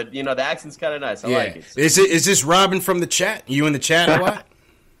thick, but, the accent's kind of nice. I like it. Is this Robin from the chat? You in the chat a lot?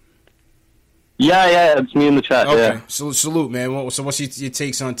 Yeah, it's me in the chat, Okay, so salute, man. So what's your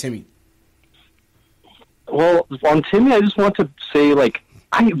takes on Timmy? Well, on Timmy, I just want to say,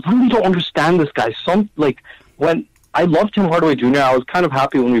 I really don't understand this guy. When I loved Tim Hardaway Jr., I was kind of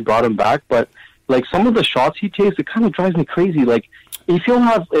happy when we brought him back, but, some of the shots he takes, it kind of drives me crazy.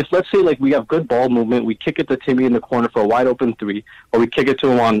 If let's say, we have good ball movement, we kick it to Timmy in the corner for a wide-open three, or we kick it to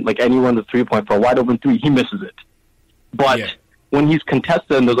him on, anywhere in the three-point for a wide-open three, he misses it. But when he's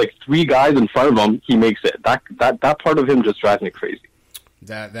contested and there's, 3 guys in front of him, he makes it. That part of him just drives me crazy.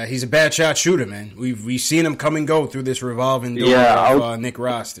 That he's a bad shot shooter, man. We've seen him come and go through this revolving door of Nick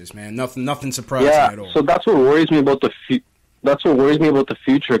rosters, man. Nothing surprising at all. So that's what worries me about the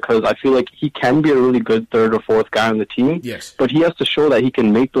future, because I feel like he can be a really good third or fourth guy on the team. Yes, but he has to show that he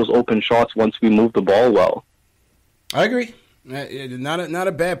can make those open shots once we move the ball well. I agree. Not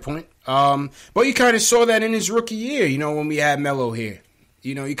a bad point. But you kind of saw that in his rookie year. When we had Melo here.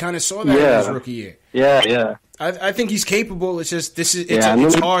 You kind of saw that in his rookie year. Yeah. I think he's capable. It's just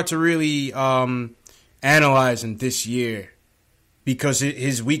it's hard to really analyze him this year because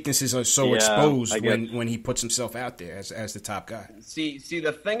his weaknesses are so exposed when he puts himself out there as the top guy. See,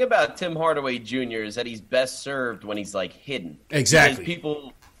 the thing about Tim Hardaway Jr. is that he's best served when he's Exactly.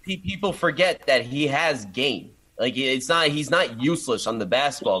 Because people forget that he has game. He's not useless on the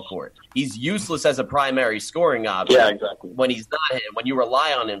basketball court. He's useless as a primary scoring option. Yeah, exactly. When he's not him, when you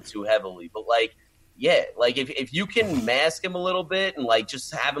rely on him too heavily. But if you can mask him a little bit and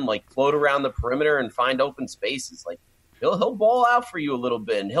just have him float around the perimeter and find open spaces, he'll ball out for you a little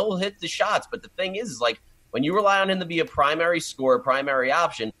bit and he'll hit the shots. But the thing is when you rely on him to be a primary scorer, primary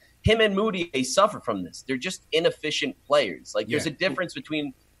option, him and Moody, they suffer from this. They're just inefficient players. There's a difference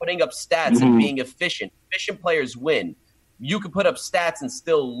between putting up stats and being efficient. Efficient players win. You could put up stats and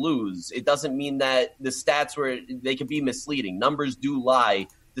still lose. It doesn't mean that the stats they can be misleading. Numbers do lie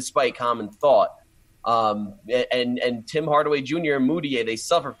despite common thought. And Tim Hardaway Jr. and Moutier, they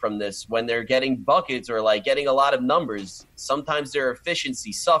suffer from this when they're getting buckets or getting a lot of numbers. Sometimes their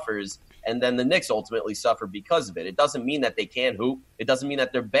efficiency suffers, and then the Knicks ultimately suffer because of it. It doesn't mean that they can't hoop. It doesn't mean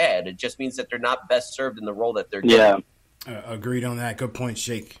that they're bad. It just means that they're not best served in the role that they're getting. Agreed on that. Good point,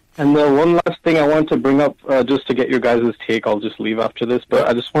 Shake. And one last thing I wanted to bring up, just to get your guys' take. I'll just leave after this, but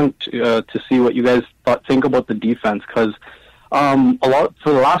I just want to see what you guys think about the defense, because a lot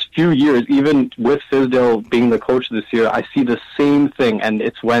for the last few years, even with Fizdale being the coach this year, I see the same thing, and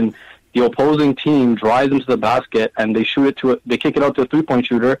it's when the opposing team drives into the basket and they they kick it out to a 3-point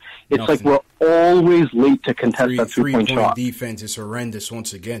shooter. It's like we're always late to contest that 3-point shot. Defense is horrendous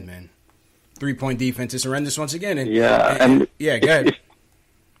once again, man. 3-point defense is horrendous once again. And, go ahead.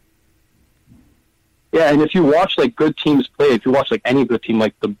 And if you watch like good teams play, if you watch like any good team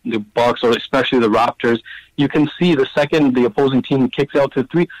like the Bucks or especially the Raptors, you can see the second the opposing team kicks out to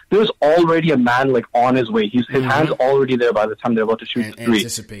 3, there's already a man like on his way. His hand's already there by the time they're about to shoot the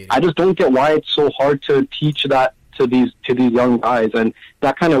 3. I just don't get why it's so hard to teach that to these young guys, and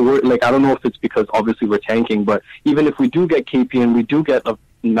that kind of like I don't know if it's because obviously we're tanking, but even if we do get KP and we do get a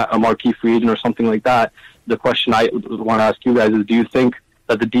marquee free agent or something like that, the question I want to ask you guys is: do you think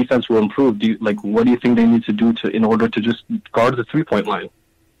that the defense will improve? What do you think they need to do in order to just guard the 3-point line?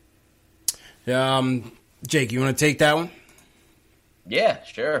 Jake, you want to take that one? Yeah,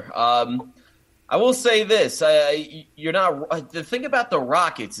 sure. I will say this: you're not. The thing about the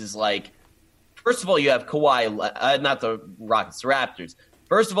Rockets is like, first of all, you have Kawhi, not the Rockets, the Raptors.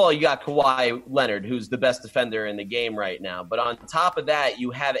 First of all, you got Kawhi Leonard, who's the best defender in the game right now. But on top of that,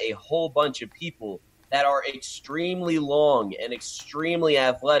 you have a whole bunch of people that are extremely long and extremely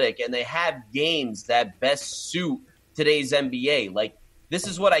athletic, and they have games that best suit today's NBA. Like, this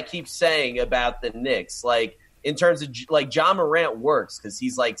is what I keep saying about the Knicks. Like, in terms of, like, Ja Morant works because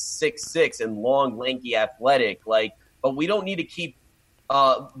he's, like, 6'6" and long, lanky, athletic. Like, but we don't need to keep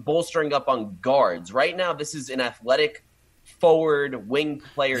bolstering up on guards. Right now, this is an athletic, forward, wing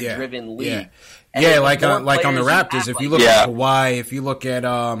player-driven league. Yeah, like on the Raptors, if you look at Kawhi, if you look at,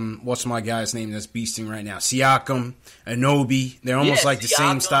 what's my guy's name that's beasting right now? Siakam, Anunoby, they're almost like the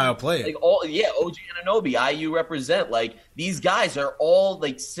same style player. Like OG Anunoby, IU represent. Like, these guys are all,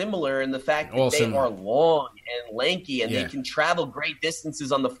 like, similar in the fact that they are long and lanky, and they can travel great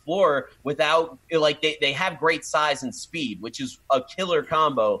distances on the floor without, like, they have great size and speed, which is a killer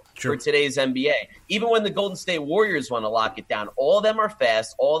combo for today's NBA. Even when the Golden State Warriors want to lock it down, all of them are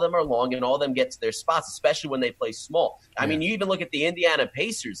fast, all of them are long, and all of them get to their spots, especially when they play small. I mean, you even look at the Indiana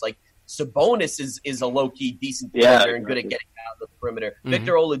Pacers, like, Sabonis is a low-key decent defender and good at getting out of the perimeter.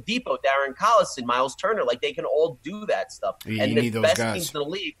 Victor Oladipo, Darren Collison, Miles Turner, like, they can all do that stuff. And the best teams in the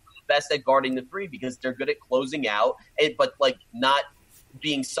league are the best at guarding the 3 because they're good at closing out, but, like, not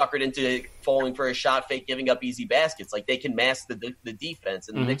being suckered into falling for a shot fake, giving up easy baskets. Like, they can mask the defense,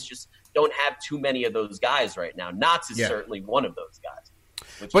 and the Knicks just don't have too many of those guys right now. Knox is certainly one of those guys.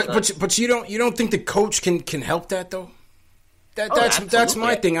 But you don't think the coach can help that though? That's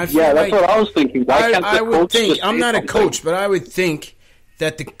my thing. I feel that's what I was thinking. I would think I'm not a coach, but I would think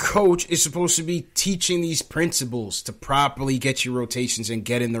that the coach is supposed to be teaching these principles to properly get your rotations and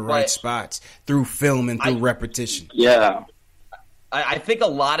get in the right spots through film and through repetition. Yeah. I think a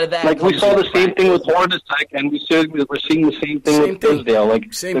lot of that. Like, we saw the same thing with Hornacek, and we're seeing the same thing with Fizdale.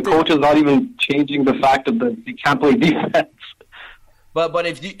 Like, the coach is not even changing the fact that he can't play defense. But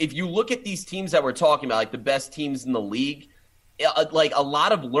if you look at these teams that we're talking about, like the best teams in the league, like a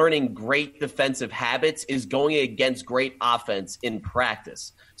lot of learning great defensive habits is going against great offense in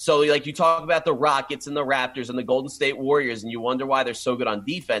practice. So like you talk about the Rockets and the Raptors and the Golden State Warriors, and you wonder why they're so good on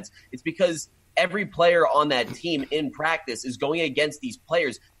defense. It's because every player on that team in practice is going against these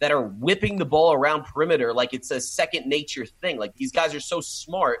players that are whipping the ball around perimeter like it's a second nature thing. Like, these guys are so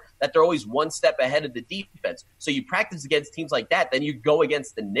smart that they're always one step ahead of the defense. So you practice against teams like that, then you go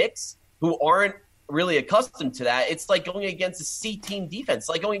against the Knicks, who aren't really accustomed to that. It's like going against a C team defense,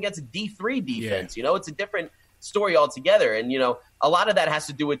 like going against a D3 defense. You know, it's a different story altogether. And, you know, a lot of that has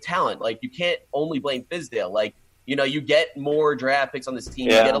to do with talent. Like, you can't only blame Fizdale. Like, you know, you get more draft picks on this team.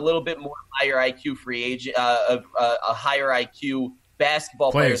 You get a little bit more higher IQ free agent, a higher IQ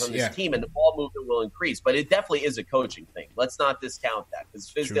basketball players on this team, and the ball movement will increase. But it definitely is a coaching thing. Let's not discount that,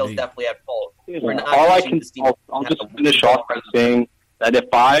 because Fizdale's definitely at fault. We're not I'll just finish off by saying that if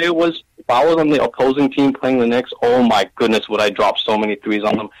I was on the opposing team playing the Knicks, oh my goodness, would I drop so many threes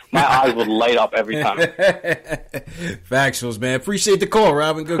on them. My eyes would light up every time. Factuals, man. Appreciate the call,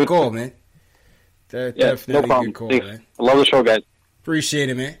 Robin. Good call, man. Definitely no problem. Good call, Thanks. man. I love the show, guys. Appreciate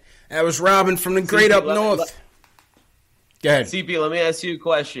it, man. That was Robin from the great up north. Go ahead. CP, let me ask you a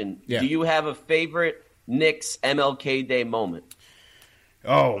question. Yeah. Do you have a favorite Knicks MLK Day moment?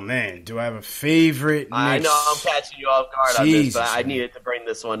 Oh, man. Do I have a favorite Knicks? I know I'm catching you off guard on this, but I needed to bring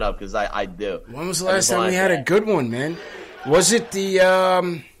this one up because I do. When was the last time we had a good one, man? Was it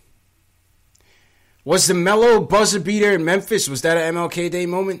the was the Melo buzzer beater in Memphis? Was that an MLK Day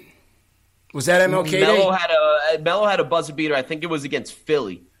moment? Was that MLK Day? Melo had a buzzer beater. I think it was against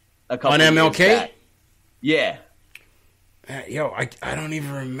Philly a couple on years MLK. back. Yeah. Yo, I don't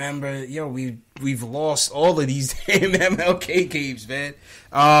even remember. Yo, we've lost all of these damn MLK games, man.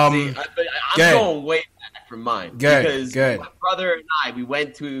 I'm going way back from mine because my brother and I, we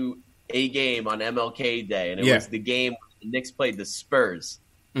went to a game on MLK Day, and it was the game where the Knicks played the Spurs,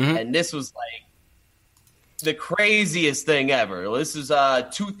 and this was like the craziest thing ever. This is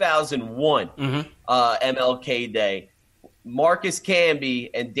 2001 MLK Day. Marcus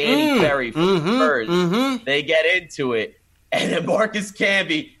Camby and Danny Ferry from Spurs, they get into it. And then Marcus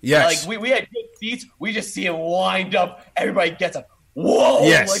Camby, like we had good seats. We just see him wind up. Everybody gets up. Whoa!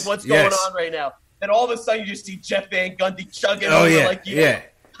 Like what's going on right now? Then all of a sudden you just see Jeff Van Gundy chugging over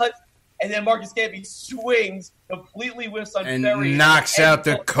and then Marcus Camby swings, completely whiffs on Ferry, and knocks out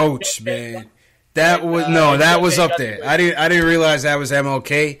the coach, man. That was up there. I didn't realize that was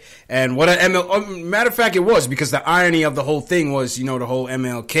MLK. And what matter of fact, it was, because the irony of the whole thing was, the whole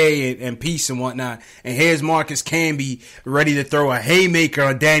MLK and peace and whatnot. And here's Marcus Camby ready to throw a haymaker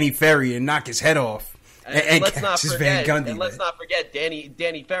on Danny Ferry and knock his head off. And let's not forget,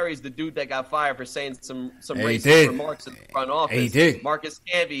 Danny Ferry's the dude that got fired for saying some racist remarks in the front office. He did. Marcus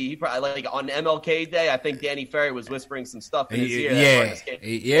Camby, he probably on MLK Day, I think Danny Ferry was whispering some stuff in his ear.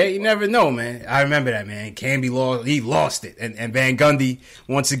 Yeah, you never know, man. I remember that, man. Camby lost it, and Van Gundy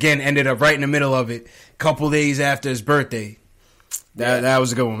once again ended up right in the middle of it, a couple days after his birthday. That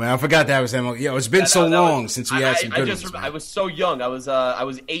was a good one, man. I forgot that was MLK. Yo, it's been so long since we had some good ones. I was so young. I was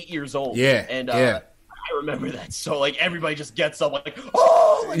 8 years old. I remember that. So, like, everybody just gets up, like,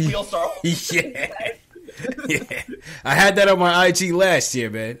 oh! Like, we all start. I had that on my IG last year,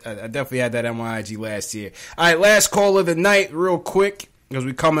 man. I definitely had that on my IG last year. All right, last call of the night, real quick, because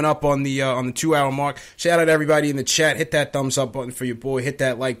we're coming up on the 2-hour mark. Shout out to everybody in the chat. Hit that thumbs up button for your boy. Hit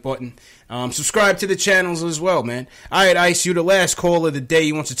that like button. Subscribe to the channels as well, man. All right, Ice, you the last call of the day.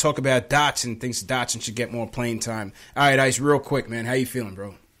 You want to talk about Dotson. Thinks Dotson should get more playing time. All right, Ice, real quick, man. How you feeling,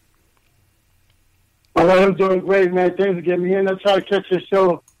 bro? I'm doing great, man. Thanks for getting me in. I try to catch your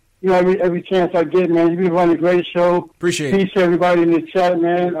show, every chance I get, man. You've been running a great show. Appreciate it. Peace to everybody in the chat,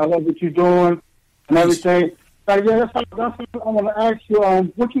 man. I love what you're doing and everything. That's what I want to ask you.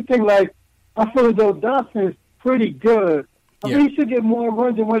 What you think? Like, I feel as though Dotson is pretty good. I think he should get more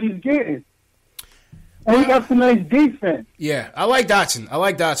runs than what he's getting. And he got some nice defense. Yeah, I like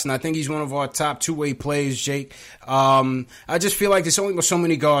Dotson. I think he's one of our top two-way players, Jake. I just feel like there's only so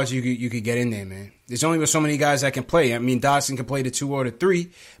many guards you could get in there, man. There's only so many guys that can play. I mean, Dotson can play the 2 or the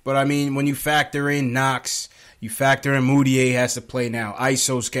 3, but I mean, when you factor in Knox, you factor in Moutier has to play now.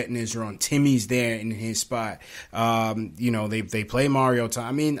 ISO's getting his run. Timmy's there in his spot. They play Mario time.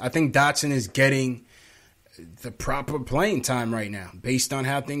 I mean, I think Dotson is getting the proper playing time right now based on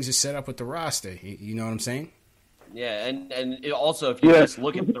how things are set up with the roster. You know what I'm saying? Yeah, and also if you just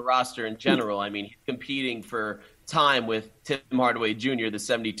look at the roster in general, I mean, he's competing for time with Tim Hardaway Jr., the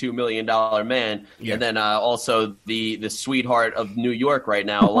 $72 million man, and then also the sweetheart of New York right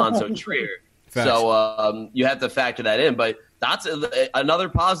now, Alonzo Trier. So you have to factor that in. But that's another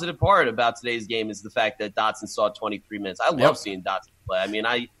positive part about today's game is the fact that Dotson saw 23 minutes. I love seeing Dotson play. I mean,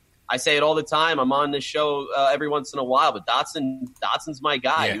 I say it all the time. I'm on this show every once in a while, but Dotson's my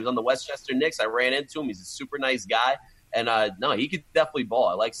guy. Yeah. He was on the Westchester Knicks. I ran into him. He's a super nice guy. And, he could definitely ball.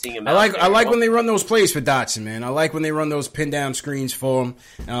 I like seeing him I like when they run those plays for Dotson, man. I like when they run those pin-down screens for him,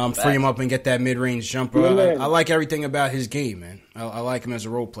 free him up and get that mid-range jumper. I like everything about his game, man. I like him as a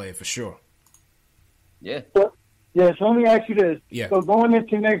role player for sure. Yeah. So let me ask you this. Yeah. So going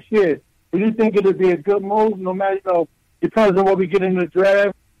into next year, do you think it would be a good move, no matter, depends on what we get in the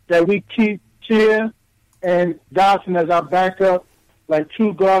draft, that we keep Chia and Dotson as our backup, like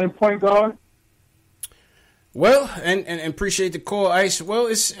true guard and point guard? Well, and appreciate the call, Ice. Well,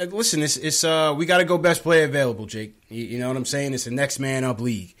 it's we got to go best player available, Jake. You know what I'm saying? It's a next man up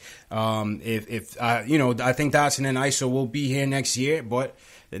league. I think Dotson and ISO will be here next year, but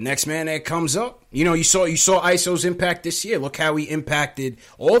the next man that comes up, you saw ISO's impact this year. Look how he impacted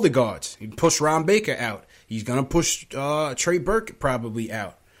all the guards. He pushed Ron Baker out. He's gonna push Trey Burke probably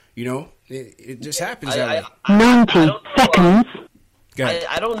out. It just happens that way. 90 seconds.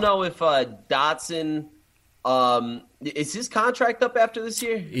 I don't know if Dotson. Is his contract up after this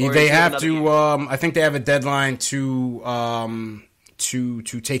year? They have to. I think they have a deadline to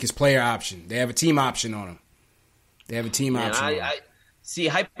take his player option. They have a team option on him. I see.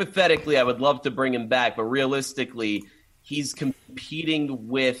 Hypothetically, I would love to bring him back, but realistically, he's competing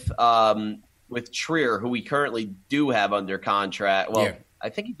with Trier, who we currently do have under contract. Well. Yeah. I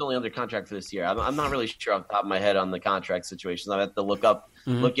think he's only under contract for this year. I'm not really sure off the top of my head on the contract situations. I have to look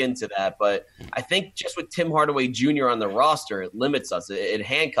into that. But I think just with Tim Hardaway Jr. on the roster, it limits us. It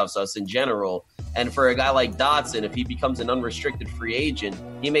handcuffs us in general And for a guy like Dotson, if he becomes an unrestricted free agent,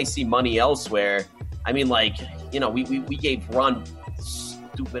 he may see money elsewhere. I mean, like, you know, we gave Ron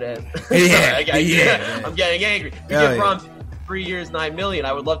stupid ass. Yeah. I'm getting angry. We gave Ron 3 years, $9 million.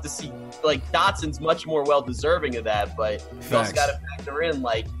 I would love to see, like, Dotson's much more well deserving of that, but you also got to factor in,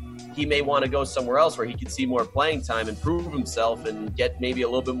 like, he may want to go somewhere else where he could see more playing time and prove himself and get maybe a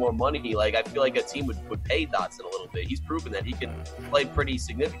little bit more money. Like, I feel like a team would pay Dotson a little bit. He's proven that he can play pretty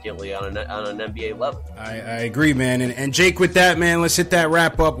significantly on an NBA level. I agree, man. And Jake, with that, man, let's hit that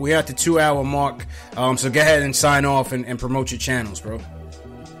wrap up. We're at the 2-hour mark. So go ahead and sign off and promote your channels, bro.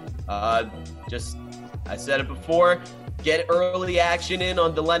 I said it before. Get early action in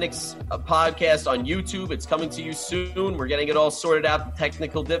on the Lennox podcast on YouTube. It's coming to you soon. We're getting it all sorted out, the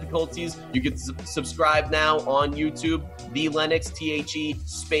technical difficulties. You can subscribe now on YouTube, The Lennox, THE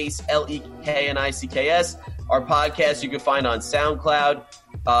space LEKNICKS. Our podcast you can find on SoundCloud,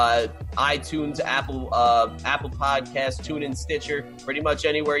 iTunes, Apple Podcasts, TuneIn, Stitcher, pretty much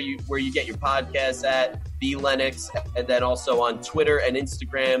anywhere where you get your podcasts at. The Lennox, and then also on Twitter and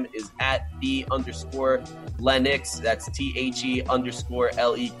Instagram is at @the_Lennox. That's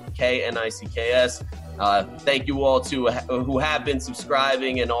THE_LEKNICKS. Thank you all who have been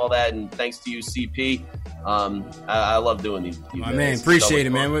subscribing and all that, and thanks to you, CP. I love doing these. My man, appreciate it,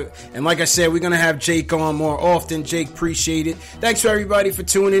 man. And like I said, we're going to have Jake on more often. Jake, appreciate it. Thanks for everybody for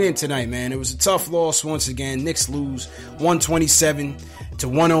tuning in tonight, man. It was a tough loss once again. Knicks lose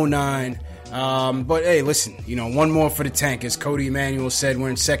 127-109. But hey, listen, you know, one more for the tank. As Cody Emanuel said, we're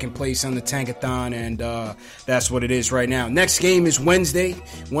in second place on the Tankathon, and that's what it is right now. Next game is Wednesday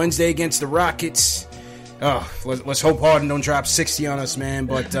against the Rockets. Let's hope Harden don't drop 60 on us, man.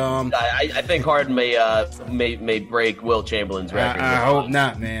 But I think Harden may break Will Chamberlain's record. I hope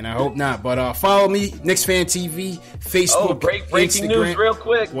not, man. I hope not. But follow me, Knicks Fan TV, Facebook, breaking Instagram. News real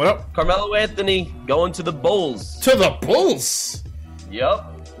quick. What up? Carmelo Anthony going to the Bulls. To the Bulls? Yep.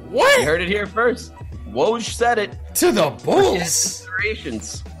 What? You heard it here first. Woj said it. To the Bulls?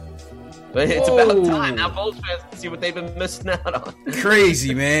 Considerations. But it's about time. Now Bulls fans can see what they've been missing out on.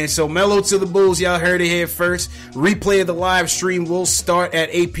 Crazy, man. So Melo to the Bulls. Y'all heard it here first. Replay of the live stream will start at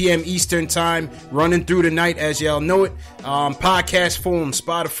 8 p.m. Eastern time, running through the night as y'all know it. Podcast form,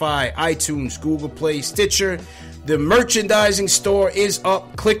 Spotify, iTunes, Google Play, Stitcher. The merchandising store is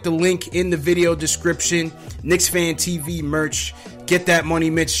up. Click the link in the video description. Knicks Fan TV merch. Get that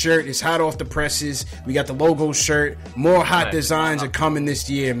Money Mitch shirt. It's hot off the presses. We got the logo shirt. More hot designs are coming this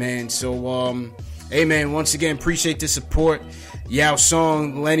year, man. So, hey, man, once again, appreciate the support. Yao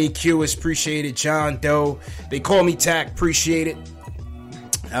Song, Lenny Q, appreciate it. John Doe. They call me Tack. Appreciate it.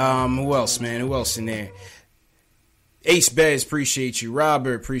 Who else, man? Who else in there? Ace Bez, appreciate you.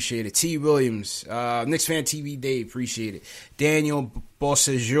 Robert, appreciate it. T. Williams, Knicks Fan TV Dave, appreciate it. Daniel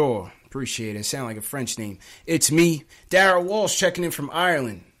Bossajor, appreciate it. Sound like a French name. It's me. Darryl Walsh checking in from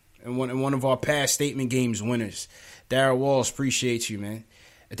Ireland and one of our past statement games winners. Darryl Walsh, appreciate you, man.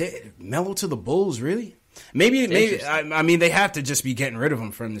 Melo to the Bulls, really? Maybe. I mean, they have to just be getting rid of him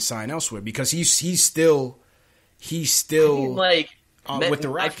for him to sign elsewhere because he's still with the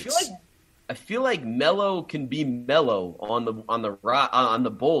Rockets. I feel like Melo can be Melo on the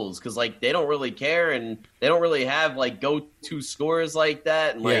Bulls because like they don't really care and they don't really have like go-to scorers like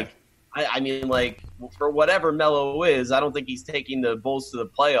that and like I mean like for whatever Melo is, I don't think he's taking the Bulls to the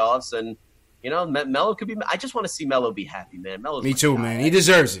playoffs and you know Melo could be. I just want to see Melo be happy, man. Me too, man. He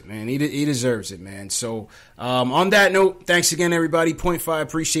deserves it, man. He deserves it, man. So on that note, thanks again, everybody. Point 5,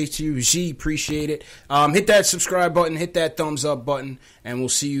 appreciate you. G, appreciate it. Hit that subscribe button, hit that thumbs up button, and we'll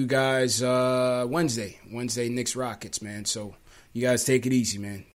see you guys Wednesday, Knicks Rockets, man. So you guys take it easy, man.